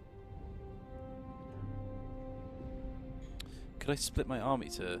 Could I split my army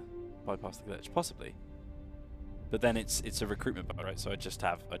to bypass the glitch? Possibly. But then it's a recruitment bar, right? So I just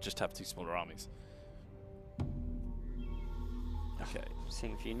have 2 smaller armies. Okay.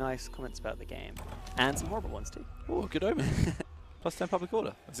 Seeing a few nice comments about the game. And some horrible ones too. Oh, good omen. Plus 10 public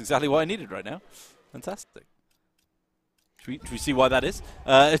order. That's exactly what I needed right now. Fantastic. Should we see why that is?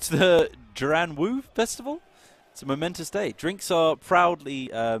 It's the Duran Wu Festival. It's a momentous day. Drinks are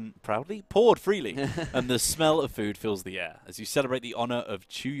proudly poured freely, and the smell of food fills the air as you celebrate the honor of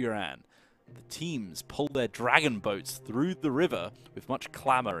Chu Yuran. The teams pull their dragon boats through the river with much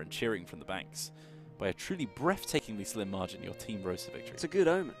clamor and cheering from the banks. By a truly breathtakingly slim margin, your team rose to victory. It's a good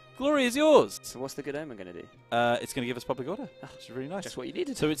omen. Glory is yours! So what's the good omen going to do? It's going to give us public order, which is really nice. Just what you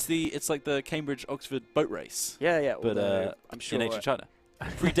needed. So it's like the Cambridge-Oxford boat race. Yeah, yeah. But I'm sure in ancient China.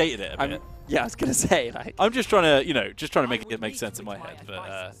 Predated it a bit. Yeah, I was going to say, like... I'm just trying to, make it make sense in my head,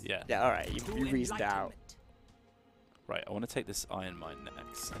 but yeah. Yeah, all right. You reasoned it out. Right, I want to take this iron mine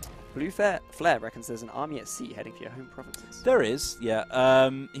next. Blue Flare reckons there's an army at sea heading for your home provinces. There is, yeah.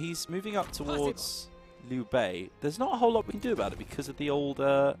 He's moving up towards Liu Bei. There's not a whole lot we can do about it because of the old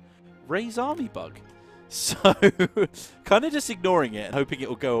Ray's army bug. So, kind of just ignoring it and hoping it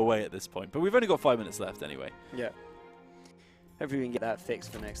will go away at this point. But we've only got 5 minutes left anyway. Yeah. Hopefully we can get that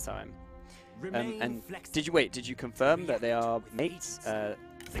fixed for next time. And did you confirm that they are mates?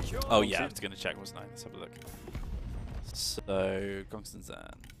 Oh yeah, I was going to check, wasn't I? Let's have a look. So, Gongsun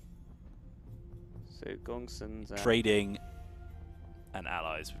Zan. So, Gongsun Zan. Trading and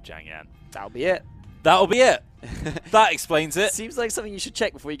allies with Zhang Yan. That'll be it. That'll be it. That explains it. Seems like something you should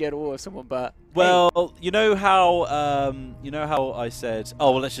check before you go to war with someone, but... Well, hey. you know how I said,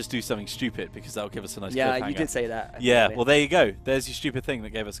 oh, well, let's just do something stupid because that'll give us a nice cliffhanger. Yeah, you did say that. Yeah, well, there you go. There's your stupid thing that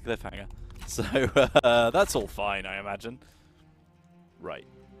gave us a cliffhanger. So, that's all fine, I imagine. Right.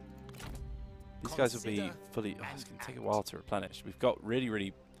 These guys will be fully... Oh, it's going to take a while to replenish. We've got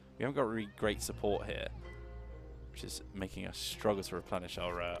we haven't got really great support here, which is making us struggle to replenish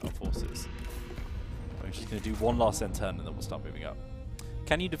our forces. I'm just going to do one last end turn and then we'll start moving up.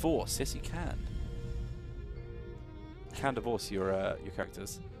 Can you divorce? Yes, you can. You can divorce your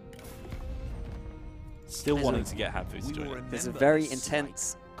characters. Still wanting to get Hanfu to join it. There's a very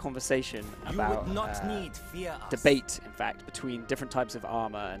intense conversation about debate, in fact, between different types of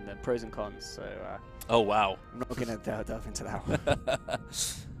armor and the pros and cons. So, oh wow! I'm not going to delve into that one.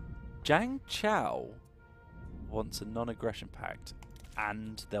 Zhang Chao wants a non-aggression pact,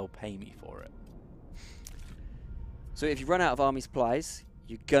 and they'll pay me for it. So if you run out of army supplies,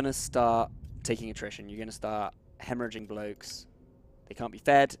 you're gonna start taking attrition. You're gonna start hemorrhaging blokes. They can't be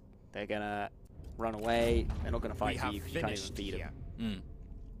fed. They're gonna run away. They're not gonna fight for you because you can't even feed them. Mm.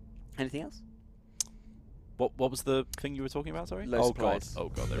 Anything else? What was the thing you were talking about? Sorry. Low supplies. God! Oh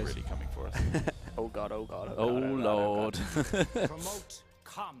god! They're really coming for us. Oh god! Oh god! Oh lord! Promote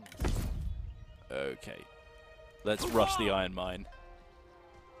come. Okay, let's rush the iron mine.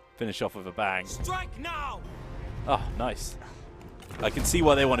 Finish off with a bang. Strike now. Oh, nice. I can see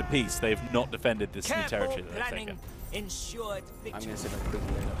why they wanted peace. They have not defended this new territory that they've taken. Ensured victory. I'm going to sit and quickly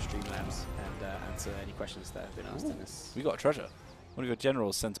load up Streamlabs and answer any questions that have been asked in this. We got a treasure. One of your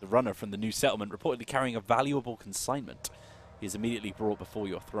generals sent a runner from the new settlement, reportedly carrying a valuable consignment. He is immediately brought before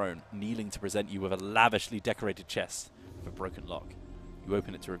your throne, kneeling to present you with a lavishly decorated chest with a broken lock. You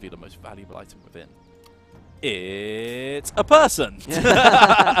open it to reveal the most valuable item within. It's a person!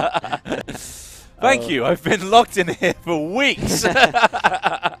 Thank you. I've been locked in here for weeks. Oh,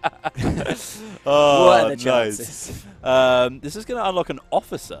 what are the chances? Nice. This is going to unlock an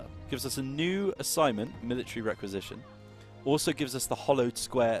officer. Gives us a new assignment, military requisition. Also gives us the hollowed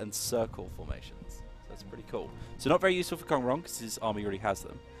square and circle formations. So that's pretty cool. So not very useful for Kong Rong because his army already has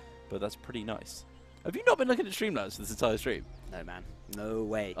them. But that's pretty nice. Have you not been looking at Streamlabs for this entire stream? No, man. No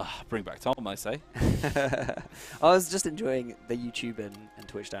way. Bring back Tom, I say. I was just enjoying the YouTube and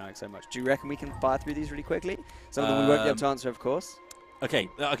Twitch dynamic so much. Do you reckon we can fire through these really quickly? Some of them we won't be able to answer, of course. Okay,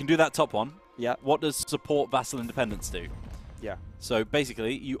 I can do that top one. Yeah. What does support vassal independence do? Yeah. So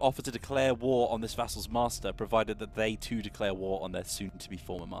basically, you offer to declare war on this vassal's master, provided that they too declare war on their soon-to-be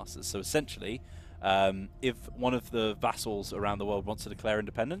former masters. So essentially, if one of the vassals around the world wants to declare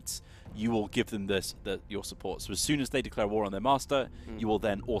independence, you will give them your support. So as soon as they declare war on their master, you will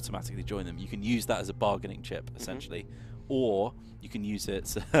then automatically join them. You can use that as a bargaining chip, essentially. Or you can use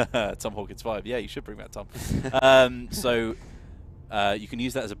it... Tom Hawkins 5. Yeah, you should bring that, Tom. You can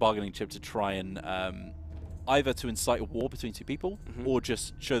use that as a bargaining chip to try and... either to incite a war between two people, or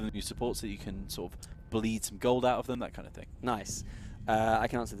just show them your support so that you can sort of bleed some gold out of them, that kind of thing. Nice. I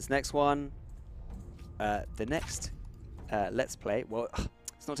can answer this next one. The next Let's Play, well,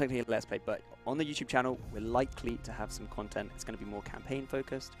 it's not technically a Let's Play, but on the YouTube channel, we're likely to have some content. It's going to be more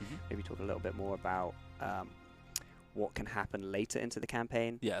campaign-focused. Maybe talk a little bit more about what can happen later into the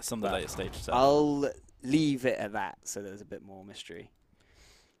campaign. Yeah, some of the later stages. I'll leave it at that, so there's a bit more mystery.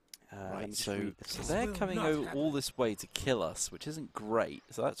 Right, so they're coming all this way to kill us, which isn't great.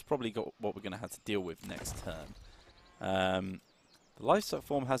 So that's probably what we're going to have to deal with next turn. The livestock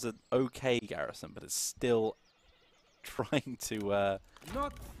form has an okay garrison, but it's still trying to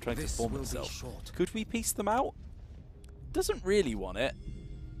form itself. Could we piece them out? Doesn't really want it.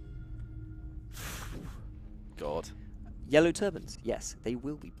 God. Yellow Turbans, yes, they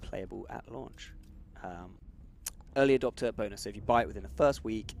will be playable at launch. early adopter bonus. So if you buy it within the first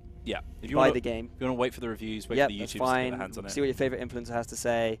week, Yeah. If you you buy wanna, the game. if you want to wait for the reviews, wait Yep, for the that's YouTubers to get fine. their hands on it. See what your favorite influencer has to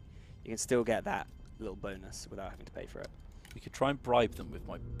say. You can still get that little bonus without having to pay for it. We could try and bribe them with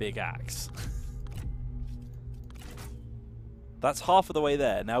my big axe. That's half of the way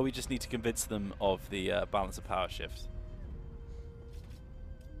there. Now we just need to convince them of the balance of power shift.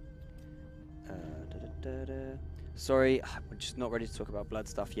 Sorry, we're just not ready to talk about blood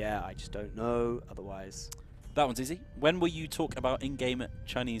stuff yet. I just don't know. Otherwise, That one's easy. When will you talk about in-game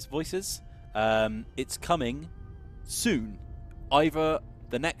Chinese voices? It's coming soon. Either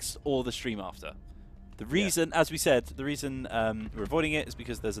the next or the stream after. The reason, as we said, the reason we're avoiding it is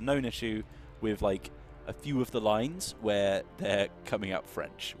because there's a known issue with like a few of the lines where they're coming out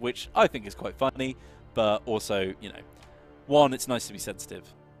French, which I think is quite funny, but also, you know, one, it's nice to be sensitive.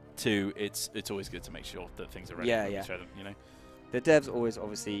 Two, it's always good to make sure that things are ready when we show them, you know. the devs always,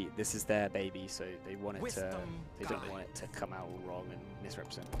 obviously, this is their baby, so they want it to. They don't want it to come out all wrong and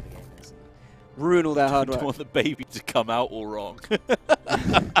misrepresent what the game is, and ruin all their hard work. Don't want the baby to come out all wrong.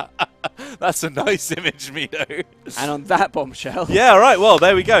 That's a nice image, Mido. And on that bombshell. Yeah, right. Well,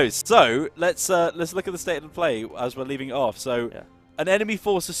 there we go. So let's look at the state of the play as we're leaving it off. So an enemy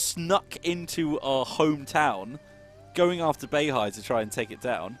force has snuck into our hometown, going after Beihai to try and take it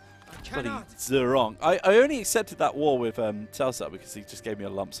down. Bloody Zerong. I only accepted that war with Cao Cao because he just gave me a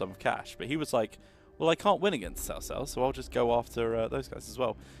lump sum of cash. But he was like, well, I can't win against Cao Cao, so I'll just go after those guys as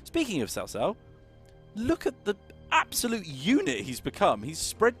well. Speaking of Cao Cao, look at the absolute unit he's become. He's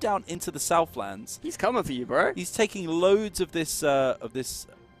spread down into the Southlands. He's coming for you, bro. He's taking loads of this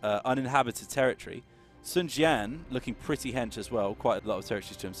uninhabited territory. Sun Jian looking pretty hench as well, quite a lot of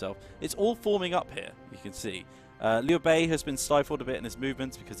territories to himself. It's all forming up here, you can see. Liu Bei has been stifled a bit in his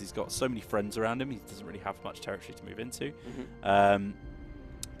movements because he's got so many friends around him. He doesn't really have much territory to move into.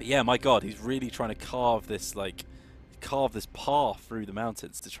 But yeah, my God, he's really trying to carve this path through the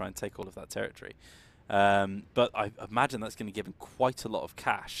mountains to try and take all of that territory. But I imagine that's going to give him quite a lot of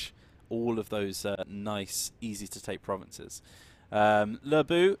cash, all of those nice, easy-to-take provinces. Le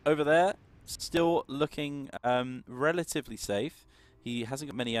Bu over there, still looking relatively safe. He hasn't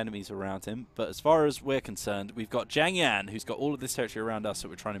got many enemies around him, but as far as we're concerned, we've got Zhang Yan, who's got all of this territory around us that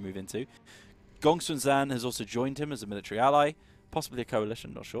we're trying to move into. Gongsun Zan has also joined him as a military ally, possibly a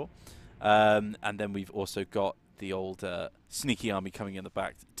coalition, not sure. And then we've also got the old sneaky army coming in the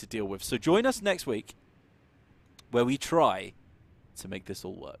back to deal with. So join us next week, where we try to make this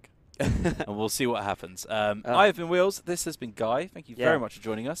all work. And we'll see what happens. I have been Wheels. This has been Guy. Thank you very much for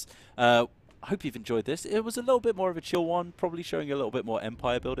joining us. I hope you've enjoyed this. It was a little bit more of a chill one, probably showing a little bit more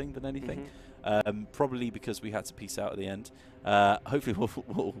empire building than anything. Probably because we had to peace out at the end. Hopefully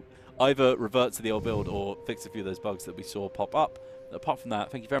we'll either revert to the old build or fix a few of those bugs that we saw pop up. Apart from that,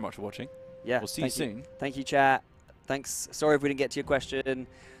 thank you very much for watching. Yeah, we'll see you soon. Thank you, chat. Thanks. Sorry if we didn't get to your question.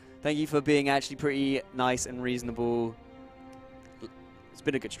 Thank you for being actually pretty nice and reasonable. It's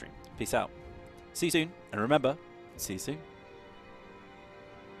been a good stream. Peace out. See you soon. And remember, see you soon.